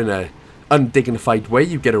floor in a undignified way.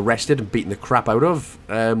 You get arrested and beaten the crap out of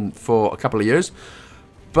for a couple of years.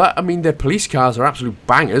 But, I mean, their police cars are absolute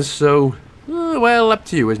bangers, so, well, up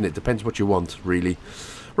to you, isn't it? Depends what you want, really.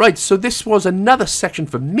 Right, so this was another section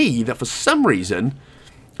for me that for some reason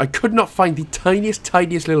I could not find the tiniest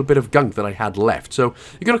little bit of gunk that I had left. So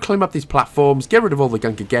you're going to climb up these platforms, get rid of all the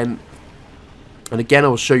gunk again. And again, I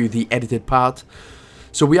will show you the edited part.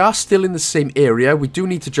 So we are still in the same area. We do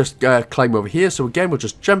need to just climb over here. So again, we'll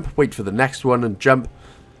just jump, wait for the next one and jump,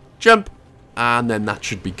 jump. And then that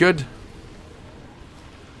should be good.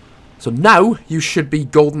 So now you should be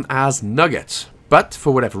golden as nuggets. But,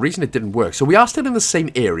 for whatever reason, it didn't work. So we are still in the same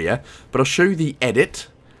area, but I'll show you the edit.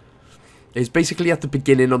 It's basically at the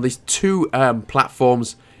beginning on these 2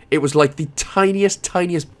 platforms. It was like the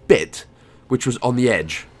tiniest bit, which was on the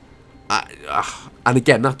edge. And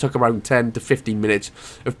again, that took around 10 to 15 minutes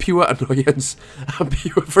of pure annoyance and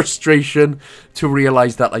pure frustration to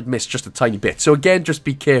realise that I'd missed just a tiny bit. So again, just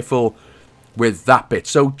be careful with that bit.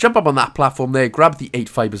 So jump up on that platform there, grab the 8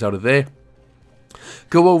 fibres out of there.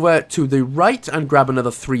 Go over to the right and grab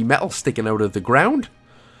another 3 metal sticking out of the ground.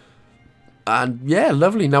 And yeah,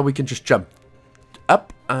 lovely. Now we can just jump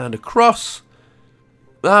up and across.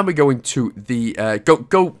 And we're going to the...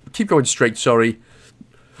 keep going straight, sorry.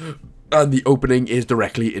 And the opening is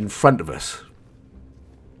directly in front of us.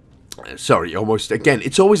 Sorry, almost. Again,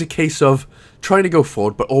 it's always a case of trying to go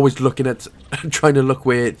forward, but always looking at... trying to look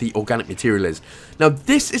where the organic material is. Now,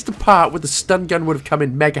 this is the part where the stun gun would have come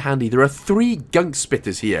in mega handy. There are 3 gunk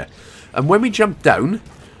spitters here. And when we jump down,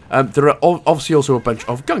 there are obviously also a bunch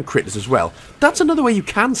of gunk critters as well. That's another way you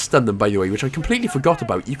can stun them, by the way, which I completely forgot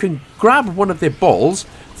about. You can grab one of their balls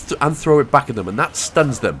and throw it back at them, and that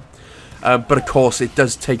stuns them. But of course, it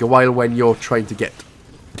does take a while when you're trying to get...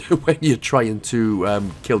 when you're trying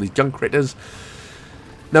to kill these gunk critters.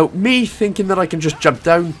 Now, me thinking that I can just jump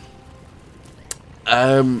down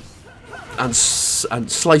and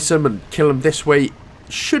slice them and kill them this way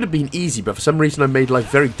should have been easy, but for some reason I made life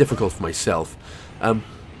very difficult for myself.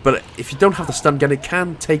 But if you don't have the stun gun, it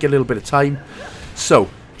can take a little bit of time. So,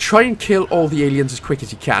 try and kill all the aliens as quick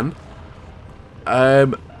as you can.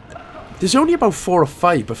 There's only about 4 or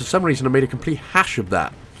 5, but for some reason I made a complete hash of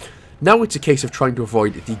that. Now it's a case of trying to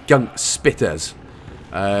avoid the gunk spitters,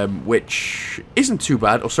 which isn't too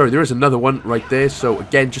bad. Oh, sorry, there is another one right there. So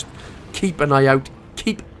again, just keep an eye out.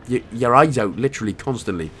 Keep your eyes out, literally,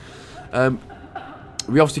 constantly.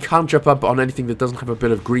 We obviously can't jump up on anything that doesn't have a bit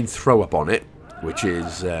of green throw up on it, which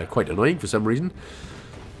is quite annoying for some reason.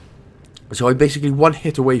 So I'm basically 1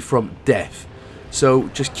 hit away from death. So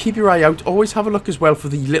just keep your eye out. Always have a look as well for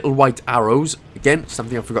the little white arrows. Again,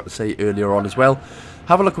 something I forgot to say earlier on as well.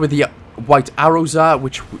 Have a look where the white arrows are,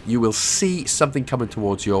 which you will see something coming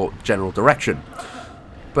towards your general direction.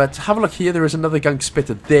 But have a look here. There is another gunk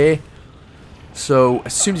spitter there. So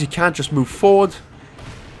as soon as you can, just move forward.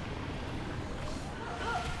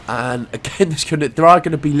 And again, there are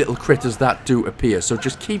going to be little critters that do appear. So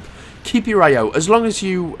just keep your eye out. As long as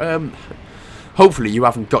you... hopefully you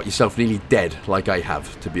haven't got yourself nearly dead like I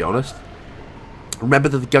have, to be honest. Remember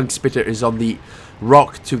that the gunk spitter is on the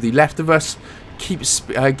rock to the left of us. Keep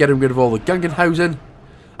getting rid of all the Gungenhausen.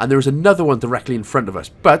 And there is another one directly in front of us.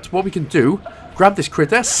 But what we can do, grab this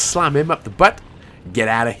critter, slam him up the butt. Get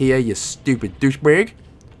out of here, you stupid douchebag.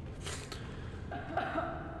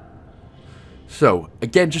 So,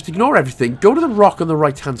 again, just ignore everything. Go to the rock on the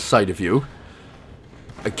right-hand side of you.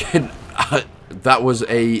 Again, that was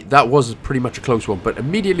pretty much a close one. But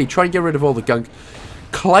immediately try and get rid of all the gunk.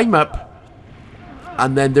 Climb up.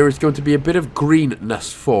 And then there is going to be a bit of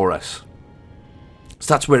greenness for us.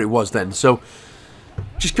 So that's where it was then. So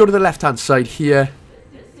just go to the left-hand side here.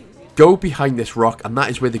 Go behind this rock, and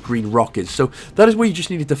that is where the green rock is. So that is where you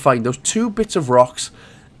just needed to find those 2 bits of rocks,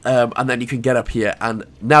 and then you can get up here. And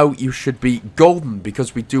now you should be golden,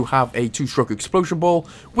 because we do have a 2-stroke explosion ball,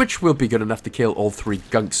 which will be good enough to kill all 3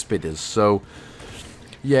 gunk spitters. So,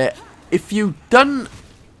 yeah, if you've done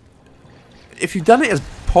it as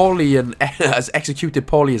poorly and as executed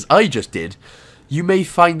poorly as I just did, you may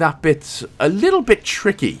find that bit a little bit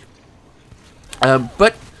tricky.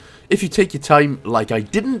 But if you take your time like I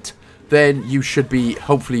didn't, then you should be,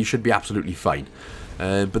 hopefully you should be absolutely fine.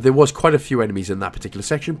 But there was quite a few enemies in that particular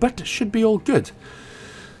section, but should be all good.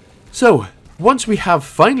 So, once we have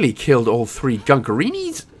finally killed all 3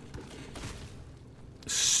 Gunkarinis,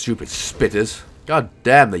 stupid spitters, god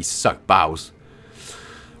damn they suck bows.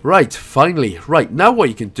 Right, finally, right, now what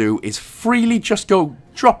you can do is freely just go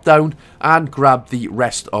drop down and grab the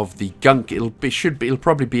rest of the gunk. It'll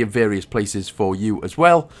probably be in various places for you as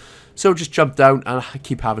well. So just jump down and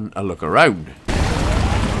keep having a look around.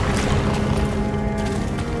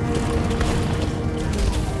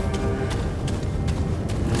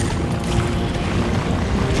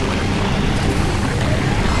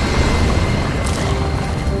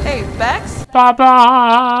 Hey, Becks?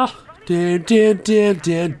 Ba-ba! Dun, dun, dun,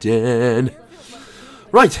 dun, dun.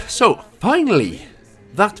 Right, so finally,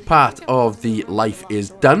 that part of the life is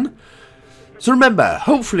done. So remember,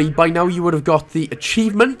 hopefully by now you would have got the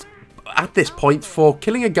achievement at this point for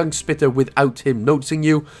killing a gunk spitter without him noticing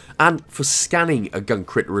you, and for scanning a gunk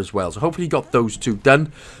critter as well. So hopefully you got those 2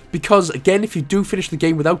 done, because again, if you do finish the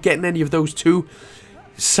game without getting any of those 2,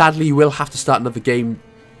 sadly you will have to start another game,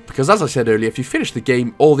 because as I said earlier, if you finish the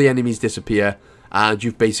game, all the enemies disappear, and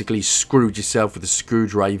you've basically screwed yourself with a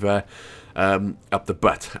screwdriver up the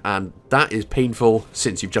butt, and that is painful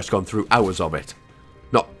since you've just gone through hours of it.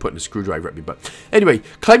 Not putting a screwdriver at me, but anyway,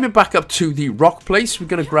 climbing back up to the rock place, we're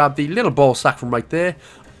going to grab the little ball sack from right there.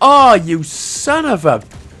 Oh, you son of a...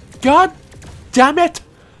 God damn it!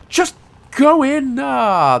 Just go in!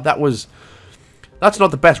 Ah, that's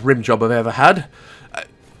not the best rim job I've ever had.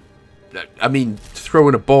 I mean,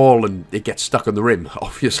 throwing a ball and it gets stuck on the rim.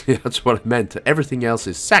 Obviously, that's what I meant. Everything else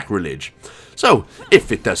is sacrilege. So,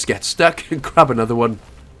 if it does get stuck, grab another one.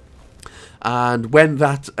 And when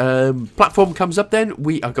that platform comes up then,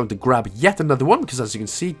 we are going to grab yet another one, because as you can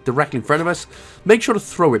see directly in front of us, make sure to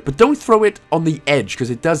throw it, but don't throw it on the edge, because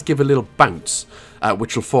it does give a little bounce,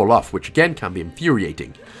 which will fall off, which again can be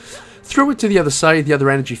infuriating. Throw it to the other side, the other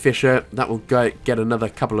energy fisher, that will get another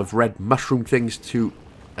couple of red mushroom things to,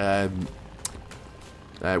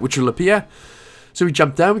 which will appear. So we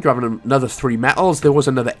jump down, we grab another 3 metals, there was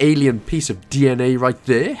another alien piece of DNA right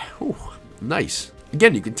there. Oh, nice.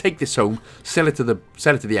 Again, you can take this home, sell it to the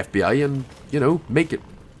FBI, and you know, make it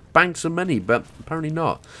bank some money. But apparently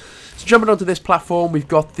not. So jumping onto this platform, we've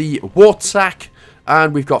got the wart sack,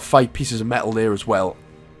 and we've got 5 pieces of metal there as well.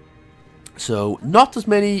 So not as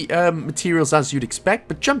many materials as you'd expect,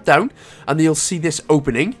 but jump down, and you'll see this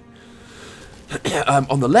opening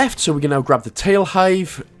on the left. So we can now grab the tail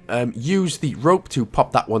hive, use the rope to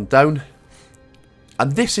pop that one down.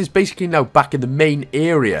 And this is basically now back in the main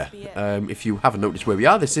area. If you haven't noticed where we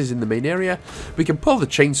are, this is in the main area. We can pull the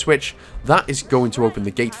chain switch. That is going to open the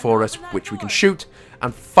gate for us, which we can shoot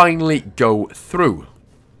and finally go through.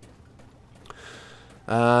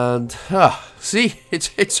 And, see,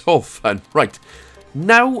 it's all fun. Right,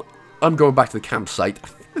 now I'm going back to the campsite.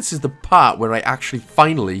 This is the part where I actually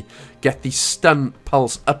finally get the stun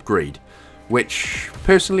pulse upgrade, which,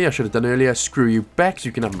 personally, I should have done earlier. Screw you, Becks.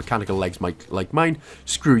 You can have mechanical legs like mine.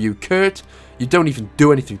 Screw you, Curt. You don't even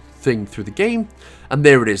do anything through the game. And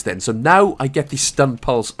there it is then. So now I get the stun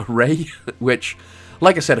pulse array, which,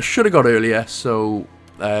 like I said, I should have got earlier. So,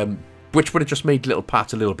 which would have just made little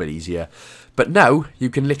parts a little bit easier. But now, you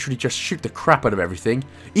can literally just shoot the crap out of everything.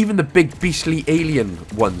 Even the big beastly alien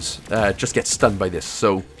ones just get stunned by this.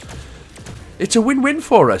 So, it's a win-win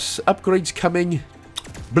for us. Upgrades coming...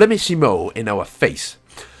 blimissimo in our face.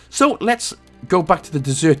 So let's go back to the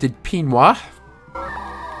deserted Pinoir.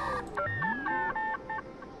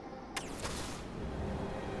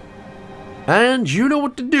 And you know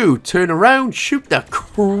what to do. Turn around, shoot the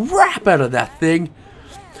crap out of that thing.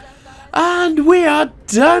 And we are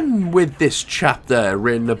done with this chapter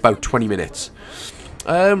in about 20 minutes.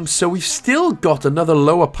 So we've still got another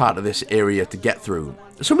lower part of this area to get through.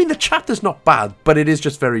 So I mean, the chapter's not bad, but it is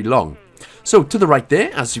just very long. So, to the right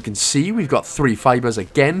there, as you can see, we've got 3 fibres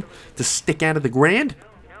again to stick out of the ground.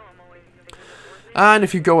 And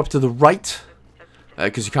if you go up to the right,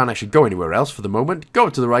 because you can't actually go anywhere else for the moment, go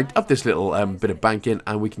up to the right, up this little bit of banking,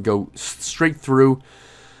 and we can go straight through.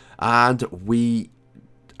 And we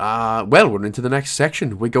well, we're into the next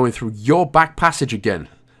section. We're going through your back passage again.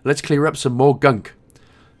 Let's clear up some more gunk.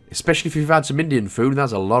 Especially if you've had some Indian food,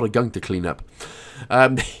 that's a lot of gunk to clean up.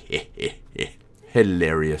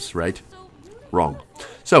 Hilarious, right? Wrong.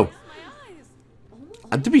 So,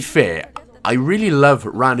 and to be fair, I really love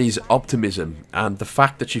Rani's optimism and the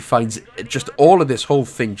fact that she finds just all of this whole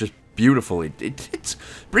thing just beautiful. It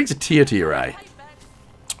brings a tear to your eye.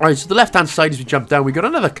 Alright, so the left-hand side as we jump down, we've got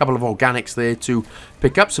another couple of organics there to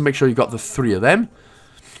pick up, so make sure you got the 3 of them.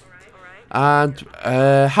 And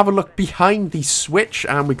have a look behind the switch,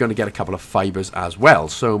 and we're going to get a couple of fibres as well,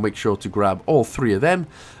 so make sure to grab all 3 of them.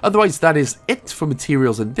 Otherwise, that is it for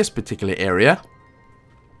materials in this particular area.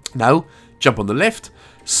 Now, jump on the lift,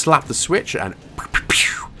 slap the switch, and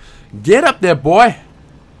get up there, boy!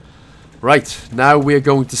 Right, now we're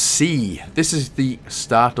going to see. This is the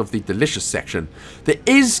start of the delicious section. There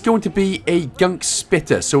is going to be a gunk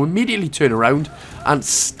spitter, so immediately turn around and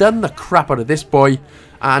stun the crap out of this boy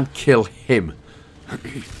and kill him.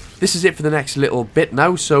 This is it for the next little bit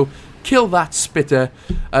now, so kill that spitter,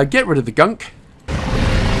 get rid of the gunk.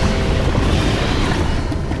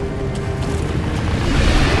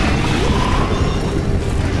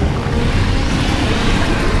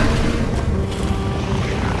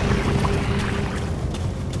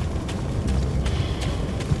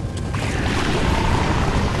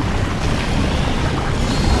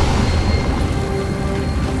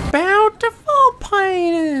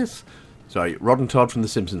 Sorry, Rod and Todd from The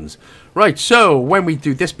Simpsons. Right, so when we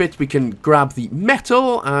do this bit, we can grab the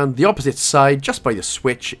metal, and the opposite side, just by the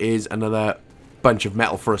switch, is another bunch of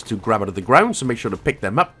metal for us to grab out of the ground, so make sure to pick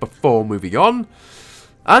them up before moving on.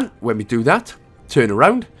 And when we do that, turn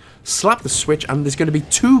around, slap the switch, and there's going to be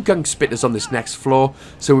 2 gunk spitters on this next floor,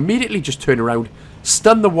 so immediately just turn around,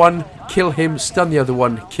 stun the one, kill him, stun the other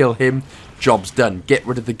one, kill him, job's done. Get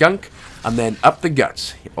rid of the gunk, and then up the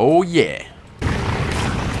guts. Oh yeah.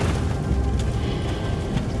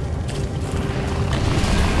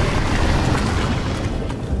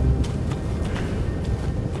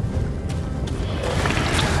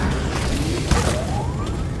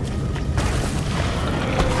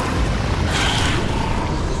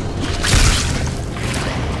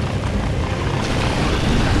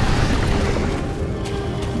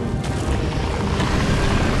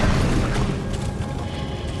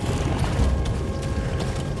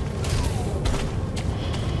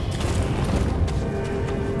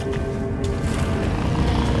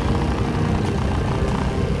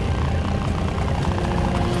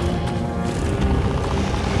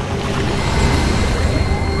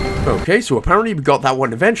 Okay, so apparently we got that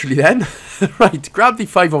one eventually then. Right, grab the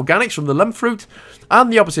 5 organics from the lump fruit,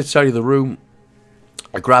 and the opposite side of the room,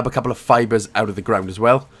 I grab a couple of fibres out of the ground as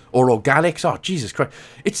well. Or organics. Oh, Jesus Christ.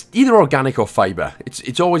 It's either organic or fibre.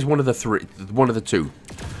 It's always one of the 2.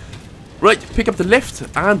 Right, pick up the lift,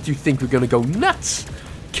 and do you think we're going to go nuts?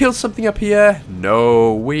 Kill something up here?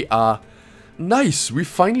 No, we are... Nice, we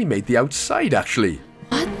finally made the outside, actually.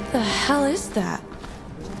 What the hell is that?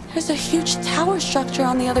 There's a huge tower structure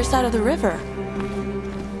on the other side of the river.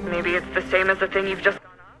 Maybe it's the same as the thing you've just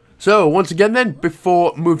gone up? So, once again then,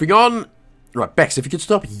 before moving on... Right, Becks, if you could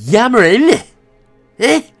stop yammering.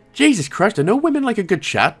 Jesus Christ, I know women like a good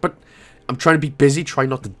chat, but I'm trying to be busy, trying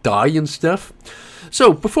not to die and stuff.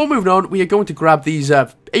 So, before moving on, we are going to grab these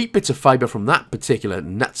 8 bits of fibre from that particular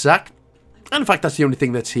nutsack. And in fact, that's the only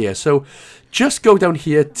thing that's here. So, just go down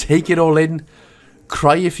here, take it all in,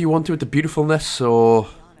 cry if you want to at the beautifulness, or...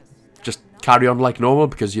 just carry on like normal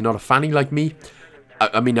because you're not a fanny like me.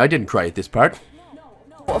 I mean, I didn't cry at this part.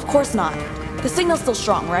 No, of course not. The signal's still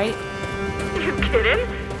strong, right? You kidding?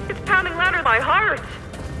 It's pounding louder than my heart.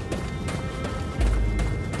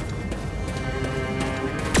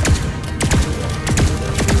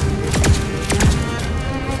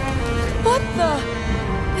 What the?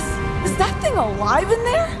 Is that thing alive in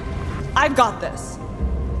there? I've got this.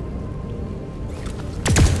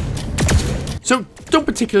 So, don't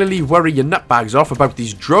particularly worry your nutbags off about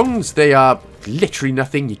these drones. They are literally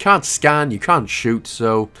nothing. You can't scan, you can't shoot,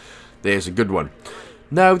 so there's a good one.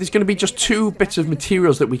 Now, there's going to be just 2 bits of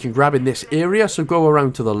materials that we can grab in this area, so go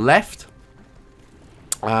around to the left.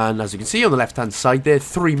 And as you can see on the left-hand side there,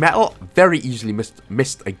 3 metal, very easily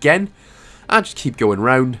missed again. And just keep going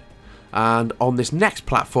round. And on this next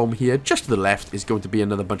platform here, just to the left, is going to be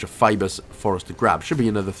another bunch of fibres for us to grab. Should be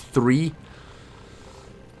another 3.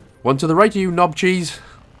 One to the right of you, knob cheese.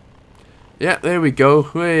 Yeah, there we go.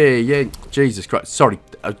 Hey, yeah, Jesus Christ. Sorry,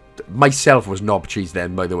 myself was knob cheese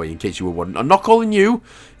then, by the way, in case you were wondering. I'm not calling you.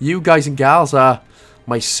 You guys and gals are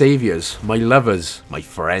my saviours, my lovers, my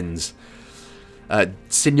friends.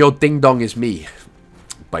 Senor Ding Dong is me,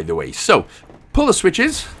 by the way. So, pull the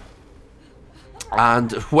switches,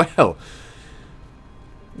 and, well,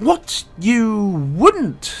 what you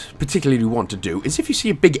wouldn't particularly want to do is if you see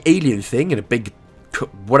a big alien thing and a big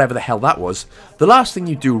whatever the hell that was, the last thing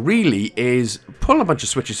you do really is pull a bunch of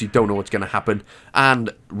switches you don't know what's going to happen and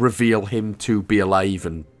reveal him to be alive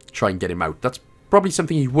and try and get him out. That's probably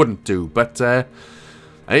something you wouldn't do, but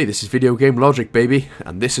hey, this is video game logic, baby,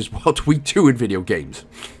 and this is what we do in video games.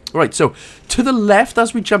 Right, so to the left,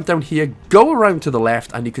 as we jump down here, go around to the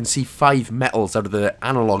left, and you can see 5 metals out of the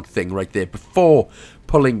analog thing right there before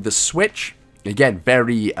pulling the switch. Again,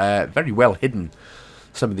 very well hidden,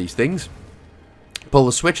 some of these things. Pull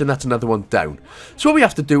the switch, and that's another one down. So what we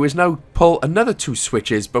have to do is now pull another 2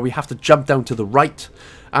 switches, but we have to jump down to the right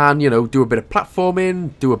and, you know, do a bit of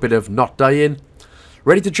platforming, do a bit of not dying.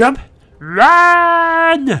 Ready to jump?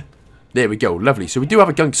 Run! There we go, lovely. So we do have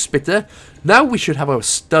a gunk spitter. Now we should have a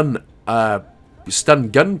stun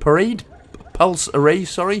gun parade, pulse array,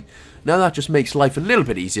 sorry. Now that just makes life a little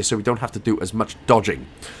bit easier so we don't have to do as much dodging.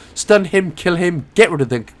 Stun him, kill him, get rid of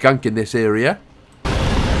the gunk in this area.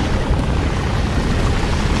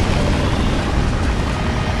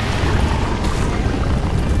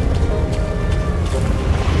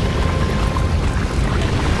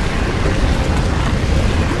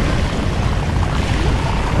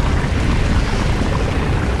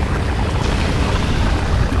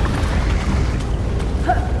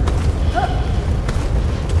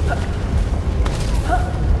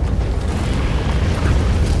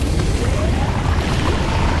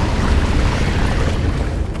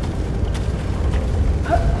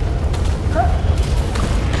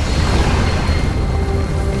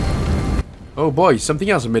 Oh boy, something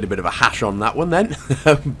else. I made a bit of a hash on that one then.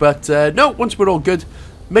 But no, once we're all good,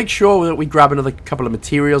 make sure that we grab another couple of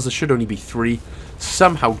materials. There should only be 3,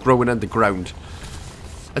 somehow growing underground.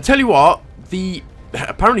 I tell you what,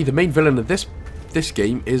 apparently the main villain of this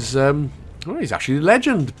game is well, he's actually a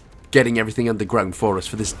legend, getting everything underground for us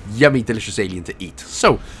for this yummy, delicious alien to eat.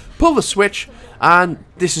 So pull the switch, and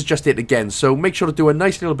this is just it again. So make sure to do a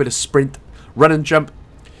nice little bit of sprint, run and jump.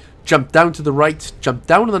 Jump down to the right, jump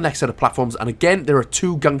down on the next set of platforms, and again, there are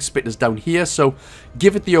 2 gunk spitters down here, so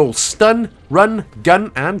give it the old stun, run,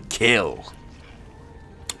 gun, and kill.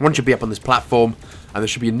 One should be up on this platform, and there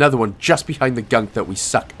should be another one just behind the gunk that we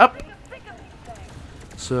suck up.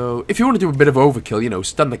 So, if you want to do a bit of overkill, you know,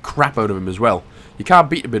 stun the crap out of him as well. You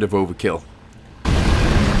can't beat a bit of overkill.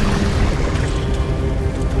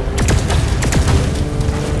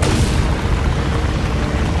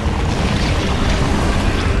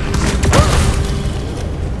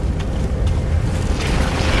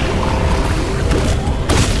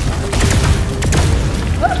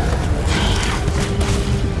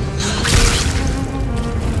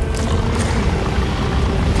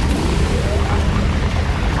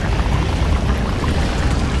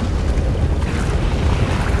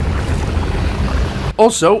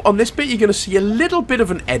 Also, on this bit, you're going to see a little bit of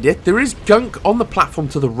an edit. There is gunk on the platform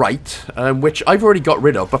to the right, which I've already got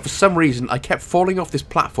rid of, but for some reason, I kept falling off this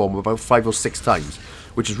platform about 5 or 6 times,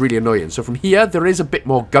 which is really annoying. So from here, there is a bit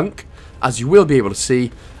more gunk, as you will be able to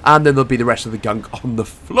see, and then there'll be the rest of the gunk on the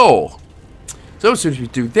floor. So as soon as we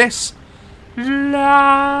do this,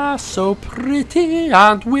 la, so pretty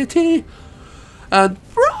and witty and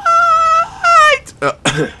bright.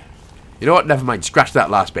 You know what? Never mind. Scratch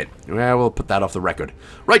that last bit. Well, we'll put that off the record.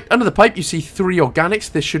 Right, under the pipe, you see 3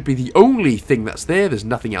 organics. This should be the only thing that's there. There's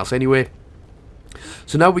nothing else anyway.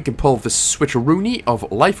 So now we can pull the switcheroonie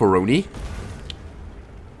of Life-O-Roni.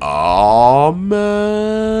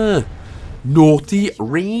 Naughty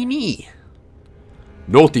Rani.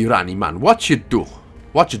 Naughty Rani, man. What you do?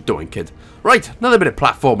 What you doing, kid? Right, another bit of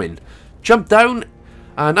platforming. Jump down,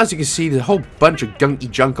 and as you can see, there's a whole bunch of gunky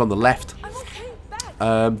junk on the left.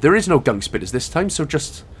 There is no gunk spitters this time, so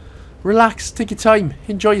just relax, take your time,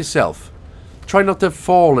 enjoy yourself. Try not to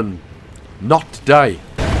fall and not die.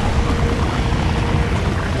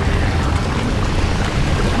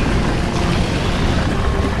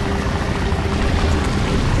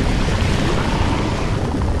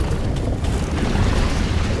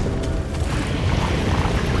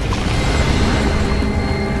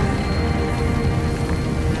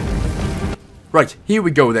 Right, here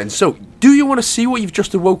we go then. So, do you want to see what you've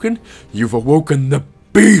just awoken? You've awoken the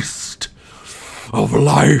beast of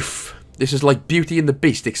life. This is like Beauty and the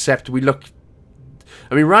Beast, except we look...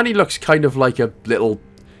 I mean, Rani looks kind of like a little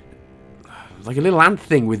ant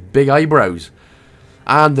thing with big eyebrows.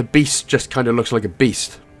 And the beast just kind of looks like a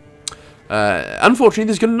beast. Unfortunately,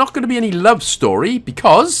 there's not going to be any love story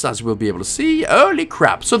because, as we'll be able to see, holy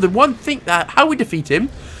crap. So the one thing that, how we defeat him...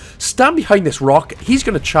 Stand behind this rock, he's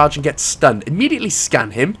going to charge and get stunned. Immediately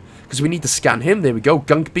scan him, because we need to scan him. There we go,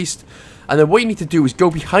 Gunk Beast. And then what you need to do is go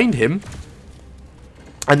behind him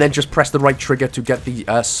and then just press the right trigger to get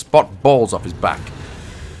the spot balls off his back.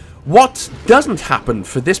 What doesn't happen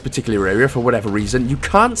for this particular area, for whatever reason, you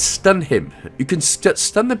can't stun him. You can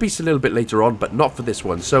stun the beast a little bit later on, but not for this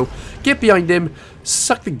one. So get behind him,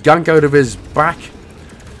 suck the gunk out of his back.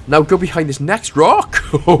 Now go behind this next rock.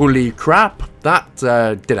 Holy crap, that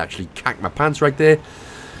did actually cack my pants right there.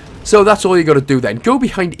 So that's all you got to do then. Go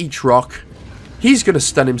behind each rock. He's going to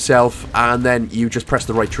stun himself, and then you just press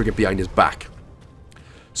the right trigger behind his back.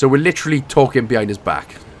 So we're literally talking behind his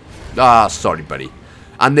back. Ah, sorry, buddy.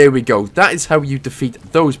 And there we go. That is how you defeat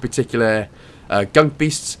those particular gunk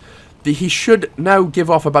beasts. He should now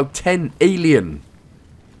give off about 10 alien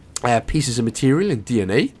pieces of material and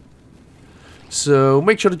DNA. So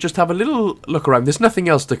make sure to just have a little look around. There's nothing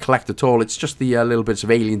else to collect at all. It's just the little bits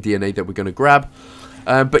of alien DNA that we're going to grab.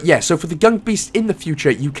 But yeah, so for the gunk beasts in the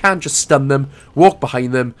future, you can just stun them, walk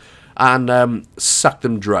behind them, and suck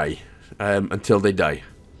them dry until they die.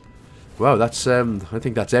 Wow, that's, I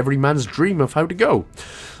think that's every man's dream of how to go.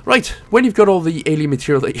 Right, when you've got all the alien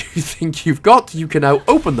material that you think you've got, you can now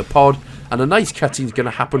open the pod, and a nice cutscene is going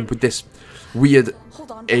to happen with this weird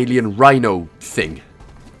alien rhino thing.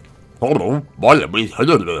 I'm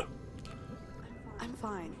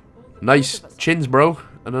fine. Nice chins, bro,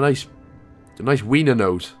 and a nice wiener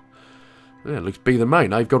nose. Yeah, it looks bigger than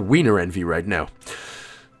mine. I've got wiener envy right now.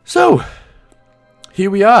 So,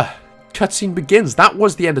 here we are. Cutscene begins. That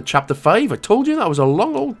was the end of chapter 5. I told you that was a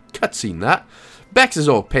long old cutscene, that. Becks is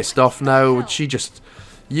all pissed off now. She just...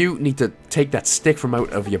 You need to take that stick from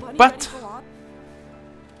out of your butt.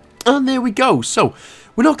 And there we go. So,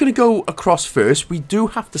 we're not going to go across first. We do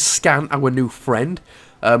have to scan our new friend,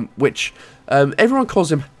 which everyone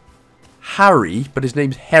calls him Harry, but his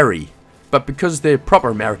name's Harry. But because they're proper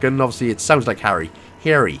American, obviously it sounds like Harry.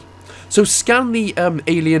 Harry. So, scan the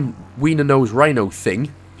alien wiener nose rhino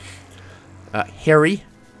thing. Harry,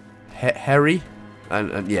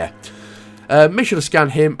 and yeah. Make sure to scan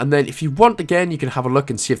him, and then if you want again, you can have a look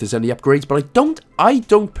and see if there's any upgrades. But I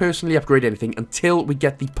don't personally upgrade anything until we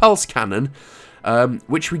get the pulse cannon,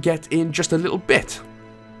 which we get in just a little bit.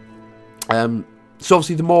 So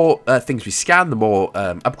obviously, the more things we scan, the more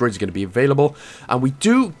upgrades are going to be available, and we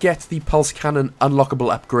do get the pulse cannon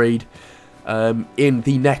unlockable upgrade in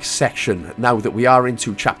the next section. Now that we are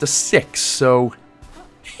into chapter 6, so.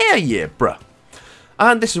 Hell yeah, bruh.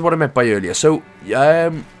 And this is what I meant by earlier. So,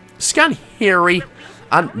 scan Harry,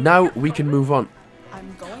 and now we can move on.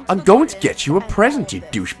 I'm going to get you a present, you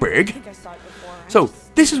douchebag. So,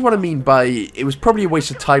 this is what I mean by it was probably a waste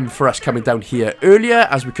of time for us coming down here earlier,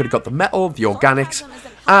 as we could have got the metal, the organics,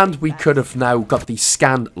 and we could have now got the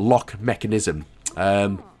scan lock mechanism.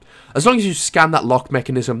 As long as you scan that lock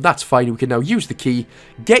mechanism, that's fine. We can now use the key,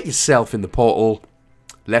 get yourself in the portal.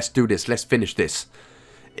 Let's do this. Let's finish this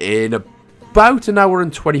in about an hour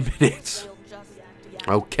and 20 minutes.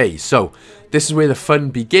 Okay, so this is where the fun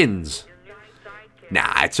begins.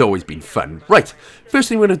 Nah, it's always been fun. Right, first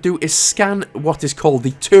thing we're going to do is scan what is called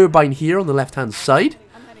the turbine here on the left-hand side.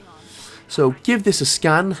 So give this a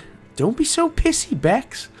scan. Don't be so pissy,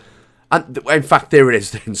 Becks. And in fact, there it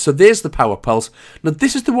is then. So there's the power pulse. Now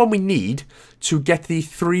this is the one we need to get the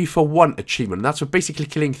 3-for-1 achievement. And that's for basically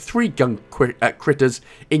killing 3 gunk critters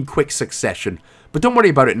in quick succession. But don't worry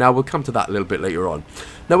about it now, we'll come to that a little bit later on.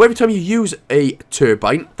 Now, every time you use a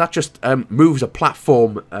turbine, that just moves a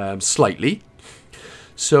platform slightly.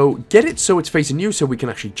 So, get it so it's facing you, so we can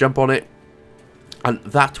actually jump on it. And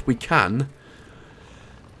that we can.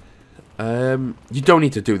 You don't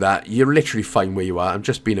need to do that, you're literally fine where you are. I'm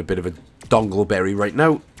just being a bit of a dongleberry right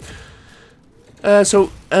now.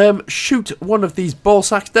 Shoot one of these ball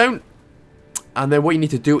sacks down. And then what you need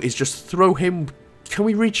to do is just throw him... Can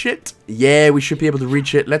we reach it? Yeah, we should be able to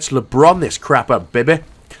reach it. Let's LeBron this crap up, baby.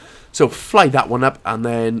 So fly that one up, and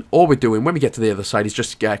then all we're doing when we get to the other side is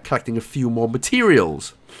just collecting a few more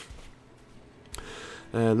materials.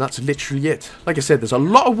 And that's literally it. Like I said, there's a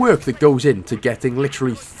lot of work that goes into getting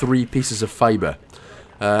literally 3 pieces of fibre.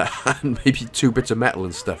 And maybe 2 bits of metal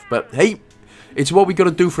and stuff. But hey, it's what we got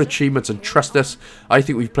to do for achievements, and trust us, I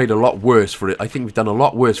think we've played a lot worse for it. I think we've done a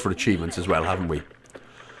lot worse for achievements as well, haven't we?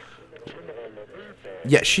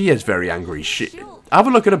 Yeah, she is very angry. Have a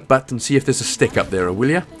look at her butt and see if there's a stick up there, will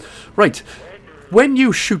you? Right. When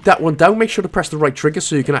you shoot that one down, make sure to press the right trigger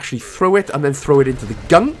so you can actually throw it and then throw it into the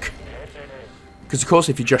gunk. Because, of course,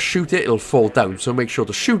 if you just shoot it, it'll fall down. So make sure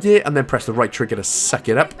to shoot it and then press the right trigger to suck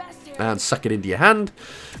it up. And suck it into your hand.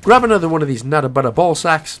 Grab another one of these nada butter ball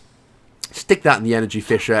sacks. Stick that in the energy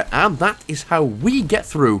fissure. And that is how we get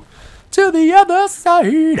through to the other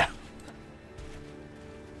side.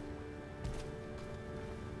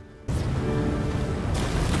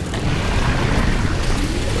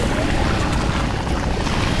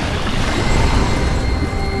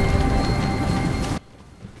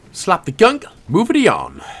 slap the gunk, move it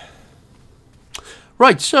on.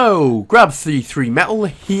 Right, so grab the 3 metal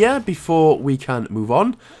here before we can move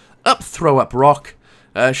on. Up, throw up rock.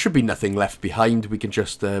 Should be nothing left behind. We can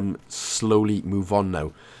just slowly move on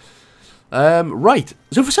now. Right,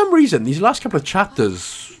 so for some reason, these last couple of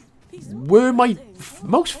chapters were my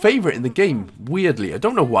most favourite in the game, weirdly. I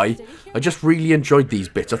don't know why. I just really enjoyed these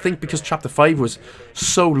bits. I think because chapter 5 was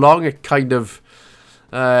so long, it kind of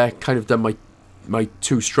done my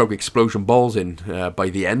 2-stroke explosion balls in by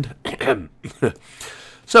the end.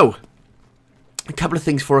 So, a couple of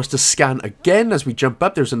things for us to scan again as we jump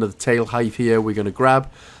up. There's another tail hive here we're going to grab.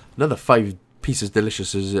 Another 5 pieces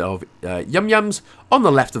delicious of yum-yums. On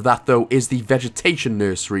the left of that, though, is the vegetation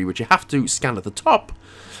nursery, which you have to scan at the top.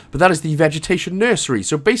 But that is the vegetation nursery.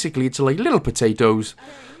 So basically, it's like little potatoes,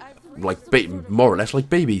 like more or less like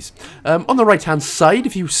babies. On the right-hand side,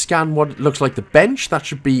 if you scan what looks like the bench, that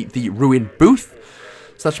should be the ruined booth.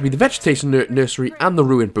 So that should be the vegetation nursery and the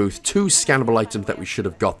ruined booth. 2 scannable items that we should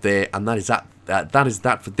have got there, and that is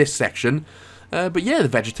that for this section. But yeah, the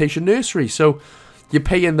vegetation nursery. So you're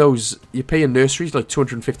paying nurseries like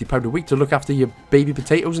 £250 a week to look after your baby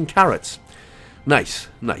potatoes and carrots. Nice,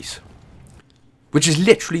 nice. Which is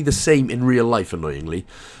literally the same in real life, annoyingly.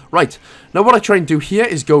 Right, now what I try and do here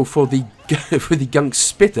is go for the gunk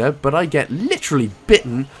spitter, but I get literally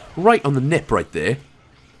bitten right on the nip right there.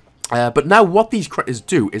 But now what these critters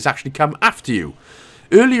do is actually come after you.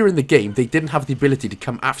 Earlier in the game, they didn't have the ability to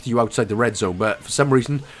come after you outside the red zone, but for some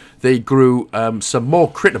reason, they grew some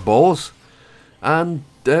more critter balls and,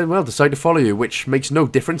 well, decided to follow you, which makes no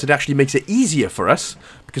difference. It actually makes it easier for us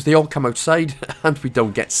because they all come outside and we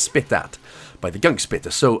don't get spit at by the gunk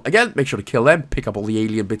spitter. So, again, make sure to kill them, pick up all the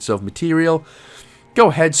alien bits of material, go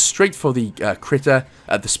ahead straight for the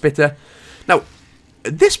the spitter. Now,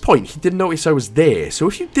 at this point, he didn't notice I was there, so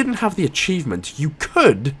if you didn't have the achievement, you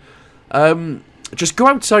could just go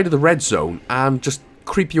outside of the red zone and just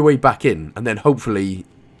creep your way back in, and then hopefully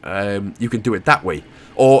you can do it that way.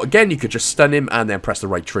 Or, again, you could just stun him and then press the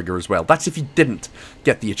right trigger as well. That's if you didn't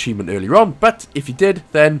get the achievement earlier on, but if you did,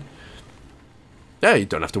 then you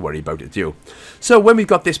don't have to worry about it, do you? So, when we've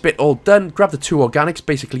got this bit all done, grab the 2 organics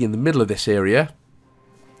basically in the middle of this area.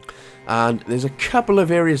 And there's a couple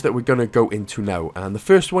of areas that we're going to go into now. And the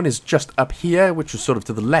first one is just up here, which was sort of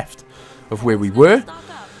to the left of where we were.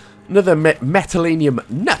 Another metalanium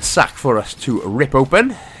nutsack for us to rip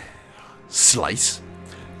open. Slice.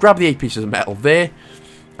 Grab the 8 pieces of metal there.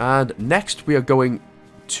 And next we are going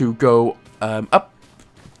to go up.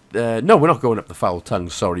 No, we're not going up the foul tongue,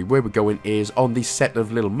 sorry. Where we're going is on the set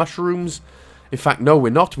of little mushrooms. In fact, no, we're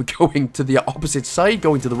not. We're going to the opposite side,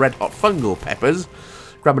 going to the red hot fungal peppers.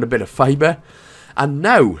 Grabbing a bit of fibre. And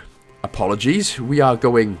now, apologies, we are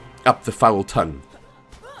going up the foul tongue.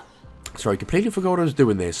 Sorry, completely forgot what I was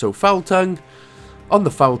doing there. So, foul tongue, on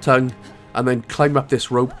the foul tongue, and then climb up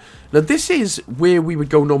this rope. Now, this is where we would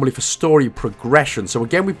go normally for story progression. So,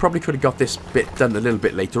 again, we probably could have got this bit done a little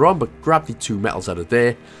bit later on, but grab the 2 metals out of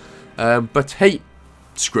there. But, hey,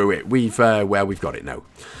 screw it. We've got it now.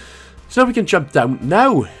 So we can jump down.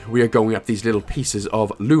 Now we are going up these little pieces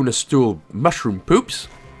of lunar stool mushroom poops.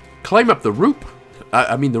 Climb up the rope.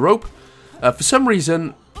 The rope. For some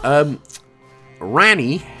reason,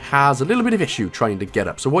 Rani has a little bit of issue trying to get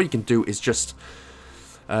up. So what you can do is just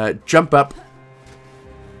jump up.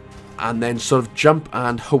 And then sort of jump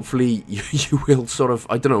and hopefully you will sort of,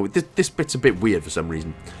 I don't know, this bit's a bit weird for some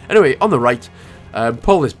reason. Anyway, on the right,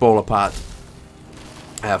 pull this ball apart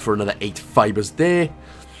for another 8 fibres there.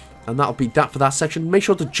 And that'll be that for that section. Make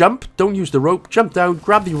sure to jump. Don't use the rope. Jump down.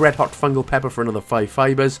 Grab the red hot fungal pepper for another 5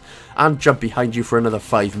 fibres. And jump behind you for another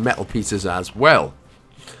 5 metal pieces as well.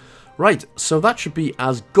 Right. So that should be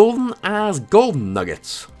as golden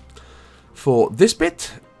nuggets for this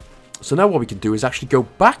bit. So now what we can do is actually go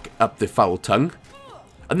back up the foul tongue.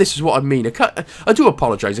 And this is what I mean. I do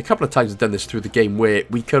apologise. A couple of times I've done this through the game where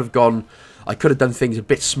we could have gone... I could have done things a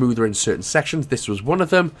bit smoother in certain sections. This was one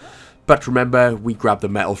of them. But remember, we grabbed the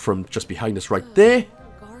metal from just behind us right there.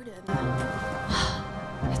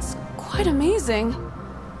 It's quite amazing.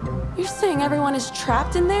 You're saying everyone is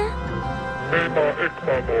trapped in there?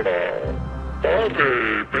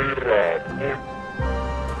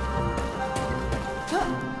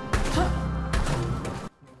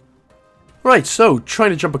 Right, so trying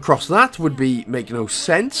to jump across that would make no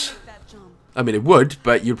sense. I mean, it would,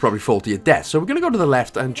 but you'd probably fall to your death. So we're going to go to the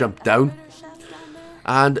left and jump down.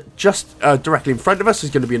 And just directly in front of us is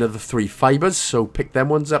going to be another 3 fibres, so pick them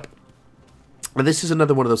ones up. And this is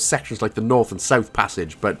another one of those sections like the north and south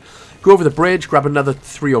passage, but go over the bridge, grab another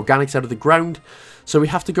 3 organics out of the ground. So we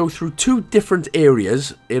have to go through 2 different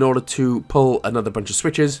areas in order to pull another bunch of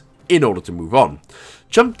switches, in order to move on.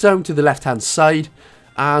 Jump down to the left-hand side,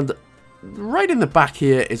 and right in the back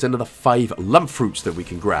here is another 5 lump fruits that we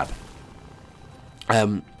can grab.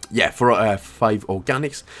 Yeah, for 5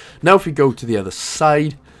 organics. Now if we go to the other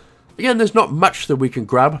side, again, there's not much that we can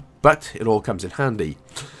grab, but it all comes in handy.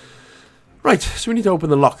 Right, so we need to open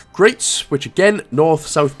the lock grates, which again, north,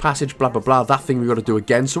 south passage, blah, blah, blah, that thing we've got to do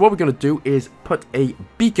again. So what we're going to do is put a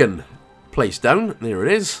beacon place down. There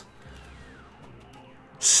it is.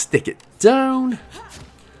 Stick it down.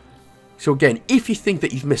 So again, if you think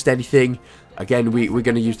that you've missed anything, again, we're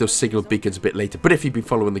going to use those signal beacons a bit later. But if you've been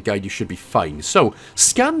following the guide, you should be fine. So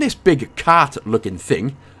scan this big cart-looking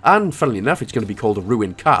thing, and funnily enough, it's going to be called a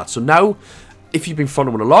ruined cart. So now, if you've been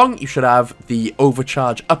following along, you should have the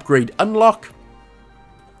overcharge upgrade unlock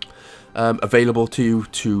available to you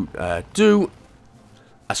to do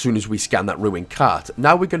as soon as we scan that ruined cart.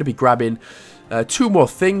 Now we're going to be grabbing 2 more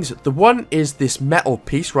things. The one is this metal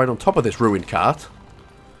piece right on top of this ruined cart.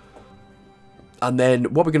 And then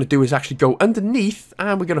what we're going to do is actually go underneath,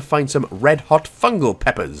 and we're going to find some red hot fungal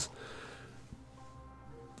peppers.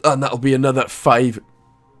 And that'll be another 5...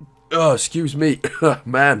 Oh, excuse me.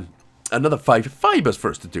 Man. Another 5 fibers for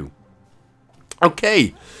us to do.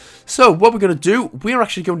 Okay. So, what we're going to do, we're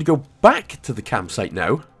actually going to go back to the campsite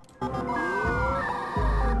now.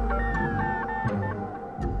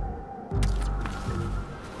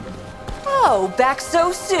 Oh, back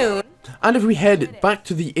so soon. And if we head back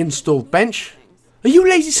to the installed bench... Are you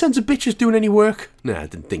lazy sons of bitches doing any work? Nah, I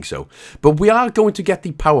didn't think so. But we are going to get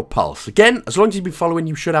the power pulse. Again, as long as you've been following,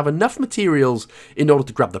 you should have enough materials in order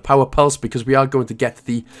to grab the power pulse, because we are going to get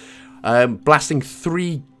the blasting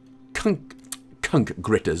 3 gunk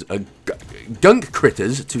critters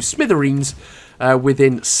to smithereens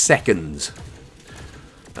within seconds.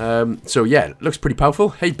 So yeah, looks pretty powerful.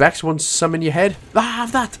 Hey Becks, want some in your head? Ah,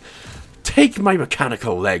 have that! Take my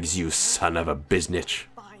mechanical legs, you son of a biznitch.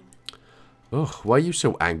 Oh, why are you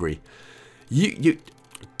so angry? You,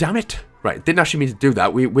 damn it. Right, didn't actually mean to do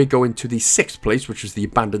that. We're going to the 6th place, which is the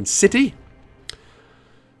abandoned city.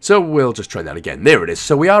 So we'll just try that again. There it is.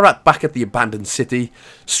 So we are back at the abandoned city.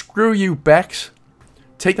 Screw you, Becks.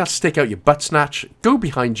 Take that stick out your butt snatch. Go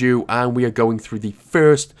behind you, and we are going through the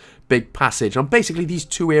first big passage. And basically these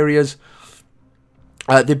 2 areas,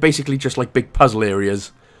 they're basically just like big puzzle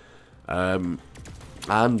areas. And...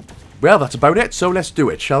 well, that's about it, so let's do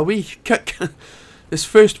it, shall we? This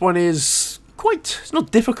first one is it's not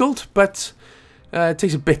difficult, but it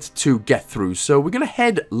takes a bit to get through. So we're going to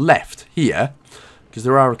head left here, because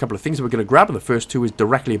there are a couple of things that we're going to grab, and the first 2 is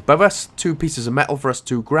directly above us. 2 pieces of metal for us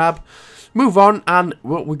to grab. Move on, and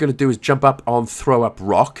what we're going to do is jump up on throw up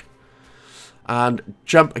rock. And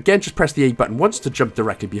jump, again, just press the A button once to jump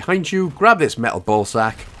directly behind you. Grab this metal ball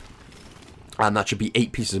sack, and that should be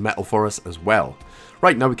 8 pieces of metal for us as well.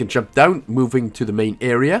 Right, now we can jump down, moving to the main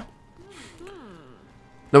area.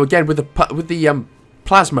 Now again, with the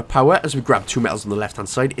plasma power, as we grab 2 metals on the left-hand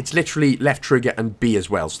side, it's literally left trigger and B as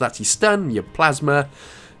well. So that's your stun, your plasma,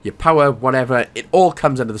 your power, whatever. It all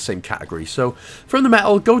comes under the same category. So from the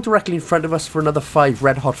metal, go directly in front of us for another 5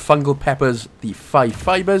 red-hot fungal peppers, the 5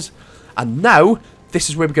 fibers. And now, this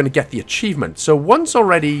is where we're going to get the achievement. So one's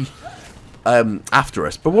already after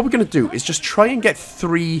us. But what we're going to do is just try and get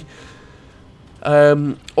 3...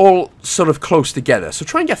 all sort of close together. So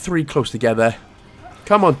try and get 3 close together.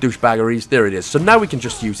 Come on, douchebaggeries. There it is. So now we can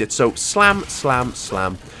just use it. So slam, slam,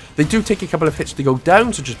 slam. They do take a couple of hits to go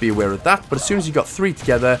down, so just be aware of that. But as soon as you got 3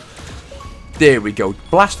 together, there we go.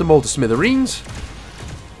 Blast them all to smithereens.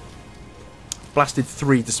 Blasted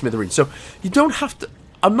 3 to smithereens. So you don't have to...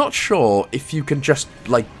 I'm not sure if you can just,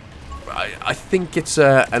 like... I think it's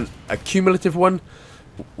a cumulative one.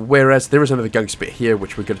 Whereas there is another gunk spit here,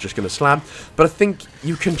 which we're just going to slam. But I think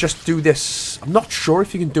you can just do this. I'm not sure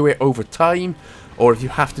if you can do it over time, or if you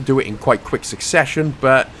have to do it in quite quick succession.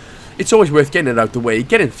 But it's always worth getting it out the way,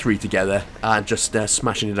 getting 3 together, and just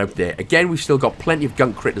smashing it out there. Again, we've still got plenty of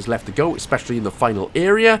gunk critters left to go, especially in the final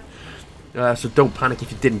area. So don't panic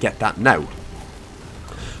if you didn't get that now.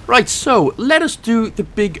 Right, so let us do the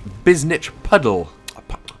big biznitch puzzle,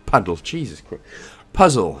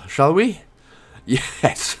 shall we?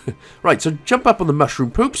 Yes. Right, so jump up on the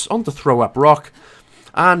mushroom poops, onto throw up rock,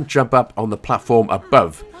 and jump up on the platform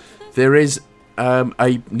above. There is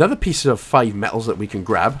another piece of 5 metals that we can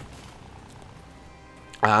grab.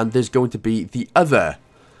 And there's going to be the other...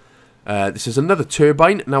 this is another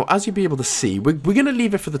turbine. Now, as you'll be able to see, we're going to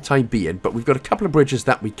leave it for the time being, but we've got a couple of bridges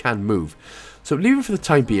that we can move. So leave it for the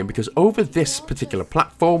time being, because over this particular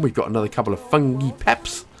platform, we've got another couple of fungi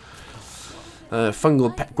peps.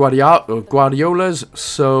 Fungal pep guardiolas.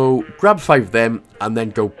 So grab 5 of them, and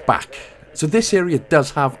then go back So this area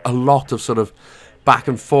does have a lot of sort of back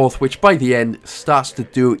and forth, which by the end starts to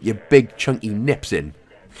do your big chunky nips in.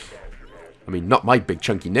 I mean, not my big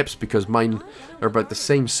chunky nips, because mine are about the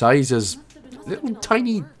same size as little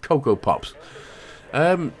tiny Cocoa Pops.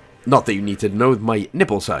 Not that you need to know my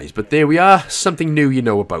nipple size, but there we are. Something new you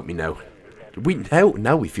know about me now.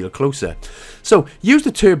 Now we feel closer. So, use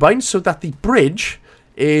the turbine so that the bridge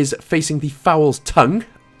is facing the fowl's tongue,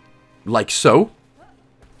 like so.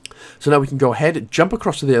 So now we can go ahead, jump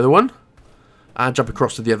across to the other one, and jump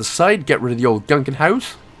across to the other side, get rid of the old gunkin'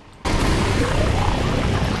 house.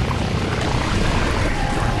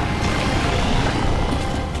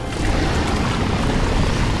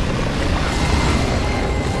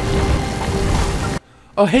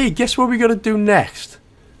 Oh hey, guess what we're going to do next?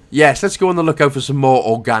 Yes, let's go on the lookout for some more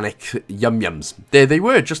organic yum-yums. There they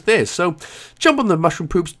were, just there. So, jump on the mushroom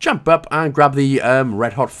poops, jump up, and grab the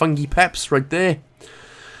red hot fungi peps right there.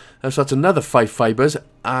 So that's another 5 fibres.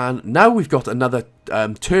 And now we've got another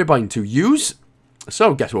turbine to use.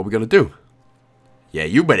 So, guess what we're going to do? Yeah,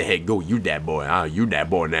 you better head go, you that boy. You that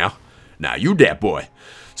boy now. Now, you that boy.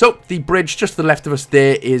 So, the bridge just to the left of us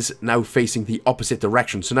there is now facing the opposite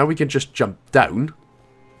direction. So now we can just jump down.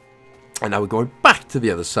 And now we're going back to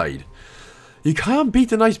the other side. You can't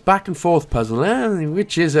beat a nice back and forth puzzle,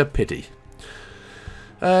 which is a pity.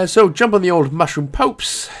 So jump on the old mushroom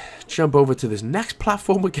popes. Jump over to this next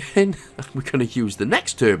platform again. We're going to use the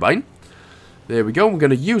next turbine. There we go. We're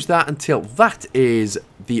going to use that until that is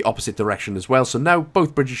the opposite direction as well. So now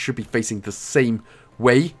both bridges should be facing the same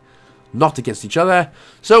way, not against each other.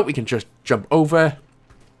 So we can just jump over.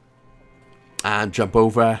 And jump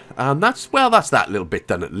over. And that's that little bit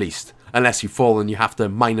done at least. Unless you fall and you have to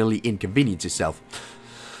minorly inconvenience yourself.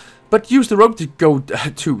 But use the rope to go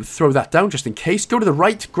to throw that down just in case. Go to the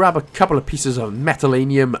right, grab a couple of pieces of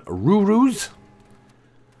metalanium rurus.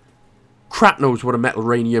 Crap knows what a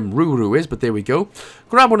metalanium ruru is, but there we go.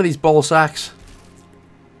 Grab one of these ball sacks.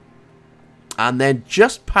 And then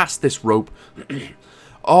just past this rope,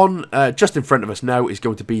 on just in front of us now is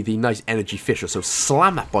going to be the nice energy fisher. So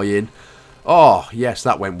slam that boy in. Oh, yes,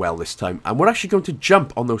 that went well this time. And we're actually going to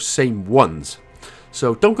jump on those same ones.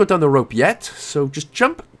 So don't go down the rope yet. So just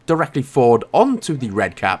jump directly forward onto the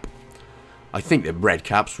red cap. I think the red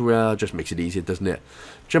caps, well, just makes it easier, doesn't it?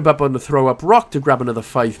 Jump up on the throw-up rock to grab another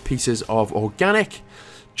 5 pieces of organic.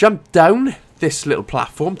 Jump down this little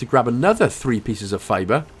platform to grab another 3 pieces of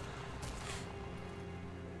fibre.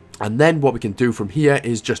 And then what we can do from here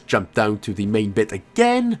is just jump down to the main bit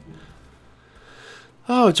again.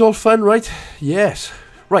 Oh, it's all fun, right? Yes.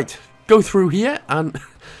 Right, go through here and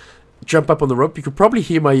jump up on the rope. You could probably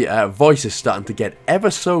hear my voice is starting to get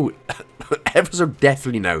ever so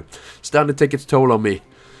deathly now. Starting to take its toll on me.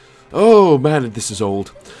 Oh, man, this is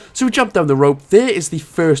old. So we jump down the rope. There is the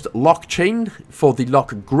first lock chain for the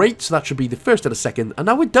lock grate. So that should be the first and the second. And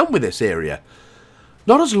now we're done with this area.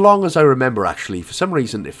 Not as long as I remember, actually. For some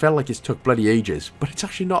reason, it felt like it took bloody ages. But it's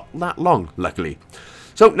actually not that long, luckily.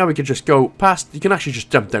 So now we can just go past. You can actually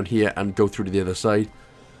just jump down here and go through to the other side.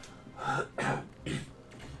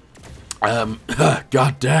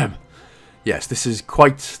 God damn. Yes, this is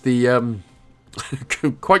quite the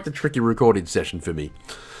quite the tricky recording session for me.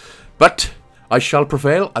 But I shall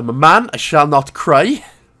prevail. I'm a man. I shall not cry.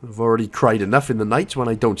 I've already cried enough in the nights when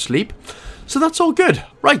I don't sleep. So that's all good.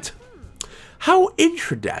 Right. How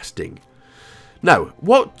interesting. Now,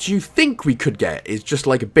 what do you think we could get is just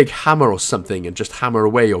like a big hammer or something and just hammer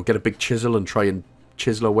away, or get a big chisel and try and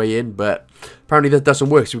chisel our way in, but apparently that doesn't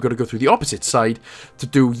work, so we've got to go through the opposite side to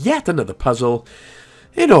do yet another puzzle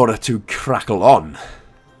in order to crackle on.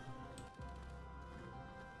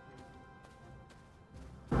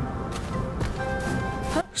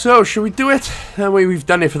 So, should we do it? We've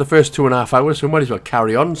done it for the first 2.5 hours, so we might as well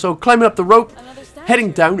carry on. So, climbing up the rope.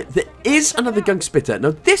 Heading down, there is another gunk spitter.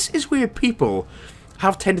 Now, this is where people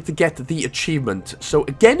have tended to get the achievement. So,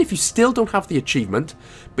 again, if you still don't have the achievement,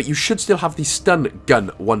 but you should still have the stun gun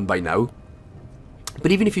one by now.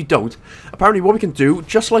 But even if you don't, apparently what we can do,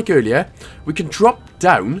 just like earlier, we can drop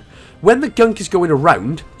down. When the gunk is going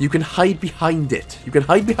around, you can hide behind it. You can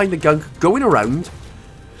hide behind the gunk going around.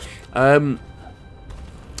 And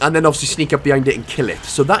then obviously sneak up behind it and kill it.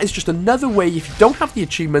 So that is just another way, if you don't have the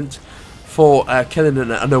achievement for killing an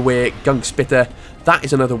unaware gunk spitter, that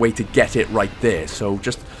is another way to get it right there. So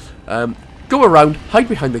just go around, hide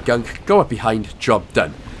behind the gunk, go up behind, job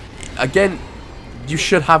done. Again, you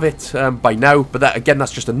should have it by now, but that, again,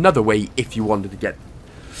 that's just another way if you wanted to get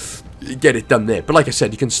it done there. But like I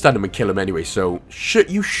said, you can stun him and kill him anyway, so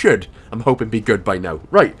you should, I'm hoping, be good by now.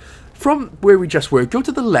 Right, from where we just were, go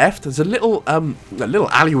to the left. There's a little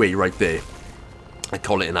alleyway right there. I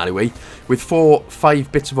call it an alleyway, with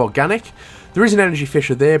 5 bits of organic. There is an energy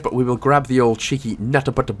fissure there, but we will grab the old cheeky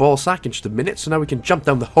nutter butter ball sack in just a minute. So now we can jump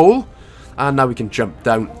down the hole, and now we can jump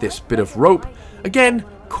down this bit of rope. Again,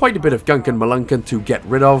 quite a bit of gunk and malunkin to get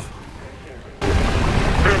rid of.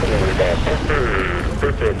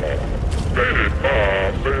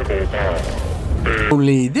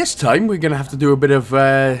 Only this time we're going to have to do a bit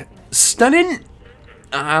of stunning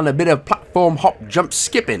and a bit of platform hop jump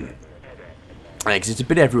skipping. Because it's a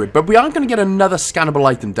bit everywhere. But we aren't going to get another scannable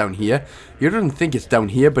item down here. You don't think it's down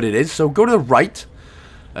here, but it is. So go to the right.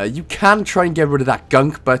 You can try and get rid of that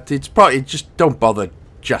gunk, but it's probably just don't bother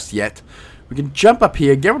just yet. We can jump up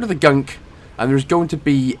here, get rid of the gunk, and there's going to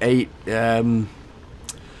be a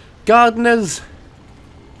gardener's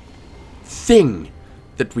thing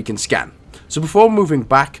that we can scan. So before moving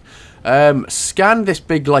back, scan this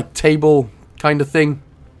big like table kind of thing.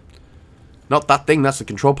 Not that thing, that's the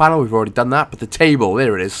control panel, we've already done that, but the table,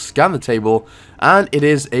 there it is. Scan the table, and it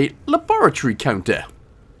is a laboratory counter.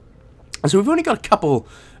 And so we've only got a couple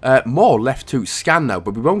more left to scan now,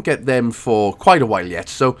 but we won't get them for quite a while yet.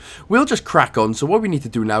 So we'll just crack on. So what we need to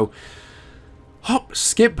do now, hop,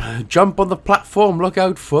 skip, jump on the platform, look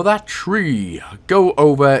out for that tree. Go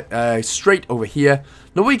over, straight over here.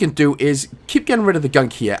 Now what you can do is keep getting rid of the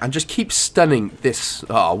gunk here and just keep stunning this.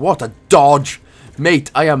 Oh, what a dodge.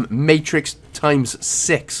 Mate, I am Matrix times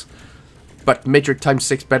 6. But Matrix times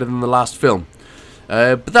 6 better than the last film.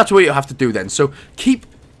 But that's what you have to do then. So keep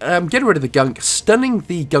getting rid of the gunk, stunning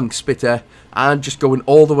the gunk spitter, and just going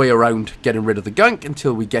all the way around getting rid of the gunk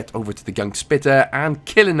until we get over to the gunk spitter and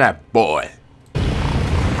killing that boy.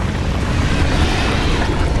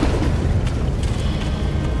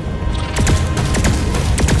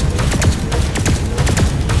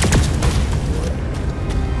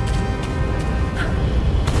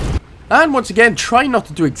 And once again, try not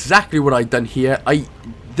to do exactly what I've done here.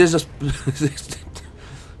 There's a...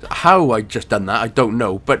 how I just done that, I don't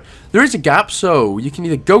know. But there is a gap, so you can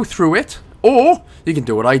either go through it, or you can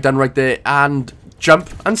do what I done right there and jump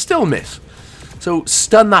and still miss. So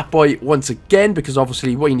stun that boy once again, because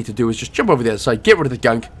obviously what you need to do is just jump over the other side, get rid of the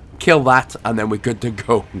gunk, kill that, and then we're good to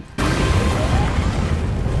go.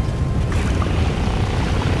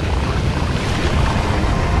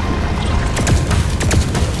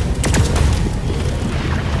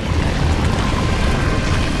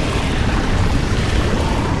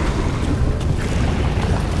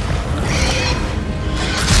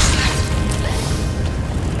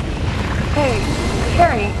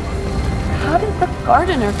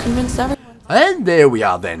 Gardener convinced everyone. And there we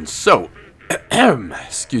are then. So,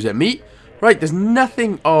 excuse me. Right, there's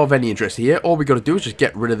nothing of any interest here. All we got to do is just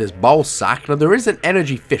get rid of this ball sack. Now, there is an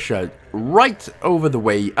energy fissure right over the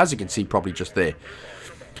way, as you can see, probably just there.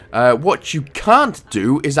 What you can't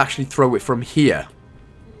do is actually throw it from here.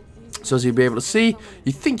 So, as you'll be able to see,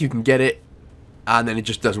 you think you can get it, and then it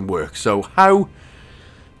just doesn't work. So, how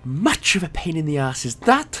much of a pain in the ass is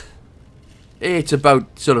that? It's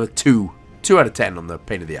about sort of a 2 out of 10 on the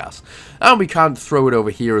pain in the ass. And we can't throw it over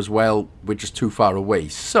here as well. We're just too far away.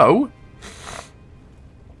 So,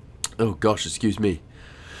 oh gosh, excuse me.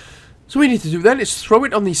 So what we need to do then is throw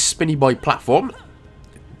it on the spinny boy platform.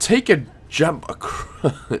 Take a jump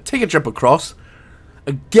across.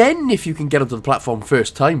 Again, if you can get onto the platform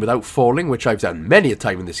first time without falling, which I've done many a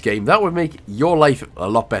time in this game, that would make your life a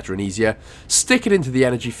lot better and easier. Stick it into the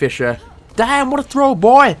energy fissure. Damn, what a throw,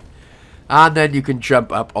 boy! And then you can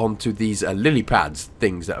jump up onto these lily pads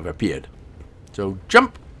things that have appeared. So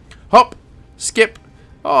jump, hop, skip.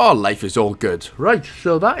 Oh, life is all good. Right,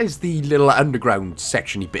 so that is the little underground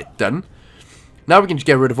section-y bit done. Now we can just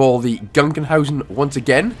get rid of all the Gunkenhausen once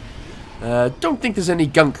again. Don't think there's any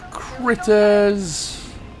gunk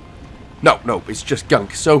critters. No, it's just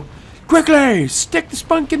gunk. So quickly, stick the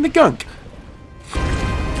spunk in the gunk.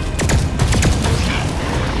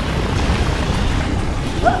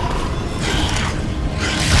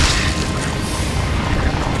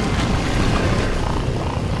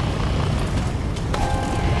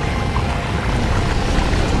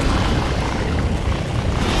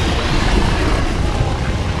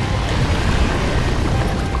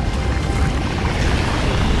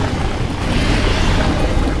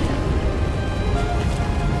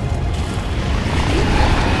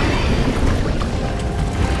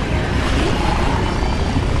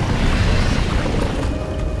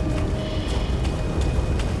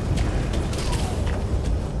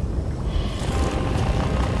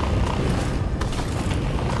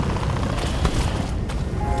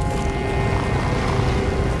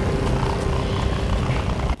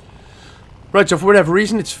 Right, so for whatever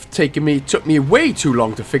reason, it took me way too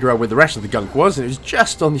long to figure out where the rest of the gunk was, and it was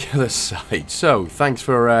just on the other side. So, thanks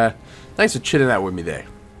for chilling out with me there.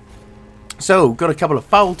 So, got a couple of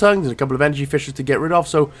foul tongues and a couple of energy fissures to get rid of.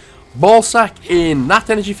 So, ball sack in that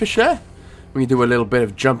energy fissure. We can do a little bit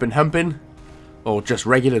of jumping, humping, or just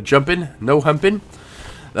regular jumping, no humping.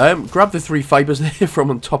 Grab the 3 fibres there from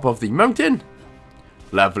on top of the mountain.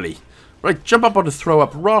 Lovely. Right, jump up on the throw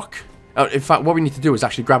up rock. In fact, what we need to do is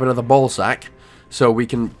actually grab another ball sack, so we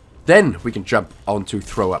can jump onto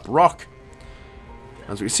throw up rock.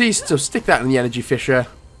 As we see, so stick that in the energy fissure.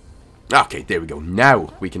 Okay, there we go. Now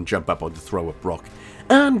we can jump up onto throw up rock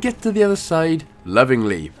and get to the other side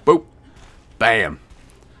lovingly. Boop, bam.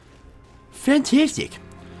 Fantastic.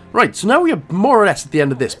 Right, so now we are more or less at the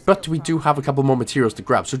end of this, but we do have a couple more materials to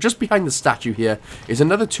grab. So just behind the statue here is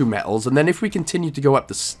another 2 metals, and then if we continue to go up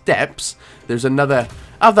the steps, there's another...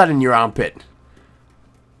 Have that in your armpit.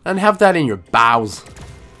 And have that in your bowels.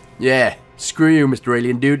 Yeah, screw you, Mr.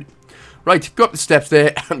 Alien Dude. Right, go up the steps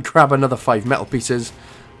there and grab another 5 metal pieces.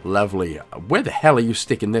 Lovely. Where the hell are you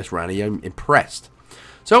sticking this, Rani? I'm impressed.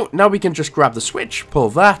 So, now we can just grab the switch, pull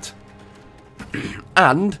that,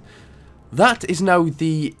 and that is now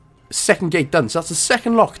the second gate done. So that's the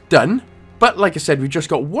second lock done. But like I said, we've just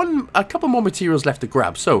got a couple more materials left to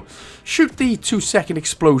grab. So shoot the 2-second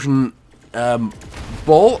explosion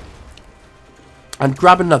ball and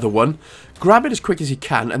grab another one. Grab it as quick as you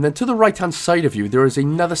can, and then to the right hand side of you there is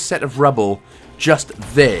another set of rubble just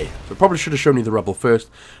there. So I probably should have shown you the rubble first,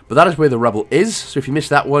 but that is where the rubble is. So if you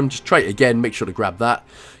missed that one, just try it again, make sure to grab that.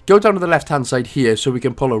 Go down to the left hand side here so we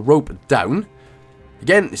can pull a rope down.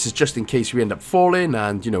 Again, this is just in case we end up falling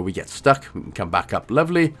and, you know, we get stuck. We can come back up.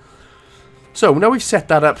 Lovely. So, now we've set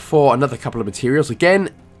that up for another couple of materials. Again,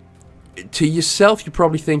 to yourself, you're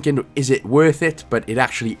probably thinking, is it worth it? But it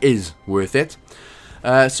actually is worth it.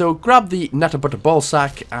 So, grab the nutter butter ball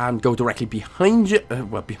sack and go directly behind you.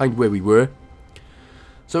 Well, behind where we were.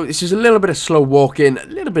 So, this is a little bit of slow walking. It's a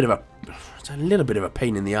little bit of a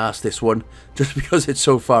pain in the ass, this one. Just because it's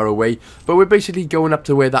so far away. But we're basically going up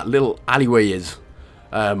to where that little alleyway is.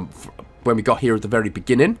 When we got here at the very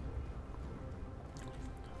beginning.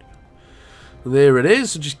 There it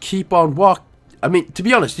is. So just keep on walk. I mean, to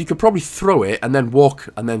be honest, you could probably throw it and then walk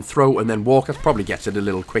and then throw and then walk. That probably gets it a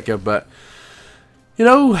little quicker, but you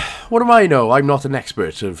know, what do I know? I'm not an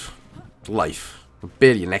expert of life. I'm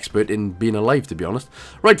barely an expert in being alive, to be honest.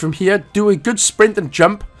 Right, from here, do a good sprint and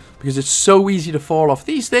jump, because it's so easy to fall off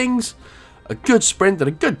these things. A good sprint and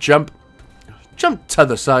a good jump. Jump to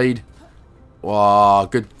the side. Wow,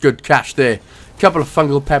 good catch there. Couple of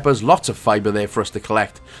fungal peppers, lots of fibre there for us to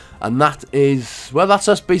collect. And that is, well, that's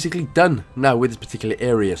us basically done now with this particular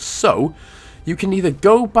area. So, you can either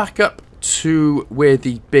go back up to where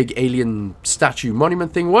the big alien statue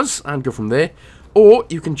monument thing was and go from there. Or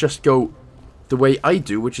you can just go the way I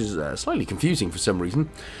do, which is slightly confusing for some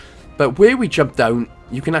reason. But where we jump down,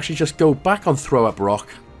 you can actually just go back on throw up rock,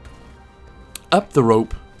 up the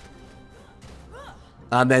rope,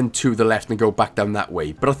 and then to the left and go back down that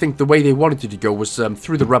way. But I think the way they wanted you to go was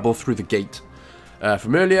through the rubble, through the gate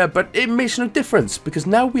from earlier. But it makes no difference, because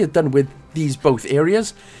now we are done with these both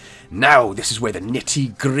areas. Now this is where the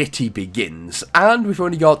nitty gritty begins. And we've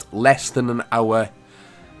only got less than an hour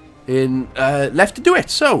left to do it.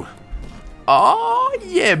 So, oh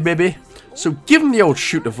yeah, baby. So give them the old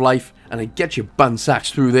shoot of life and then get your bun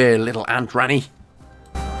sacks through there, little Aunt Rani.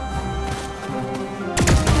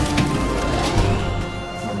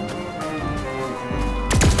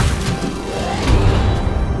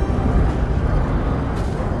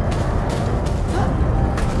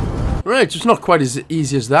 Right, so it's not quite as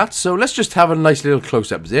easy as that, so let's just have a nice little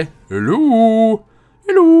close-up there. Hello!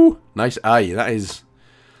 Hello! Nice eye,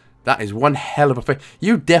 that is one hell of a face.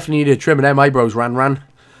 You definitely need to trim them eyebrows, Ran.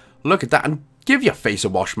 Look at that, and give your face a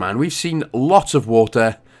wash, man. We've seen lots of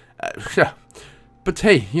water. But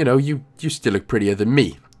hey, you know, you still look prettier than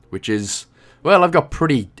me, which is, well, I've got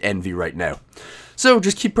pretty envy right now. So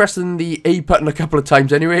just keep pressing the A button a couple of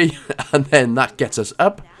times anyway, and then that gets us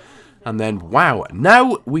up. And then, wow,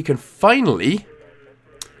 now we can finally,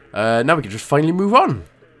 just finally move on.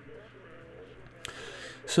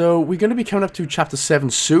 So, we're going to be coming up to Chapter 7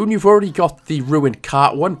 soon. You've already got the ruined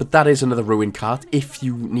cart one, but that is another ruined cart if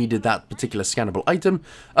you needed that particular scannable item.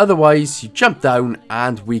 Otherwise, you jump down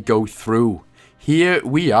and we go through. Here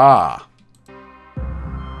we are.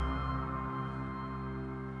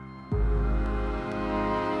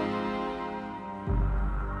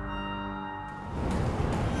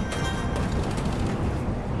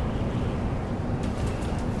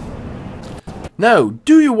 Now,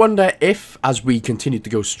 do you wonder if, as we continue to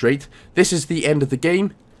go straight, this is the end of the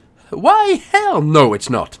game? Why, hell no, it's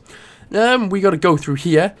not. We got to go through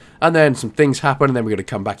here, and then some things happen, and then we got to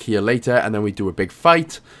come back here later, and then we do a big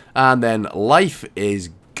fight, and then life is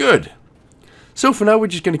good. So for now, we're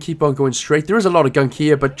just going to keep on going straight. There is a lot of gunk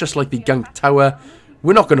here, but just like the gunk tower,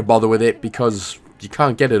 we're not going to bother with it because you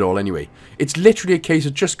can't get it all anyway. It's literally a case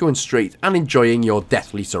of just going straight and enjoying your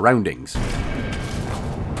deathly surroundings.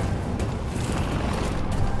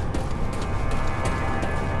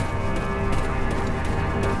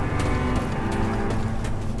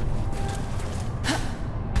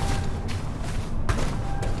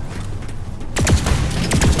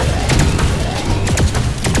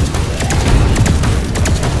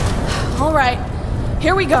 All right,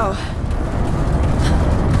 here we go.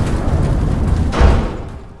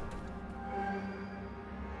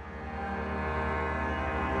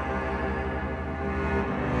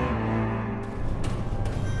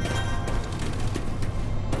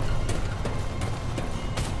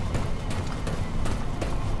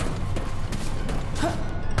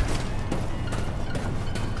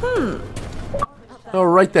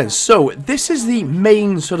 Alright then, so this is the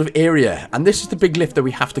main sort of area, and this is the big lift that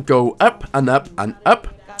we have to go up and up and up,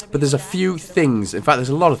 but there's a few things, in fact there's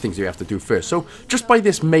a lot of things we have to do first. So just by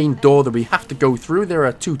this main door that we have to go through, there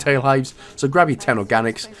are 2 tail hives, so grab your 10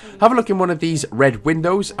 organics, have a look in one of these red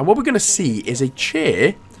windows, and what we're going to see is a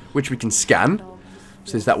chair, which we can scan.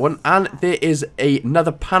 So there's that one, and there is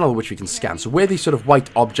another panel which we can scan. So where the sort of white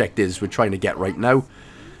object is, we're trying to get right now.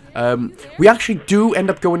 We actually do end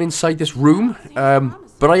up going inside this room,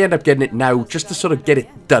 but I end up getting it now just to sort of get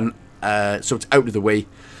it done, so it's out of the way,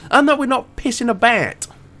 and that we're not pissing about.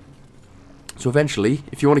 So eventually,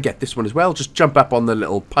 if you want to get this one as well, just jump up on the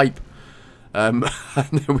little pipe, and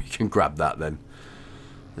then we can grab that then.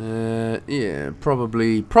 Yeah,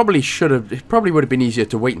 probably would have been easier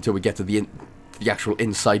to wait until we get to the actual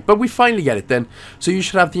inside, but we finally get it then. So you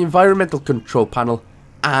should have the environmental control panel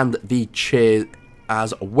and the chair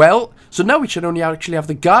as well. So now we should only actually have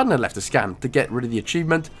the gardener left to scan to get rid of the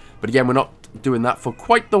achievement. But again, we're not doing that for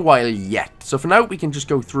quite the while yet. So for now, we can just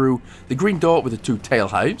go through the green door with the 2 tail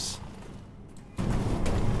hives.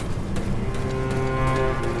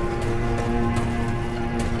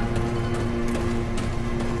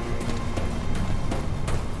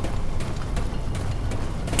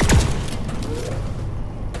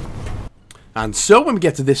 And so when we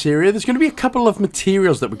get to this area, there's going to be a couple of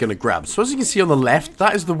materials that we're going to grab. So as you can see on the left,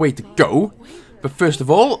 that is the way to go. But first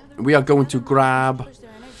of all, we are going to grab...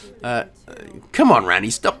 come on, Rani,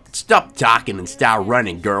 stop talking and start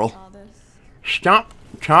running, girl. Stop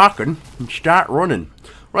talking and start running.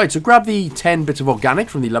 Right, so grab the 10 bits of organic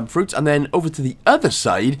from the lump fruits, and then over to the other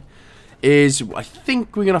side is, I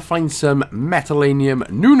think we're going to find some metalanium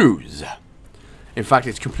nunus. In fact,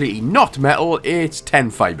 it's completely not metal, it's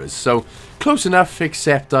 10 fibers. So, close enough,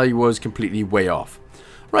 except I was completely way off.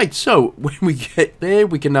 Right, so, when we get there,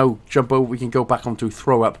 we can now jump over, we can go back onto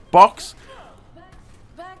throw up box.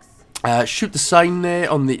 Shoot the sign there,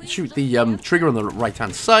 shoot the trigger on the right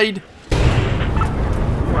hand side.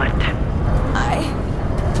 What?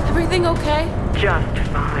 Everything okay?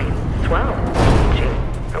 Just fine. Swell.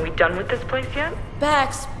 Gee, are we done with this place yet?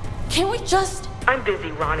 Becks, can't we just... I'm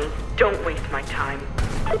busy, Rani. Don't waste my time.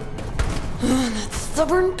 That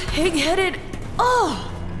stubborn, pig-headed... Oh!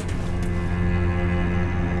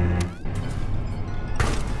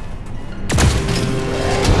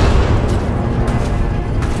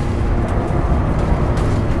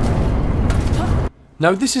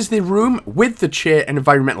 Now this is the room with the chair and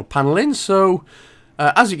environmental panel in, so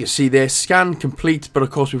as you can see there, scan complete, but of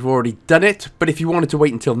course we've already done it. But if you wanted to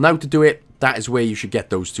wait until now to do it, that is where you should get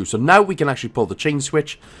those 2. So now we can actually pull the chain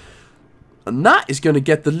switch, and that is going to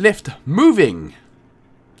get the lift moving.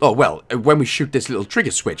 Oh well, when we shoot this little trigger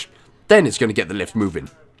switch, then it's going to get the lift moving.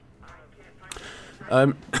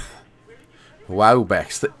 Wow,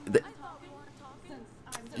 Becks.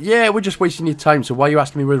 Yeah, we're just wasting your time, so why are you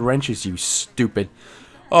asking me where the wrench is, you stupid...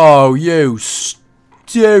 Oh, you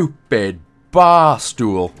stupid bar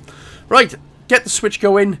stool. Right, get the switch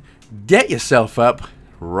going, get yourself up.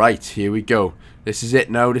 Right, here we go. This is it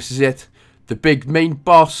now, this is it. The big main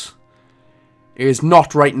boss is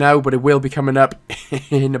not right now, but it will be coming up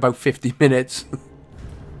in about 50 minutes.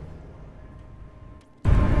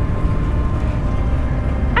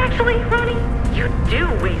 Actually, Rani, you do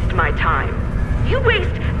waste my time. You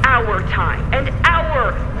waste our time and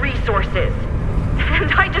our resources.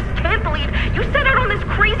 And I just can't believe you set out on this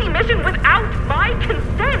crazy mission without my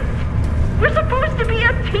consent. We're supposed to be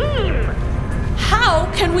a team.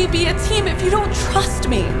 How can we be a team if you don't trust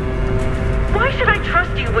me? Why should I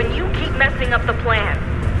trust you when you keep messing up the plan?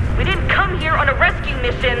 We didn't come here on a rescue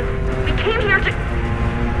mission. We came here to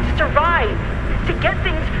survive, to get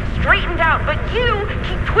things straightened out, but you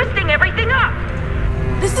keep twisting everything up.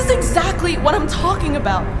 This is exactly what I'm talking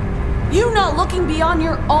about. You not looking beyond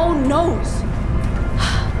your own nose.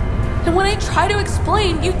 And when I try to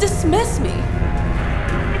explain, you dismiss me.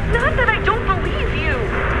 It's not that I don't believe you,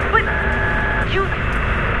 but you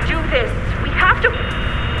do this. We have to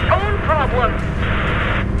own problems.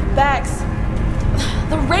 Bex,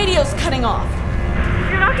 the radio's cutting off.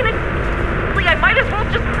 If you're not gonna... I might as well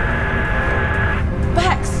just...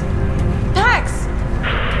 Bex! Bex!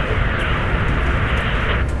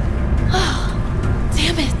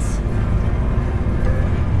 Damn it!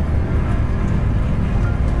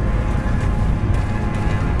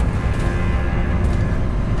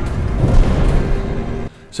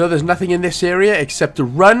 So there's nothing in this area except to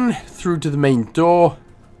run through to the main door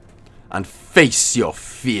and face your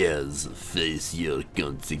fears, face your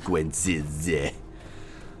consequences.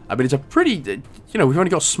 I mean, it's a pretty, you know, we've only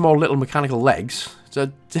got small little mechanical legs. It's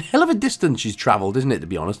a hell of a distance she's travelled, isn't it, to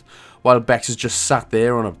be honest? While Bex has just sat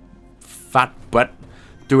there on a fat butt,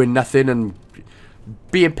 doing nothing and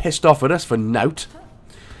being pissed off at us for nout.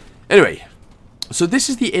 Anyway, so this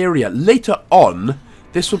is the area. Later on,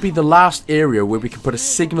 this will be the last area where we can put a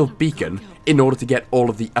signal beacon in order to get all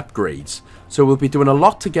of the upgrades. So we'll be doing a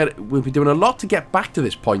lot to get back to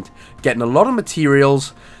this point, getting a lot of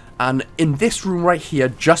materials. And in this room right here,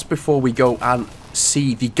 just before we go and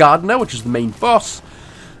see the gardener, which is the main boss,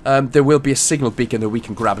 there will be a signal beacon that we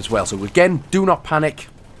can grab as well. So again, do not panic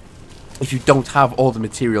if you don't have all the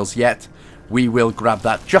materials yet. We will grab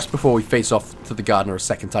that just before we face off to the gardener a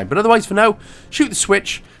second time. But otherwise, for now, shoot the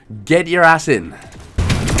switch, get your ass in.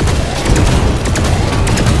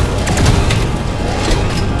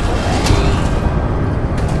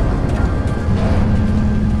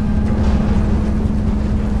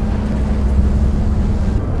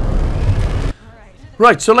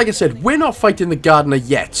 Right, so like I said, we're not fighting the gardener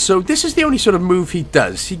yet, so this is the only sort of move he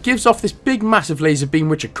does. He gives off this big massive laser beam,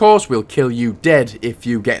 which of course will kill you dead if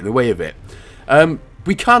you get in the way of it.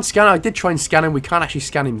 We can't scan him. I did try and scan him. We can't actually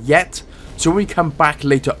scan him yet. So when we come back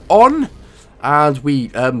later on and we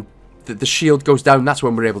the shield goes down, that's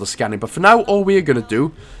when we're able to scan him. But for now, all we're going to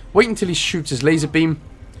do, wait until he shoots his laser beam,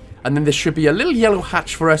 and then there should be a little yellow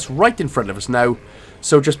hatch for us right in front of us now.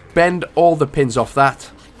 So just bend all the pins off that,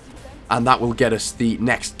 and that will get us the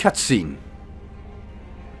next cutscene.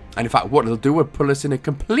 And in fact, what it'll do will put us in a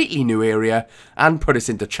completely new area and put us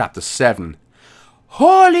into Chapter 7.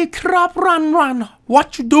 Holy crap, Run!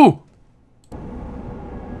 What you do?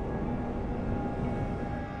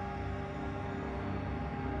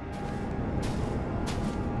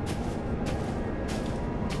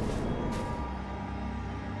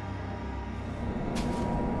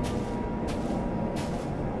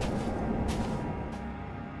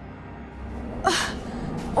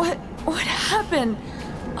 What happened?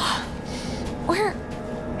 Where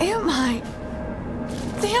am I?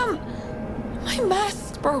 Damn, my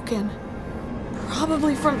mask's broken.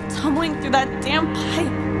 Probably from tumbling through that damn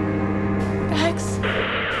pipe. Bex?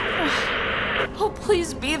 Oh,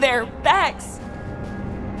 please be there, Bex.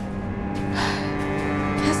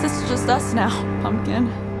 Guess it's just us now, Pumpkin.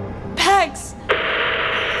 Bex!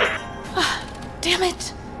 Damn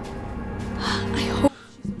it. I hope...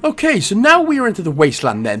 Okay, so now we're into the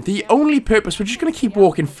wasteland then. The only purpose, we're just going to keep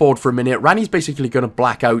walking forward for a minute. Rani's basically going to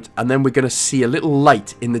black out, and then we're going to see a little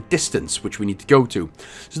light in the distance, which we need to go to.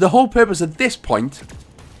 So the whole purpose at this point,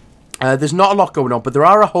 there's not a lot going on, but there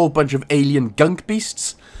are a whole bunch of alien gunk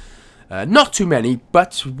beasts. Not too many,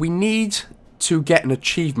 but we need to get an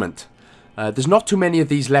achievement. There's not too many of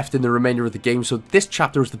these left in the remainder of the game, so this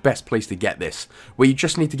chapter is the best place to get this, where you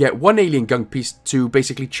just need to get one alien gunk piece to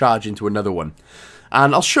basically charge into another one.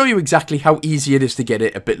 And I'll show you exactly how easy it is to get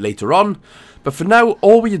it a bit later on. But for now,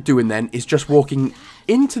 all we're doing then is just walking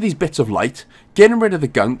into these bits of light, getting rid of the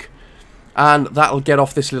gunk, and that'll get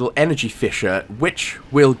off this little energy fissure, which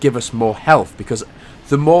will give us more health. Because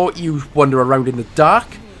the more you wander around in the dark,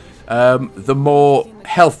 the more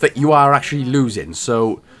health that you are actually losing.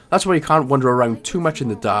 So that's why you can't wander around too much in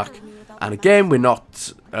the dark. And again, we're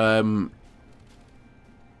not...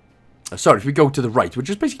 sorry, if we go to the right, we're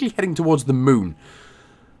just basically heading towards the moon.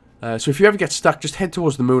 So if you ever get stuck, just head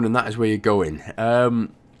towards the moon and that is where you're going.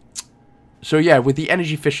 So yeah, with the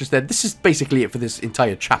energy fissures there, this is basically it for this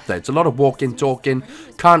entire chapter. It's a lot of walking, talking.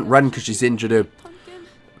 Can't run because she's injured a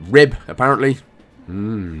rib, apparently.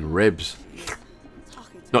 Ribs.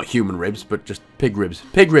 Not human ribs, but just pig ribs.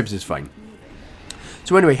 Pig ribs is fine.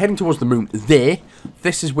 So anyway, heading towards the moon there.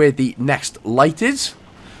 This is where the next light is.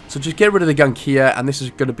 So just get rid of the gunk here, and this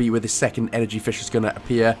is going to be where the second energy fissure is going to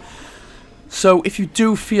appear. So if you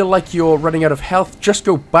do feel like you're running out of health, just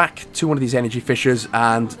go back to one of these energy fissures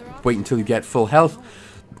and wait until you get full health,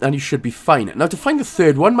 and you should be fine. Now, to find the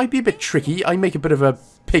third one might be a bit tricky. I make a bit of a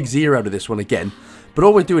pig's ear out of this one again, but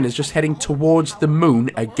all we're doing is just heading towards the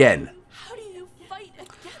moon again.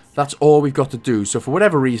 That's all we've got to do. So for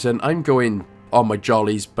whatever reason, I'm going on my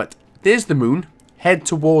jollies, but there's the moon. Head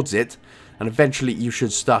towards it, and eventually you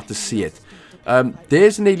should start to see it.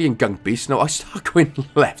 There's an alien gunk beast. Now I start going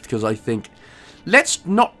left because I think let's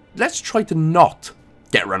try to not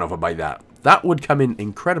get run over by that. That would come in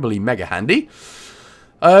incredibly mega handy.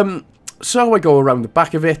 So I go around the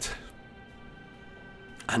back of it,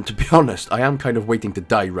 and to be honest, I am kind of waiting to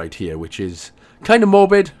die right here, which is kind of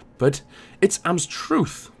morbid, but it's Am's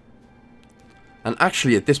truth. And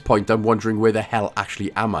actually, at this point, I'm wondering where the hell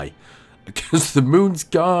actually am I? Because the moon's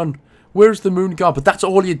gone. Where's the moon gone? But that's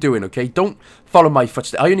all you're doing, okay? Don't follow my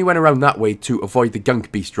footsteps. I only went around that way to avoid the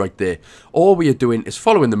gunk beast right there. All we are doing is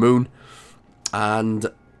following the moon, and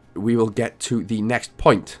we will get to the next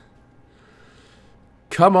point.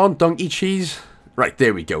 Come on, donkey cheese. Right,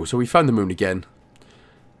 there we go. So we found the moon again.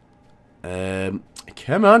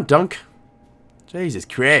 Come on, Dunk. Jesus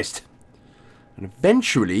Christ. And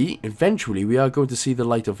eventually we are going to see the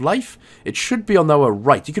light of life. It should be on our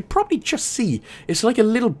right. You could probably just see, it's like a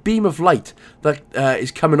little beam of light that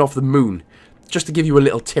is coming off the moon. Just to give you a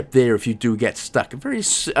little tip there if you do get stuck. A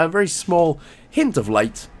very small hint of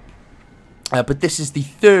light. But this is the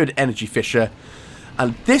third energy fissure.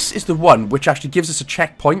 And this is the one which actually gives us a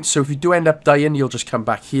checkpoint. So if you do end up dying, you'll just come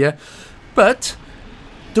back here. But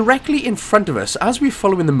directly in front of us, as we're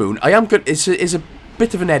following the moon, I am good. It's a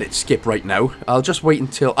bit of an edit skip right now. I'll just wait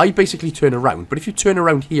until I basically turn around. But if you turn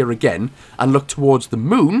around here again and look towards the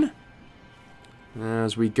moon,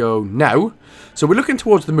 as we go now. So we're looking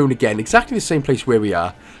towards the moon again, exactly the same place where we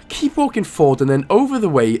are. Keep walking forward, and then over the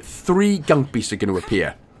way, 3 gunk beasts are going to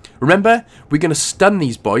appear. Remember, we're going to stun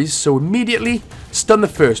these boys, so immediately stun the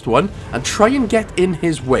first one and try and get in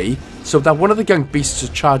his way so that one of the gunk beasts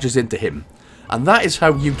charges into him. And that is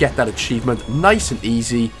how you get that achievement, nice and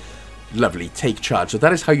easy. Lovely, take charge. So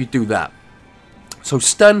that is how you do that. So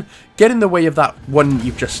stun, get in the way of that one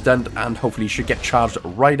you've just stunned, and hopefully you should get charged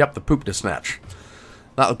right up the poop to snatch.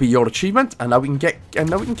 That'll be your achievement, and now we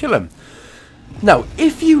can kill him. Now,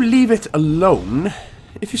 if you leave it alone,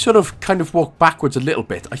 if you sort of kind of walk backwards a little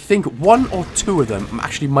bit, I think 1 or 2 of them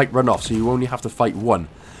actually might run off, so you only have to fight 1.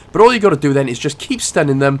 But all you got to do then is just keep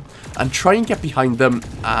stunning them and try and get behind them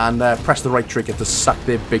and press the right trigger to suck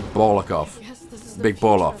their big ball off. Big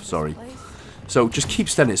ball off, sorry. So just keep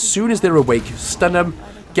stunning. As soon as they're awake, stun them,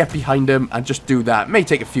 get behind them, and just do that. It may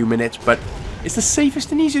take a few minutes, but it's the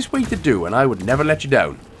safest and easiest way to do, and I would never let you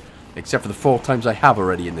down. Except for the 4 times I have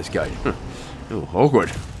already in this guide. Oh,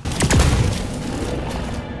 awkward.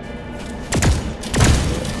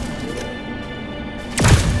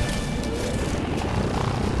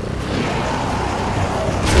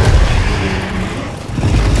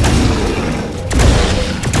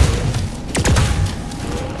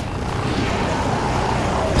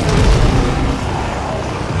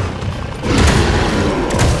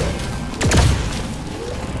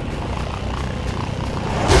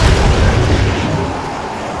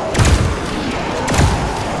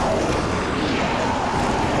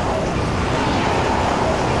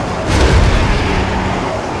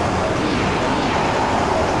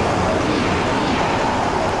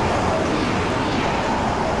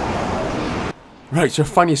 Right, so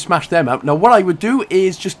finally smash them out. Now what I would do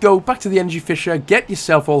is just go back to the energy fissure, get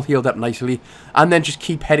yourself all healed up nicely, and then just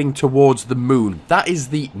keep heading towards the moon. That is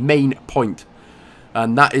the main point.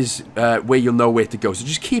 And that is where you'll know where to go. So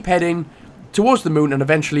just keep heading towards the moon, and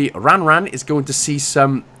eventually Ran is going to see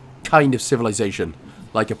some kind of civilization.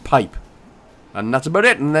 Like a pipe. And that's about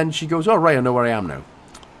it. And then she goes, oh right, I know where I am now.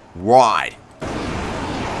 Right.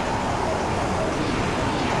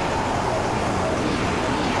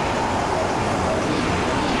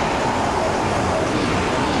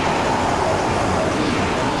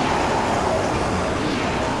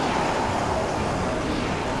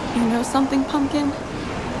 Something, Pumpkin?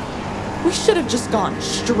 We should have just gone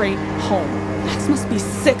straight home. Max must be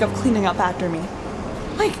sick of cleaning up after me.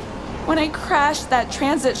 Like, when I crashed that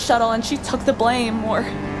transit shuttle and she took the blame, or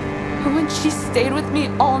when she stayed with me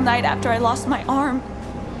all night after I lost my arm.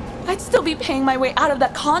 I'd still be paying my way out of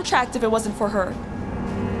that contract if it wasn't for her.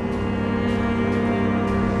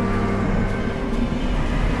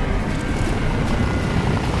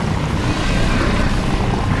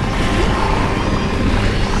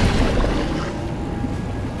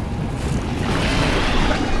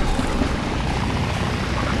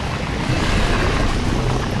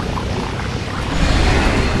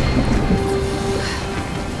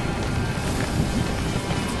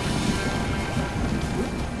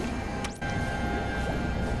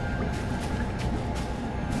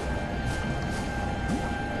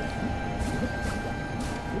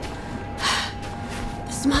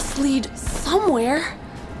 This must lead somewhere.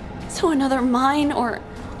 To another mine or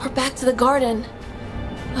back to the garden.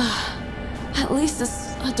 At least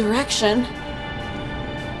it's a direction.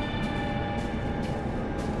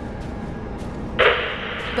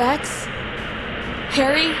 Becks?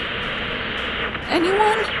 Harry?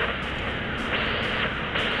 Anyone?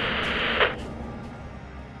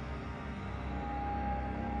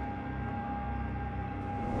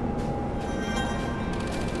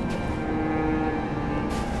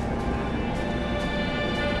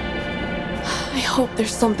 I hope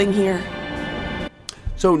there's something here.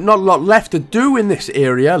 So not a lot left to do in this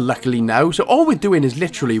area, luckily now. So all we're doing is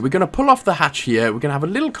literally, we're going to pull off the hatch here. We're going to have a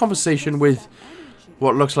little conversation with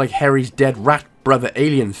what looks like Harry's dead rat brother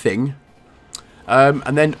alien thing.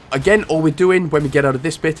 And then, again, all we're doing when we get out of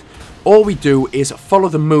this bit, all we do is follow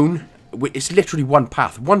the moon. It's literally one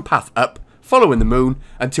path up, following the moon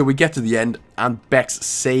until we get to the end and Becks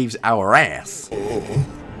saves our ass.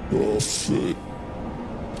 Oh, shit.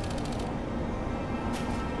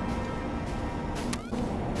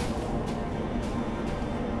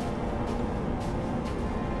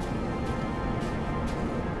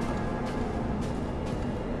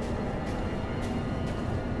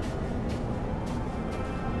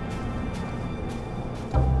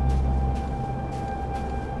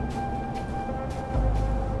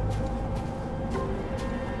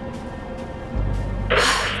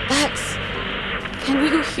 Can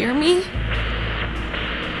you hear me?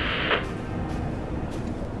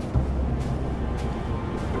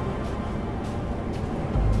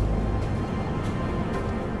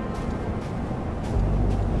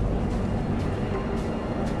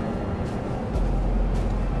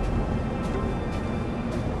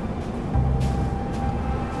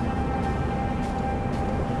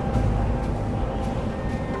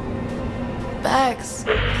 Becks,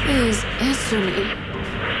 please answer me.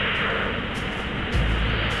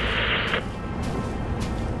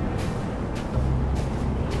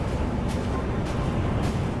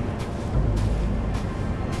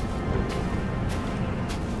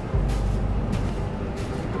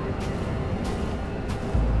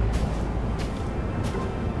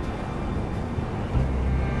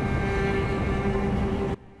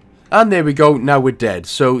 And there we go, now we're dead.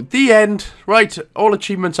 So, the end. Right, all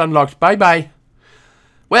achievements unlocked. Bye-bye.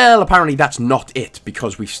 Well, apparently that's not it,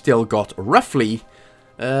 because we've still got roughly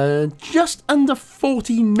just under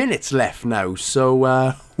 40 minutes left now. So,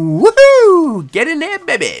 woohoo! Get in there,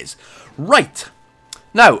 babies! Right.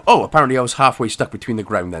 Now, oh, apparently I was halfway stuck between the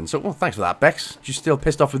ground then. So, well, thanks for that, Becks. You still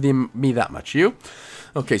pissed off with me that much, you?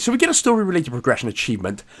 Okay, so we get a story-related progression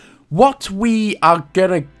achievement. What we are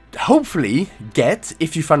gonna hopefully get,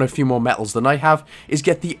 if you found a few more metals than I have, is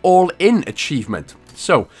get the all-in achievement.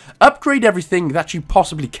 So, upgrade everything that you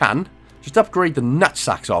possibly can. Just upgrade the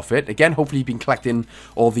nutsacks off it. Again, hopefully you've been collecting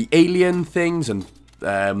all the alien things and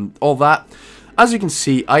all that. As you can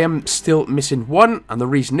see, I am still missing one, and the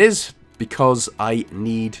reason is because I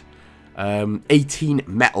need 18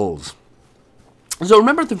 metals. So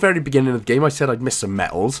remember at the very beginning of the game I said I'd miss some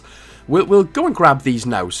metals. We'll go and grab these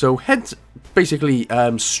now. So head basically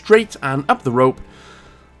straight and up the rope.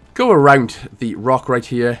 Go around the rock right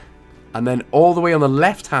here. And then all the way on the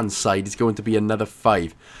left hand side is going to be another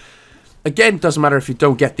 5. Again, doesn't matter if you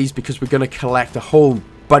don't get these because we're going to collect a whole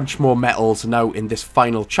bunch more metals now in this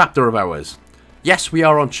final chapter of ours. Yes, we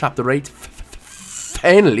are on chapter 8.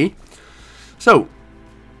 Finally. So,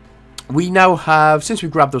 we now have, since we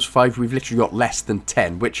grabbed those 5, we've literally got less than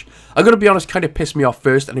 10, which, I'm going to be honest, kind of pissed me off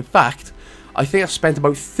first. And in fact, I think I spent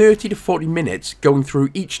about 30 to 40 minutes going through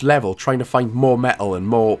each level trying to find more metal and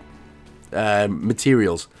more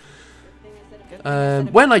materials.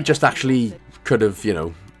 When I just actually could have, you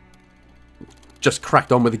know, just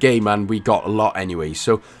cracked on with the game and we got a lot anyway.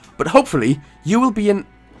 So, but hopefully, you will be in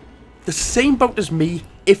the same boat as me,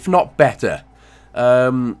 if not better.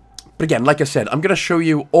 But again, like I said, I'm going to show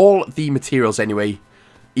you all the materials anyway,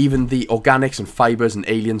 even the organics and fibers and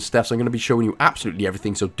alien stuff. So I'm going to be showing you absolutely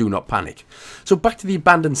everything, so do not panic. So back to the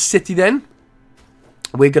abandoned city then.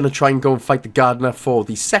 We're going to try and go and fight the gardener for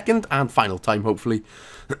the second and final time, hopefully.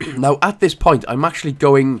 Now, at this point, I'm actually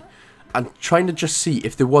going and trying to just see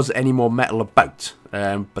if there was any more metal about.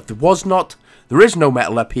 But there was not. There is no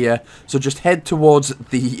metal up here. So just head towards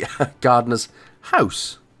the gardener's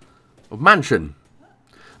house or mansion.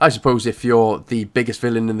 I suppose if you're the biggest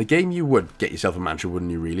villain in the game, you would get yourself a mansion,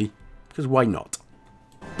 wouldn't you, really? Because why not?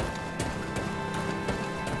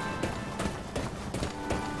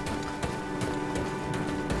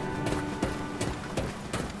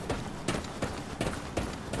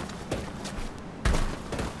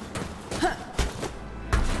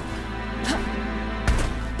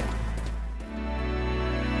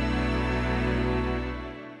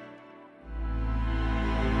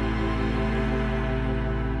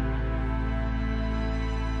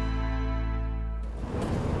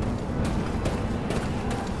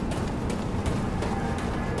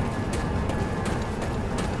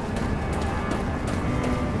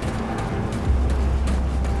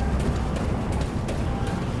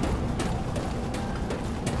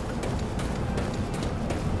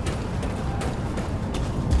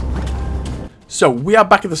 So, we are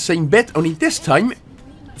back at the same bit, only this time,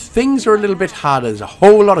 things are a little bit harder. There's a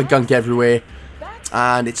whole lot of gunk everywhere,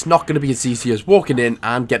 and it's not going to be as easy as walking in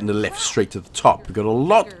and getting the lift straight to the top. We've got a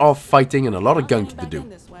lot of fighting and a lot of gunking to do.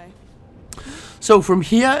 So, from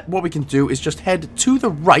here, what we can do is just head to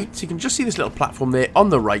the right. So you can just see this little platform there on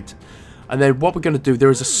the right. And then what we're going to do,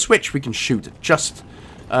 there is a switch we can shoot just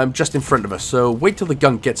in front of us. So, wait till the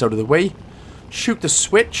gunk gets out of the way. Shoot the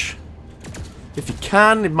switch. If you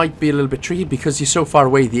can, it might be a little bit tricky because you're so far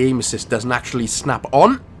away, the aim assist doesn't actually snap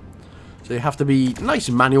on. So you have to be nice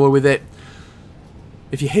and manual with it.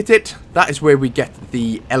 If you hit it, that is where we get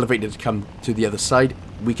the elevator to come to the other side.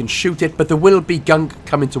 We can shoot it, but there will be gunk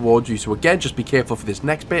coming towards you. So again, just be careful for this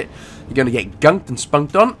next bit. You're going to get gunked and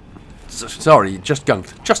spunked on. Sorry, just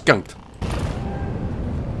gunked. Just gunked.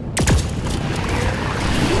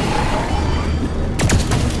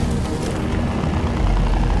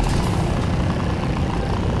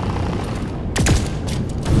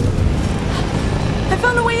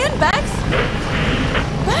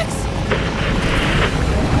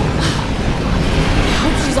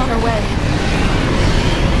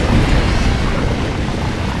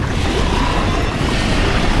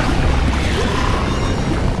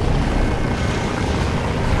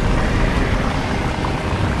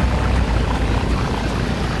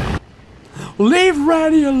 Leave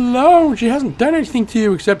Rani alone! She hasn't done anything to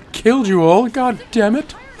you except killed you all. God damn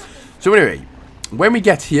it. So anyway, when we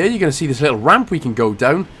get here, you're going to see this little ramp we can go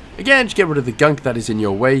down. Again, just get rid of the gunk that is in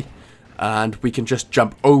your way. And we can just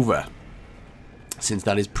jump over. Since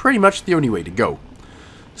that is pretty much the only way to go.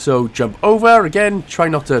 So jump over. Again, try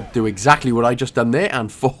not to do exactly what I just done there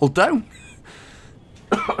and fall down.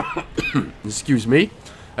 Excuse me.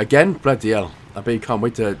 Again, bloody hell. I bet you can't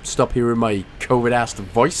wait to stop hearing my COVID-assed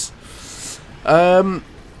voice.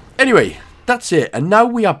 Anyway, that's it. And now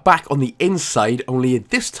we are back on the inside, only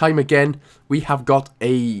this time again, we have got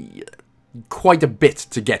quite a bit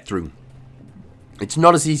to get through. It's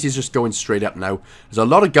not as easy as just going straight up now. There's a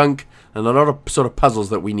lot of gunk and a lot of sort of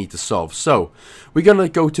puzzles that we need to solve. So, we're going to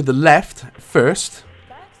go to the left first.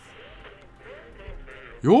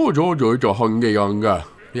 You're hungry.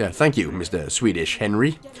 Yeah, thank you, Mr. Swedish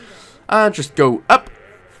Henry. And just go up.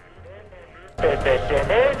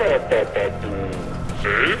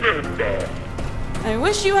 I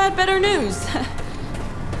wish you had better news.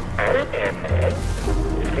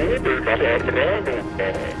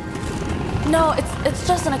 No, it's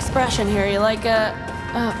just an expression here. You like, okay.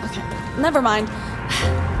 Never mind.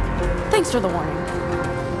 Thanks for the warning.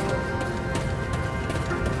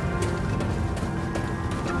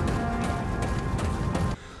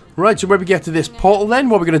 Right, so when we get to this portal then,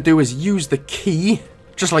 what we're going to do is use the key,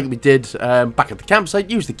 just like we did back at the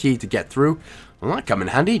campsite, use the key to get through. Well, that come in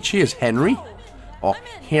handy. Cheers, Henry. Or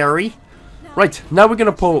Harry. Right, now we're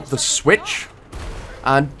going to pull the switch.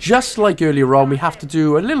 And just like earlier on, we have to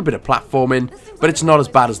do a little bit of platforming, but it's not as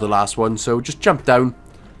bad as the last one. So just jump down,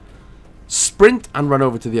 sprint, and run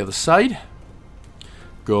over to the other side.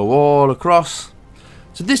 Go all across.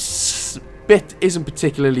 So this bit isn't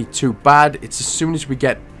particularly too bad. It's as soon as we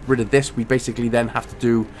get rid of this, we basically then have to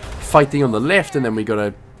do fighting on the left, and then we got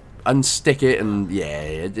to unstick it, and yeah,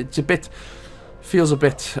 it's a bit... feels a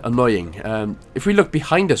bit annoying. If we look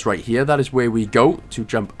behind us right here, that is where we go to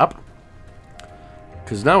jump up.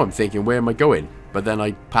 Because now I'm thinking, where am I going? But then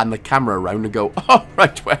I pan the camera around and go, oh,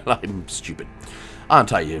 right, well, I'm stupid.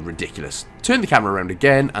 Aren't I ridiculous? Turn the camera around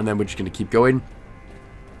again, and then we're just going to keep going.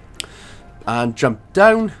 And jump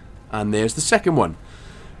down, and there's the second one.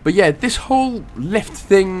 But yeah, this whole lift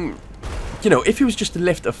thing, you know, if it was just a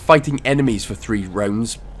lift of fighting enemies for 3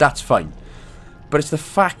 rounds, that's fine. But it's the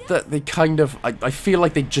fact that they kind of... I feel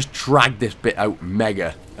like they just dragged this bit out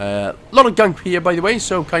mega. A lot of gunk here, by the way,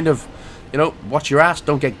 so kind of, you know, watch your ass,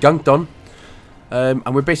 don't get gunked on.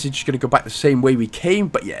 And we're basically just going to go back the same way we came.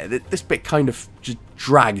 But yeah, this bit kind of just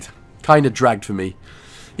dragged. Kind of dragged for me.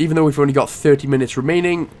 Even though we've only got 30 minutes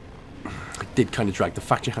remaining, it did kind of drag. The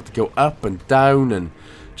fact you have to go up and down and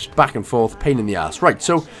just back and forth, pain in the ass. Right,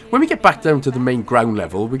 so when we get back down to the main ground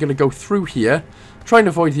level, we're going to go through here, trying to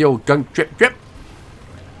avoid the old gunk drip drip.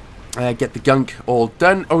 Get the gunk all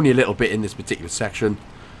done. Only a little bit in this particular section.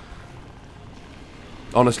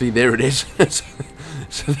 Honestly, there it is.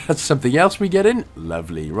 So that's something else we get in.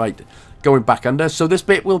 Lovely. Right. Going back under. So this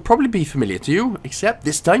bit will probably be familiar to you. Except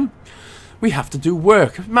this time, we have to do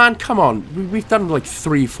work. Man, come on. We've done like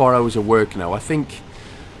 3-4 hours of work now. I think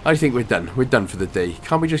we're done. We're done for the day.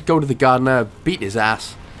 Can't we just go to the gardener, beat his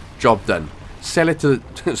ass? Job done. Sell it to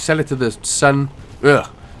the Sun. Ugh.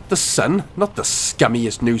 The Sun, not the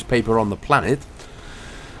scummiest newspaper on the planet.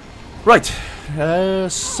 Right,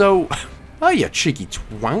 so... Oh, you cheeky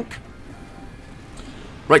twank.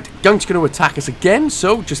 Right, Gunk's going to attack us again,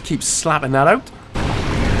 so just keep slapping that out.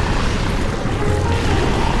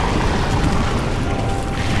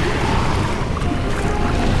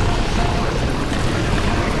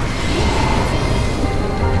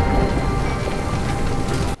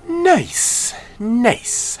 Nice,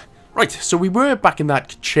 nice. Right, so we were back in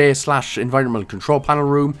that chair / environmental control panel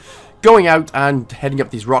room, going out and heading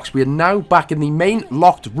up these rocks. We are now back in the main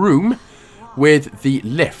locked room with the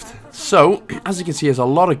lift. So, as you can see, there's a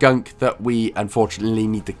lot of gunk that we unfortunately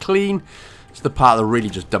need to clean. It's the part that really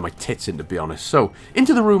just done my tits in, to be honest. So,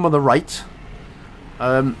 into the room on the right.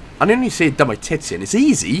 I only say it done my tits in. It's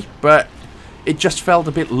easy, but it just felt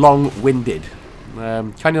a bit long-winded.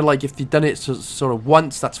 Kind of like if they'd done it sort of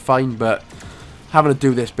once, that's fine, but having to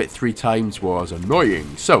do this bit 3 times was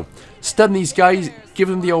annoying. So, stun these guys, give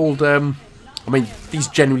them the old, I mean, these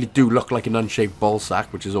generally do look like an unshaved ball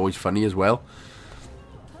sack, which is always funny as well.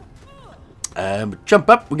 Jump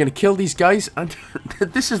up, we're going to kill these guys, and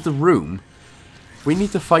this is the room. We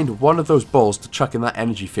need to find one of those balls to chuck in that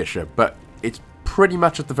energy fisher, but it's pretty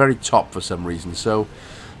much at the very top for some reason. So,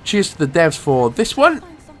 cheers to the devs for this one.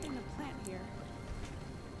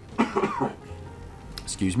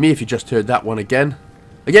 Excuse me if you just heard that one again.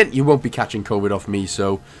 Again, you won't be catching COVID off me,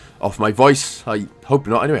 so off my voice. I hope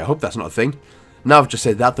not. Anyway, I hope that's not a thing. Now I've just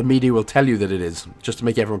said that, the media will tell you that it is, just to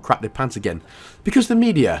make everyone crap their pants again. Because the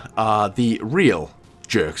media are the real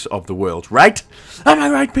jerks of the world, right? Am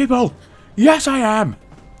I right, people? Yes, I am.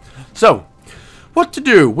 So, what to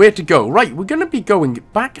do? Where to go? Right, we're going to be going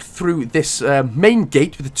back through this main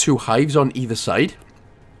gate with the 2 hives on either side.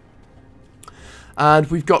 And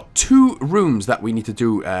we've got 2 rooms that we need to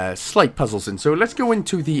do slight puzzles in. So let's go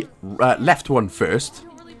into the left one first.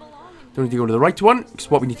 Don't need to go to the right one,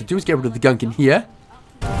 because what we need to do is get rid of the gunk in here.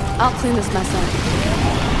 I'll clean this mess up.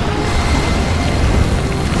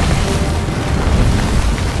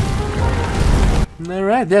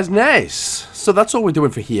 Alright, there's nice. So that's all we're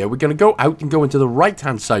doing for here. We're going to go out and go into the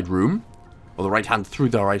right-hand side room. Or the right-hand through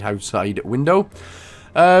the right-hand side window.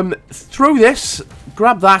 Throw this,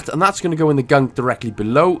 grab that, and that's going to go in the gunk directly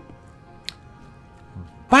below.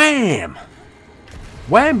 Bam!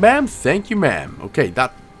 Wham bam, thank you ma'am. Okay,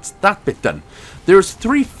 that's that bit done. There's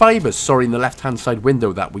 3 fibers, sorry, in the left-hand side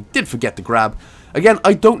window that we did forget to grab. Again,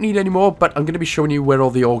 I don't need any more, but I'm going to be showing you where all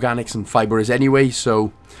the organics and fiber is anyway,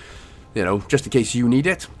 so, you know, just in case you need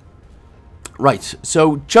it. Right,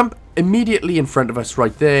 so jump immediately in front of us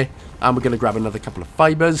right there, and we're going to grab another couple of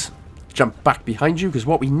fibers. Jump back behind you, because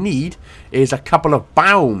what we need is a couple of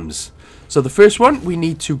bombs. So the first one, we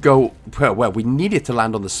need to go, well, we need it to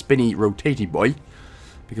land on the spinny, rotatey boy,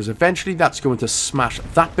 because eventually that's going to smash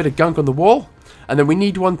that bit of gunk on the wall. And then we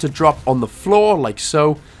need one to drop on the floor, like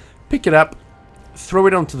so. Pick it up, throw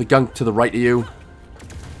it onto the gunk to the right of you.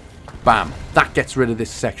 Bam. That gets rid of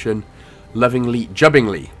this section lovingly,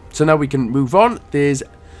 jubbingly. So now we can move on. There's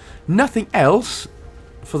nothing else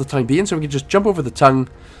for the time being, so we can just jump over the tongue,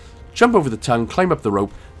 climb up the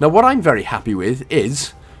rope. Now what I'm very happy with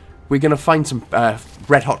is we're going to find some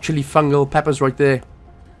red hot chili fungal peppers right there.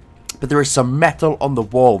 But there is some metal on the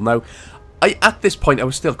wall. Now, at this point, I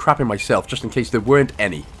was still crapping myself, just in case there weren't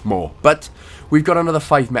any more. But we've got another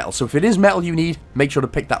 5 metal. So if it is metal you need, make sure to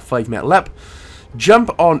pick that 5 metal up. Jump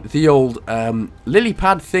on the old lily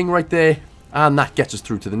pad thing right there. And that gets us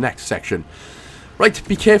through to the next section. Right,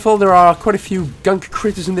 be careful. There are quite a few gunk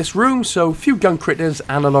critters in this room. So, a few gunk critters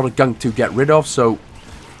and a lot of gunk to get rid of. So,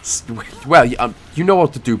 well, you know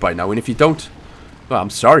what to do by now. And if you don't, well, I'm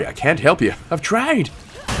sorry, I can't help you. I've tried.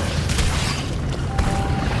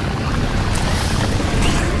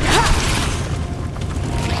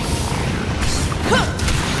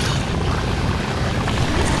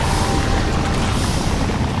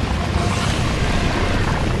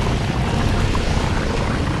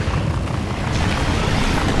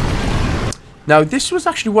 Now, this was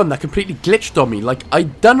actually one that completely glitched on me. Like,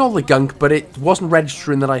 I'd done all the gunk, but it wasn't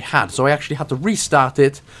registering that I had. So I actually had to restart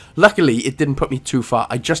it. Luckily, it didn't put me too far.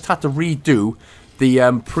 I just had to redo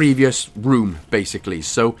the previous room, basically.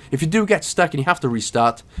 So if you do get stuck and you have to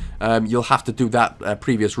restart, you'll have to do that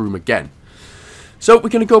previous room again. So we're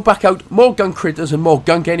going to go back out. More gunk critters and more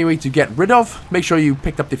gunk anyway to get rid of. Make sure you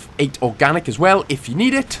picked up the 8 organic as well if you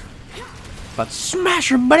need it. But smash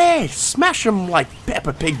them, buddy! Smash them like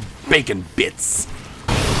Peppa Pig bacon bits.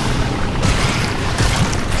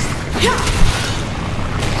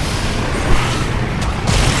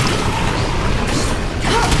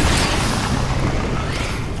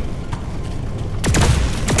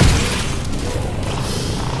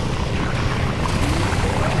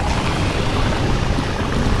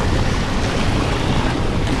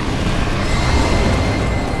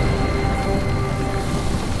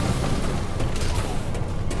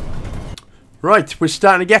 Right, we're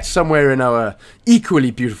starting to get somewhere in our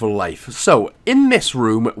equally beautiful life. So, in this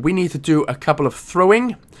room, we need to do a couple of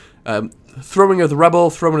throwing of the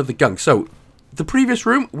rubble, throwing of the gunk. So, the previous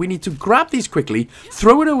room, we need to grab these quickly,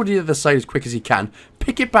 throw it over the other side as quick as you can,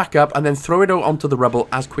 pick it back up, and then throw it out onto the rubble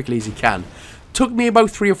as quickly as you can. Took me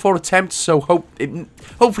about 3 or 4 attempts, so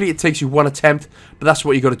hopefully it takes you 1 attempt, but that's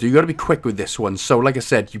what you got to do. You got to be quick with this one. So, like I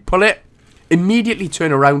said, you pull it, immediately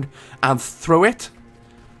turn around and throw it.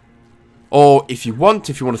 Or if you want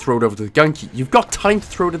to throw it over to the gunk, you've got time to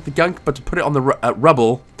throw it at the gunk, but to put it on the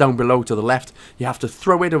rubble down below to the left, you have to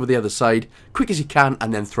throw it over the other side, quick as you can,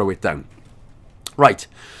 and then throw it down. Right,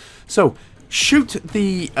 so shoot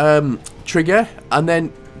the trigger, and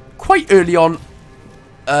then quite early on,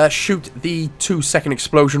 shoot the 2-second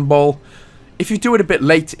explosion ball. If you do it a bit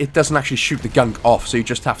late, it doesn't actually shoot the gunk off, so you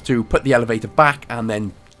just have to put the elevator back and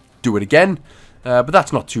then do it again. But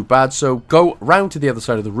that's not too bad, so go round to the other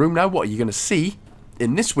side of the room now. What you're going to see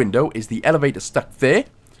in this window is the elevator stuck there.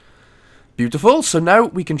 Beautiful, so now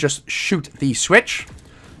we can just shoot the switch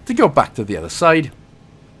to go back to the other side.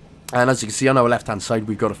 And as you can see on our left-hand side,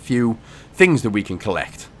 we've got a few things that we can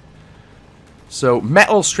collect. So,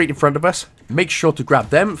 metal straight in front of us. Make sure to grab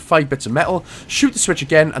them, 5 bits of metal. Shoot the switch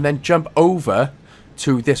again, and then jump over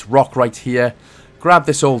to this rock right here. Grab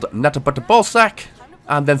this old nutter butter ball sack,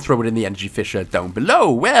 and then throw it in the energy fissure down below.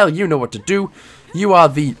 Well, you know what to do. You are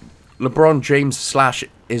the LeBron James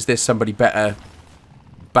 / is there somebody better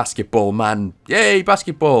basketball man. Yay,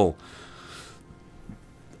 basketball.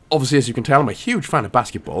 Obviously, as you can tell, I'm a huge fan of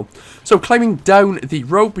basketball. So, climbing down the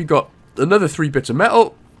rope, we got another 3 bits of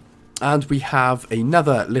metal. And we have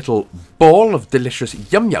another little ball of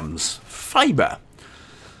delicious yum-yums. Fibre.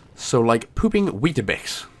 So, like pooping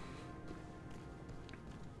Weetabix.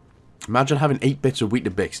 Imagine having 8 bits of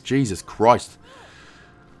Weetabix. Jesus Christ.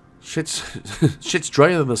 Shit's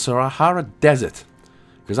drier than the Sahara Desert.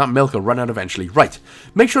 Because that milk will run out eventually. Right.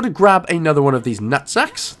 Make sure to grab another one of these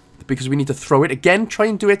nutsacks. Because we need to throw it again. Try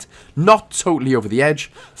and do it not totally over the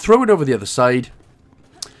edge. Throw it over the other side.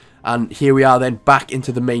 And here we are then back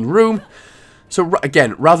into the main room. So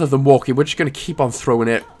again, rather than walking, we're just going to keep on throwing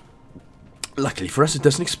it. Luckily for us, it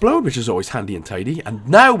doesn't explode, which is always handy and tidy. And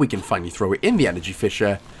now we can finally throw it in the energy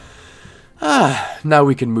fissure. Now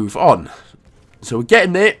we can move on. So we're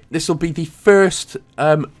getting there. This will be the first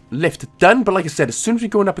lift done. But like I said, as soon as we're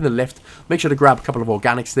going up in the lift, make sure to grab a couple of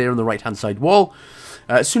organics there on the right-hand side wall.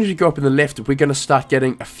 As soon as we go up in the lift, we're going to start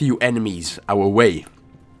getting a few enemies our way.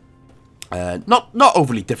 Not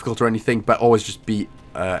overly difficult or anything, but always just be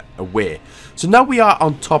aware. So now we are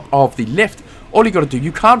on top of the lift. All you got to do,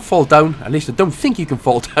 you can't fall down. At least I don't think you can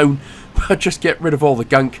fall down. But just get rid of all the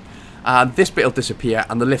gunk. And this bit will disappear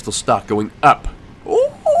and the lift will start going up.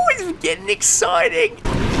 Oh, it's getting exciting.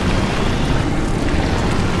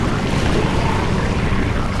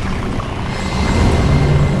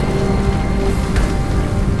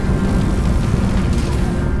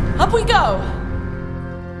 Up we go!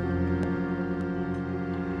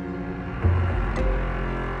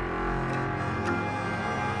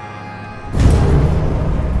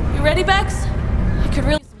 You ready, Becks? I could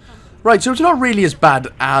really... Right, so it's not really as bad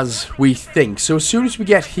as we think. So as soon as we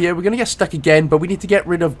get here, we're going to get stuck again, but we need to get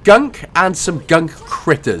rid of gunk and some gunk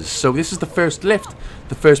critters. So this is the first lift,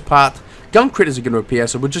 the first part. Gunk critters are going to appear,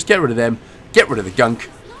 so we'll just get rid of them, get rid of the gunk.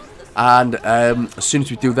 And as soon as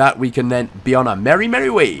we do that, we can then be on our merry, merry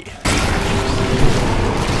way.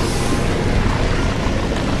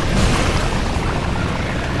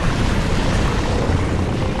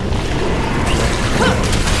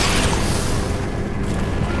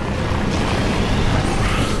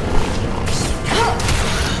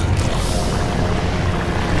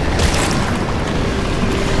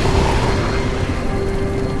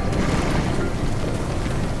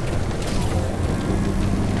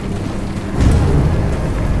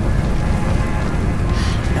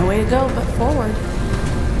 Way to go, but forward.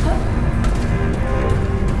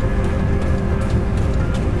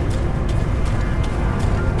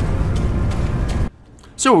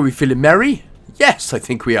 So are we feeling merry? Yes, I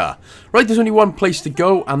think we are. Right, there's only one place to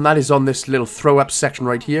go, and that is on this little throw-up section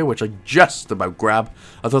right here, which I just about grabbed.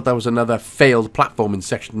 I thought that was another failed platforming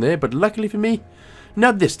section there, but luckily for me,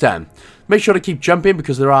 not this time. Make sure to keep jumping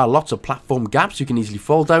because there are lots of platform gaps you can easily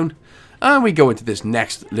fall down. And we go into this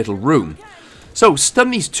next little room. So,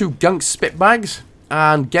 stun these 2 gunk spit bags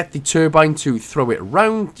and get the turbine to throw it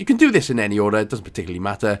around. You can do this in any order, it doesn't particularly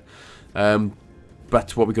matter.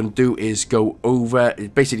 But what we're going to do is go over,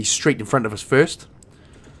 basically straight in front of us first.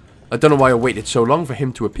 I don't know why I waited so long for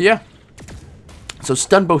him to appear. So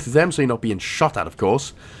stun both of them so you're not being shot at, of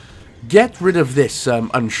course. Get rid of this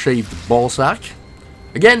unshaved ball sack.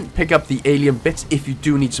 Again, pick up the alien bits if you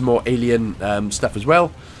do need some more alien stuff as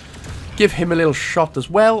well. Give him a little shot as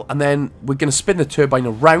well, and then we're going to spin the turbine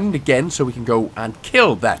around again so we can go and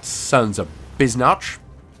kill that sons of biznatch.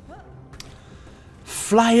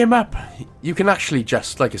 Fly him up. You can actually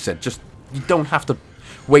just, like I said, you don't have to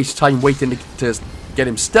waste time waiting to get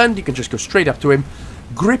him stunned. You can just go straight up to him,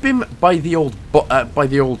 grip him by the old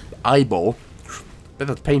eyeball. But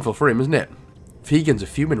that's painful for him, isn't it? Vegans are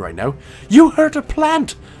fuming right now. You hurt a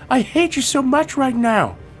plant. I hate you so much right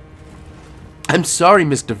now. I'm sorry,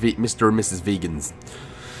 Mr. and Mrs. Vegans.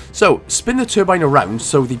 So, spin the turbine around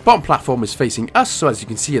so the bottom platform is facing us. So as you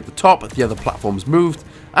can see at the top, the other platform's moved.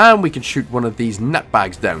 And we can shoot one of these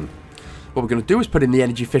nutbags down. What we're going to do is put in the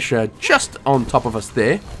energy fissure just on top of us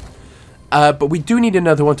there. But we do need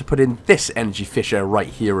another one to put in this energy fissure right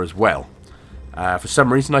here as well. For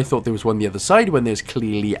some reason, I thought there was one on the other side when there's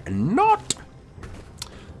clearly not.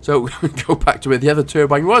 So, go back to where the other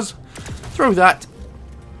turbine was. Throw that.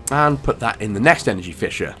 And put that in the next energy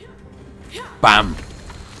fissure. Bam.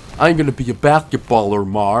 I'm going to be a basketballer,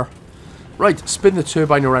 Mar. Right, spin the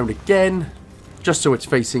turbine around again. Just so it's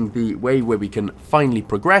facing the way where we can finally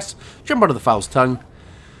progress. Jump out of the fowl's tongue.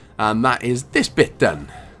 And that is this bit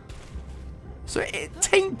done. So it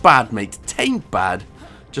tain't bad, mate. Tain't bad.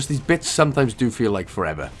 Just these bits sometimes do feel like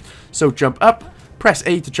forever. So jump up. Press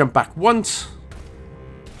A to jump back once.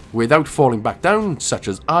 Without falling back down, such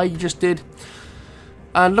as I just did.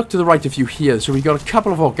 And look to the right of you here. So we've got a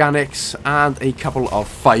couple of organics and a couple of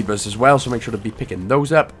fibres as well. So make sure to be picking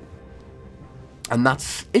those up. And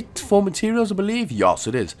that's it for materials, I believe. Yes,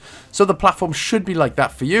 it is. So the platform should be like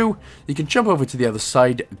that for you. You can jump over to the other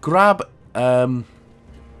side, grab, jump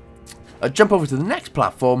over to the next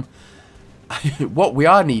platform. What we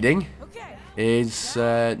are needing is,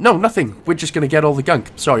 no, nothing. We're just going to get all the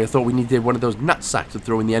gunk. Sorry, I thought we needed one of those nut sacks to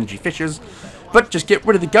throw in the energy fissures. But just get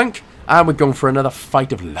rid of the gunk, and we're going for another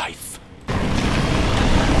fight of life.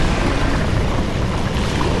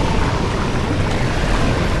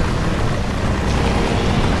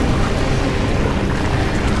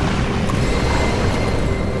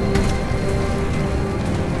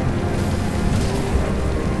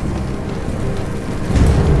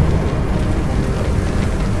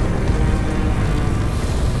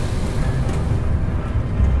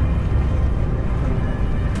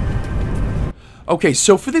 Okay,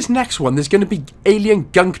 so for this next one, there's going to be alien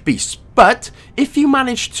gunk beasts. But if you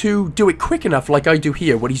manage to do it quick enough, like I do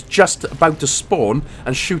here, where he's just about to spawn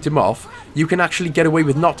and shoot him off, you can actually get away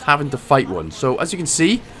with not having to fight one. So as you can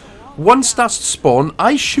see, one starts to spawn,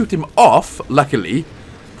 I shoot him off, luckily,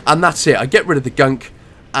 and that's it. I get rid of the gunk,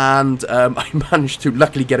 and I managed to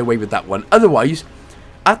luckily get away with that one. Otherwise,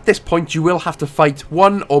 at this point, you will have to fight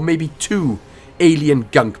one or maybe two alien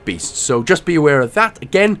gunk beasts, so just be aware of that.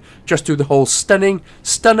 Again, just do the whole stun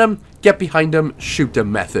them, get behind them, shoot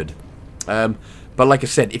them method. But like I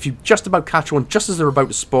said, if you just about catch one just as they're about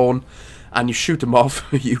to spawn and you shoot them off,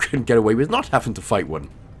 you can get away with not having to fight one.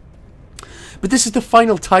 But this is the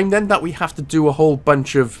final time then that we have to do a whole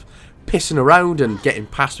bunch of pissing around and getting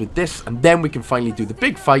past with this, and then we can finally do the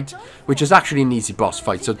big fight, which is actually an easy boss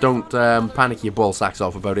fight, so don't panic your ball sacks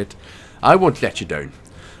off about it. I won't let you down.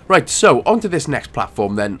 Right, so onto this next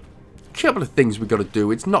platform then. A couple of things we got to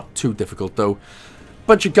do. It's not too difficult though.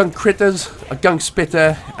 Bunch of gunk critters, a gunk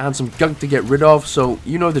spitter, and some gunk to get rid of. So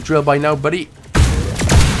you know the drill by now, buddy.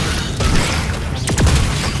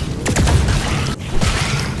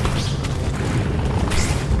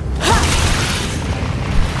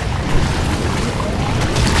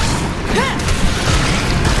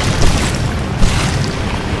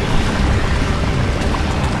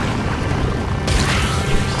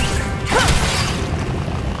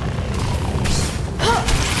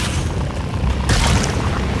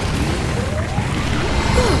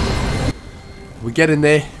 We're getting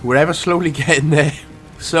there. We're ever slowly getting there.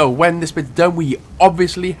 So when this bit's done, we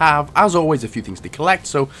obviously have, as always, a few things to collect.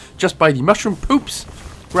 So just buy the mushroom poops,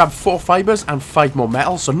 grab 4 fibres and 5 more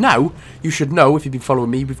metal. So now you should know, if you've been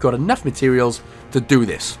following me, we've got enough materials to do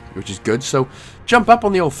this, which is good. So jump up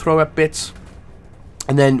on the old throw up bits,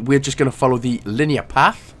 and then we're just going to follow the linear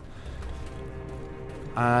path.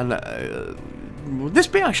 And this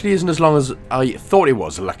bit actually isn't as long as I thought it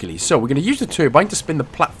was, luckily. So we're going to use the turbine to spin the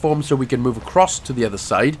platform so we can move across to the other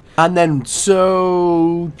side. And then,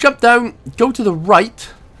 so, jump down, go to the right,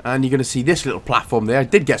 and you're going to see this little platform there. I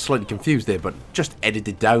did get slightly confused there, but just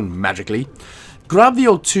edited down magically. Grab the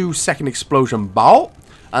old 2-second explosion ball,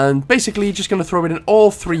 and basically you're just going to throw it in all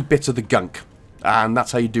 3 bits of the gunk. And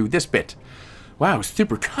that's how you do this bit. Wow,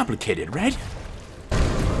 super complicated, right?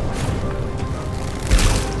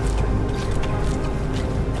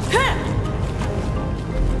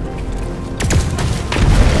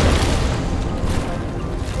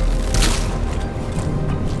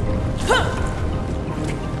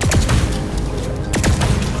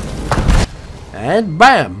 And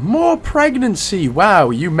bam, more pregnancy. Wow,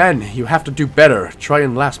 you men, you have to do better. Try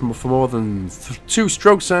and last for more than 2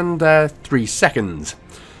 strokes and 3 seconds.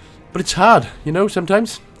 But it's hard, you know,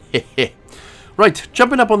 sometimes. Right,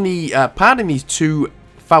 jumping up on the pad in these 2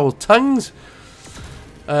 foul tongues.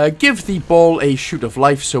 Give the ball a shoot of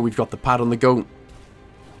life, so we've got the pad on the go.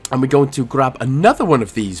 And we're going to grab another one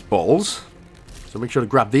of these balls. So make sure to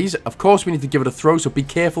grab these. Of course, we need to give it a throw, so be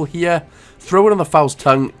careful here. Throw it on the fowl's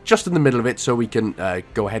tongue, just in the middle of it, so we can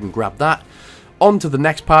go ahead and grab that. On to the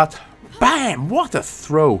next part. Bam! What a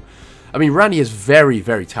throw. I mean, Rani is very,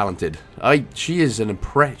 very talented. She is an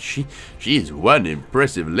she is one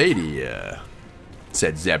impressive lady,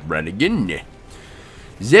 said Zeb Brannigan.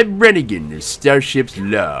 Zeb Brannigan, Starship's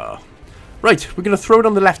Law. Right, we're going to throw it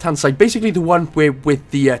on the left-hand side. Basically the one where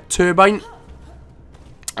with the turbine.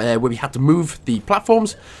 Where we had to move the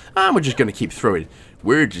platforms, and we're just going to keep throwing.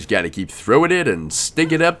 We're just going to keep throwing it and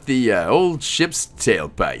stick it up the old ship's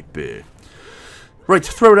tailpipe. Right,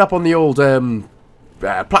 throw it up on the old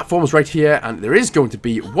platforms right here, and there is going to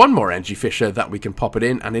be one more energy fissure that we can pop it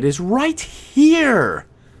in, and it is right here.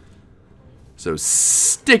 So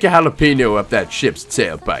stick a jalapeno up that ship's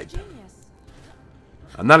tailpipe.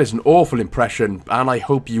 And that is an awful impression, and I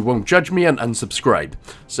hope you won't judge me and unsubscribe.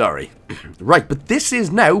 Sorry. Right, but this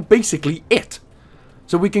is now basically it.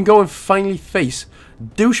 So we can go and finally face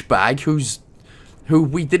Douchebag, who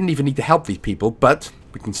we didn't even need to help these people, but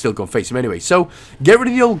we can still go and face him anyway. So, get rid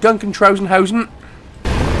of the old Gunk and Trausenhausen.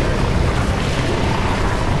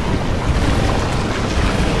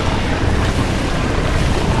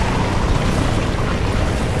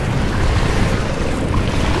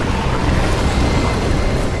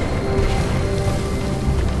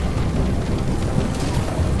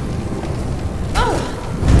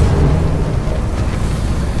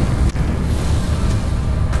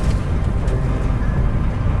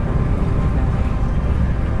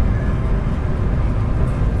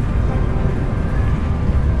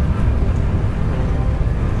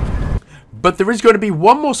 But there is going to be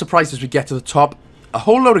one more surprise as we get to the top. A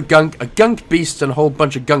whole load of gunk, a gunk beast, and a whole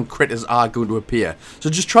bunch of gunk critters are going to appear. So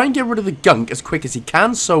just try and get rid of the gunk as quick as you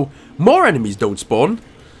can so more enemies don't spawn.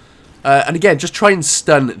 And again, just try and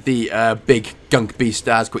stun the big gunk beast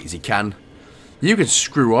as quick as you can. You can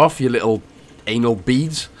screw off, your little anal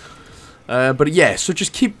beads. But yeah, so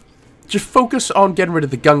just focus on getting rid of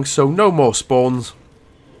the gunk so no more spawns.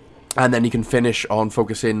 And then you can finish on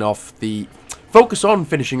finishing off the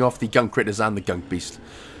gunk critters and the gunk beast.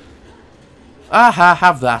 Aha,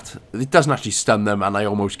 have that. It doesn't actually stun them, and I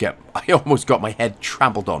almost got my head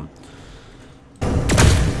trampled on.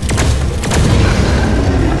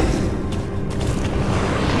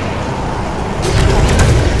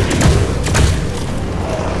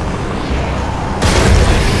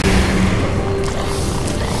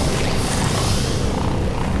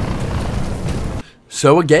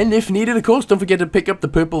 So again, if needed, of course, don't forget to pick up the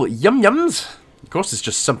purple yum-yums. Of course, it's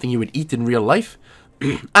just something you would eat in real life.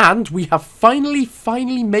 And we have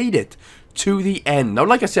finally made it to the end. Now,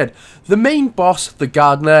 like I said, the main boss, the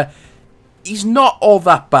gardener, he's not all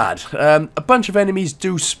that bad. A bunch of enemies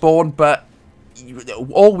do spawn, but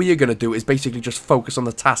all we are going to do is basically just focus on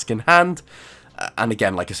the task in hand. And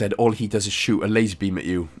again, like I said, all he does is shoot a laser beam at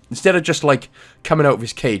you. Instead of just, like, coming out of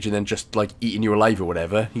his cage and then just, like, eating you alive or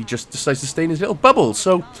whatever, he just decides to stay in his little bubble.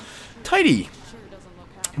 So, tidy.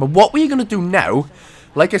 But what we're going to do now,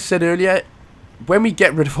 like I said earlier, when we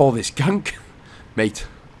get rid of all this gunk, mate,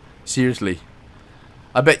 seriously,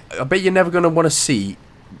 I bet you're never going to want to see,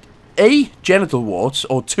 A, genital warts,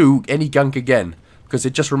 or 2, any gunk again. Because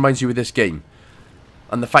it just reminds you of this game.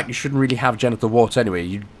 And the fact you shouldn't really have genital warts anyway.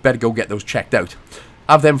 You'd better go get those checked out.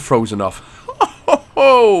 Have them frozen off.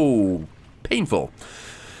 Ho! Painful.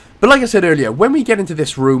 But like I said earlier, when we get into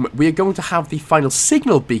this room, we are going to have the final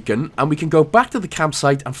signal beacon, and we can go back to the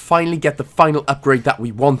campsite and finally get the final upgrade that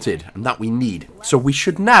we wanted and that we need. So we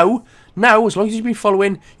should now, as long as you've been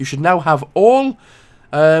following, you should now have all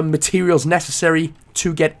materials necessary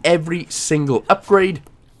to get every single upgrade.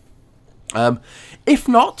 If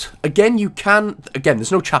not, again,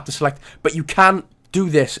 there's no chapter select, but you can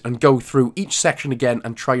do this and go through each section again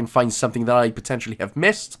and try and find something that I potentially have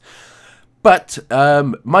missed. But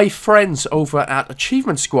my friends over at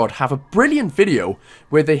Achievement Squad have a brilliant video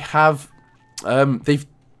where they have, they've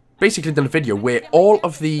basically done a video where all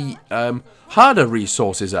of the harder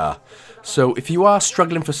resources are. So if you are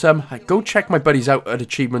struggling for some, go check my buddies out at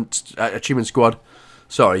Achievement Squad.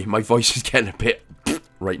 Sorry, my voice is getting a bit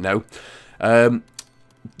right now.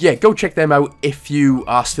 Yeah, go check them out if you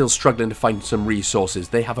are still struggling to find some resources.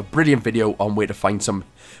 They have a brilliant video on where to find some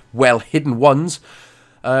well-hidden ones.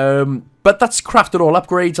 But that's crafted all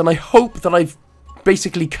upgrades, and I hope that I've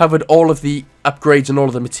basically covered all of the upgrades and all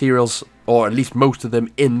of the materials, or at least most of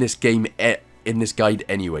them, in this game, in this guide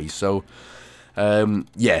anyway. So,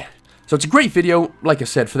 yeah. So it's a great video, like I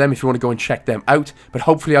said, for them if you want to go and check them out. But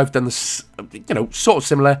hopefully I've done this, you know, sort of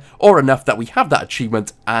similar, or enough that we have that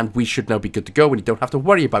achievement, and we should now be good to go, and you don't have to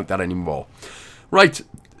worry about that anymore. Right,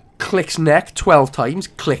 clicks neck 12 times.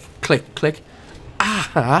 Click, click, click.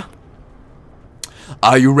 Aha.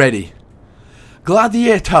 Are you ready?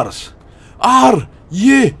 Gladiators, are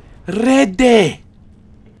you ready?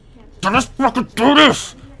 Let's fucking do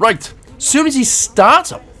this! Right, as soon as he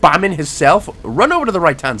starts bamming himself, run over to the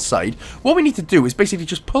right-hand side. What we need to do is basically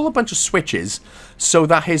just pull a bunch of switches so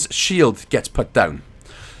that his shield gets put down.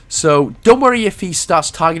 So, don't worry if he starts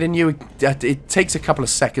targeting you. It takes a couple of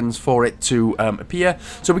seconds for it to appear.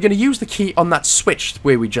 So, we're going to use the key on that switch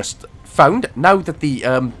where we just found. Now that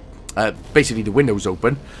the, basically the window's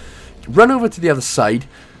open. Run over to the other side.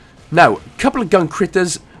 Now, a couple of gunk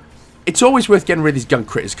critters. It's always worth getting rid of these gunk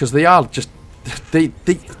critters because they are just...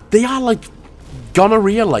 They are like...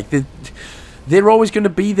 gonorrhea, like they're always going to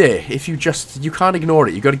be there. If you can't ignore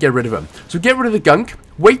it, you got to get rid of them. So get rid of the gunk,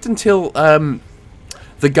 wait until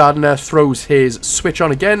the gardener throws his switch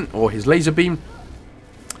on again, or his laser beam.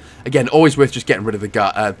 Again, always worth just getting rid of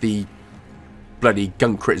the bloody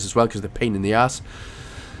gunk critters as well, because they're a pain in the ass.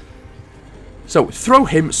 So throw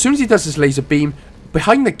him. As soon as he does his laser beam,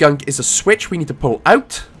 behind the gunk is a switch we need to pull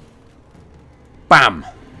out. Bam.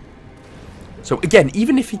 So again,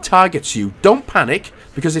 even if he targets you, don't panic,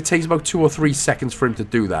 because it takes about 2 or 3 seconds for him to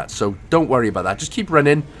do that. So don't worry about that. Just keep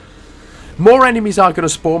running. More enemies are going to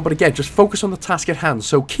spawn, but again, just focus on the task at hand.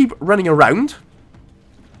 So keep running around.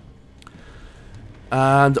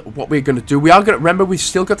 And what we're going to do, we are going to, remember, we've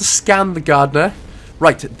still got to scan the gardener.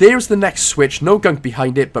 Right, there's the next switch. No gunk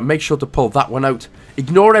behind it, but make sure to pull that one out.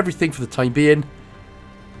 Ignore everything for the time being.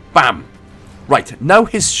 Bam. Right, now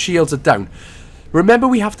his shields are down. Remember,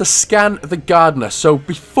 we have to scan the gardener. So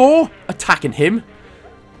before attacking him,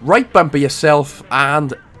 right bumper yourself,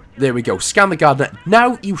 and there we go. Scan the gardener.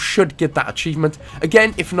 Now you should get that achievement.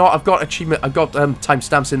 Again, if not, I've got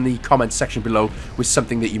timestamps in the comments section below with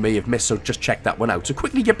something that you may have missed. So just check that one out. So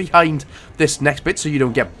quickly get behind this next bit so you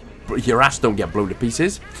don't get your ass don't get blown to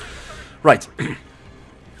pieces. Right.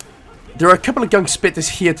 There are a couple of gunk spitters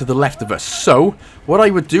here to the left of us. So, what I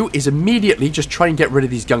would do is immediately just try and get rid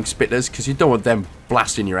of these gunk spitters, because you don't want them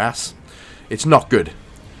blasting your ass. It's not good.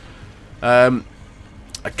 I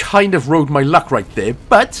kind of rode my luck right there,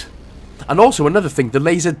 but... And also, another thing, the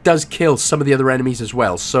laser does kill some of the other enemies as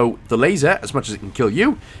well. So, the laser, as much as it can kill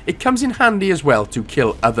you, it comes in handy as well to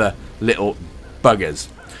kill other little buggers.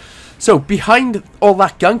 So, behind all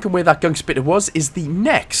that gunk and where that gunk spitter was is the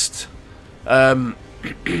next...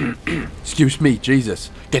 excuse me, Jesus,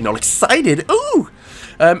 getting all excited. Ooh,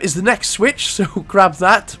 is the next switch, so grab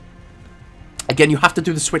that. Again, you have to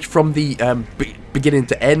do the switch from the beginning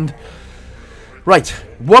to end. Right,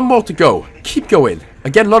 one more to go. Keep going.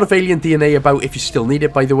 Again, a lot of alien DNA about if you still need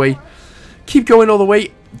it, by the way. Keep going all the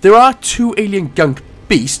way. There are 2 alien gunk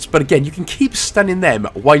beasts, but again, you can keep stunning them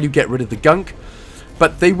while you get rid of the gunk,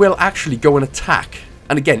 but they will actually go and attack.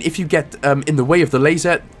 And again, if you get in the way of the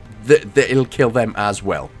laser, it'll kill them as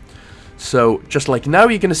well. So, just like now,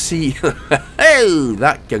 you're going to see hey,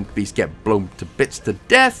 that gunk beast get blown to bits to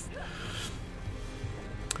death.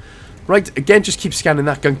 Right, again, just keep scanning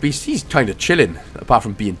that gunk beast. He's kind of chilling, apart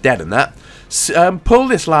from being dead and that. Pull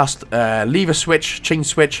this last lever switch, chain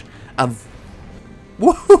switch, and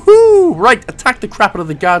woohoo! Right, attack the crap out of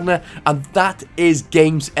the gardener, and that is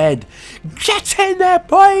game's end. Get in there,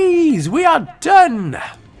 boys! We are done!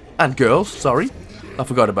 And girls, sorry. I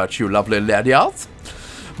forgot about you, lovely ladies.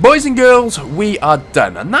 Boys and girls, we are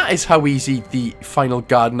done. And that is how easy the final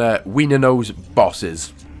gardener Wiener Nose boss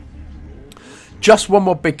is. Just one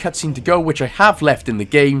more big cutscene to go, which I have left in the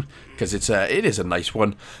game, because it is a nice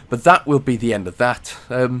one. But that will be the end of that.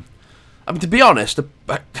 I mean, to be honest,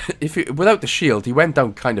 without the shield, he went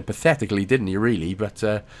down kind of pathetically, didn't he, really? But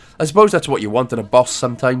I suppose that's what you want in a boss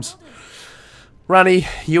sometimes. Rani,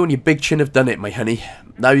 you and your big chin have done it, my honey.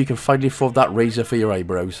 Now you can finally afford that razor for your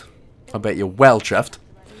eyebrows. I bet you're well chuffed.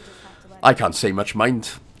 I can't say much,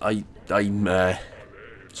 mind. I'm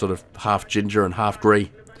sort of half ginger and half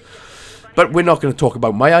grey. But we're not going to talk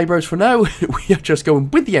about my eyebrows for now. We are just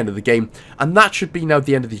going with the end of the game. And that should be now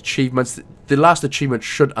the end of the achievements. The last achievement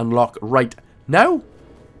should unlock right now.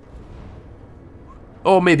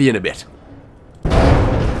 Or maybe in a bit.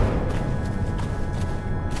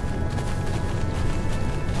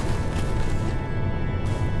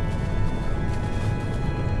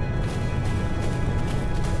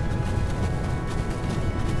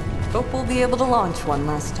 Hope we'll be able to launch one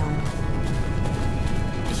last time.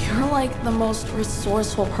 like the most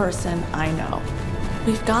resourceful person I know.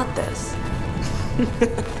 We've got this.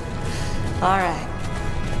 All right,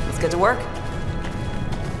 let's get to work.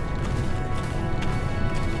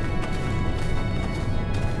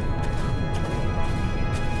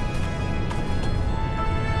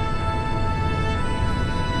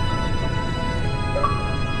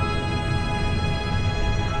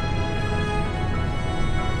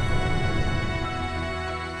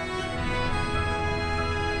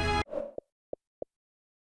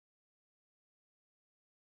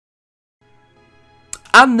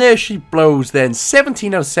 And there she blows then,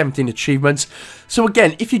 17 out of 17 achievements. So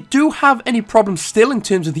again, if you do have any problems still in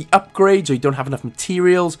terms of the upgrades, or you don't have enough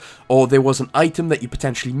materials, or there was an item that you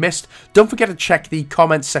potentially missed, don't forget to check the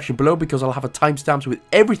comments section below, because I'll have a timestamp with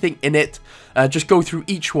everything in it. Just go through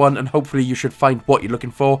each one and hopefully you should find what you're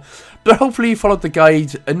looking for. But hopefully you followed the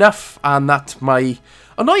guide enough, and that my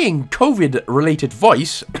annoying COVID related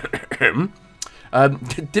voice didn't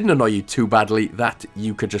annoy you too badly, that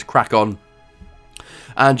you could just crack on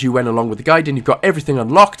and you went along with the guide and you've got everything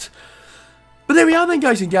unlocked. But there we are then,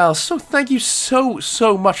 guys and gals. So thank you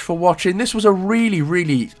so much for watching. This was a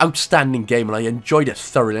really outstanding game and I enjoyed it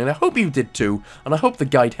thoroughly, and I hope you did too, and I hope the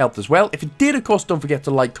guide helped as well. If it did, of course, don't forget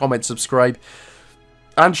to like, comment, subscribe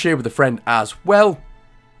and share with a friend as well.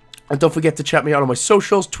 And don't forget to check me out on my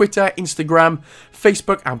socials: Twitter, Instagram,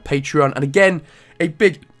 Facebook and Patreon. And again, a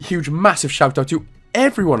big, huge, massive shout out to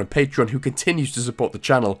everyone on Patreon who continues to support the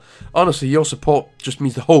channel. Honestly, your support just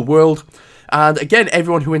means the whole world. And again,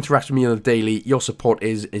 everyone who interacts with me on the daily, your support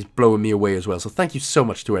is blowing me away as well. So thank you so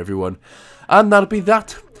much to everyone. And that'll be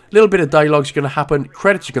that. A little bit of dialogue's going to happen,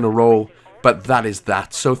 credits are going to roll, but that is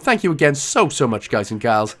that. So thank you again so much, guys and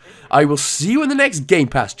gals. I will see you in the next Game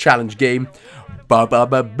Pass challenge game.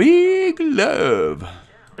 Big love.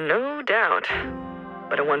 No doubt.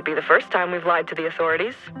 But it won't be the first time we've lied to the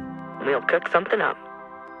authorities. We'll cook something up.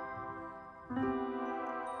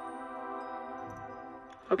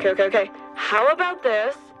 Okay. How about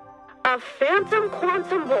this? A phantom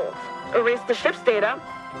quantum bolt erased the ship's data,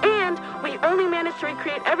 and we only managed to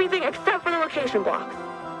recreate everything except for the location blocks.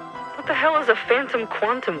 What the hell is a phantom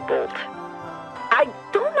quantum bolt? I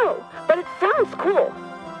don't know, but it sounds cool.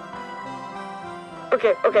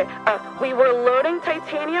 Okay. We were loading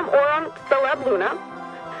titanium ore on Celeb Luna,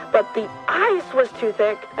 but the ice was too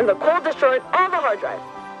thick, and the cold destroyed all the hard drives.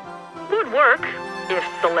 Would work if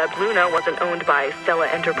Celeb Luna wasn't owned by Stella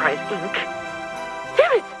Enterprise Inc.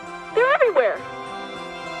 Damn it! They're everywhere!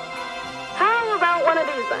 How about one of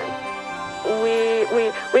these then?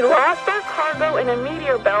 We lost our cargo in a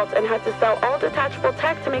meteor belt and had to sell all detachable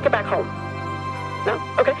tech to make it back home. No?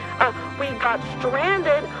 Okay. We got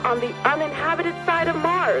stranded on the uninhabited side of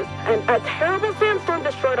Mars, and a terrible sandstorm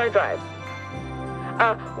destroyed our drives.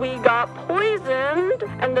 We got poisoned,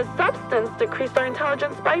 and the substance decreased our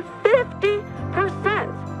intelligence by 50%.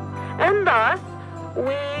 And thus,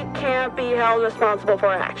 we can't be held responsible for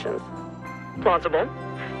our actions. Plausible.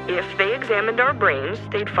 If they examined our brains,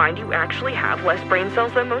 they'd find you actually have less brain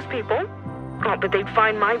cells than most people. Oh, but they'd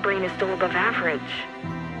find my brain is still above average.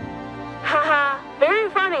 Haha, very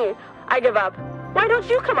funny. I give up. Why don't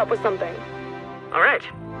you come up with something? All right.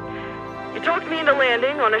 You talked me into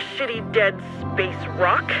landing on a shitty dead space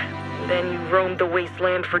rock. Then you roamed the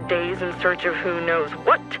wasteland for days in search of who knows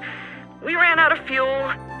what. We ran out of fuel,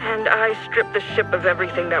 and I stripped the ship of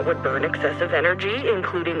everything that would burn excessive energy,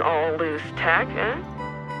 including all loose tech.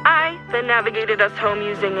 I then navigated us home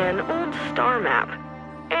using an old star map.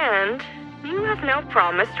 And you have now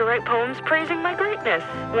promised to write poems praising my greatness,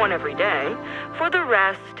 one every day, for the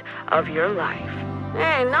rest of your life.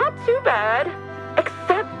 Hey, not too bad.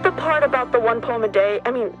 Except the part about the one poem a day.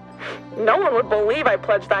 I mean, no one would believe I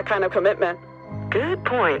pledged that kind of commitment. Good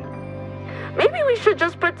point. Maybe we should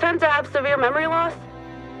just pretend to have severe memory loss.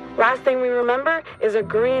 Last thing we remember is a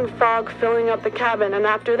green fog filling up the cabin, and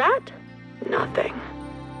after that, nothing.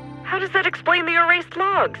 How does that explain the erased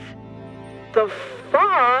logs? The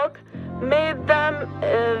fog made them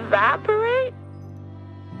evaporate?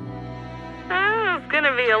 Oh, it's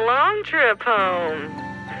gonna be a long trip home.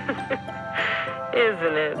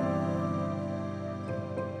 Isn't it?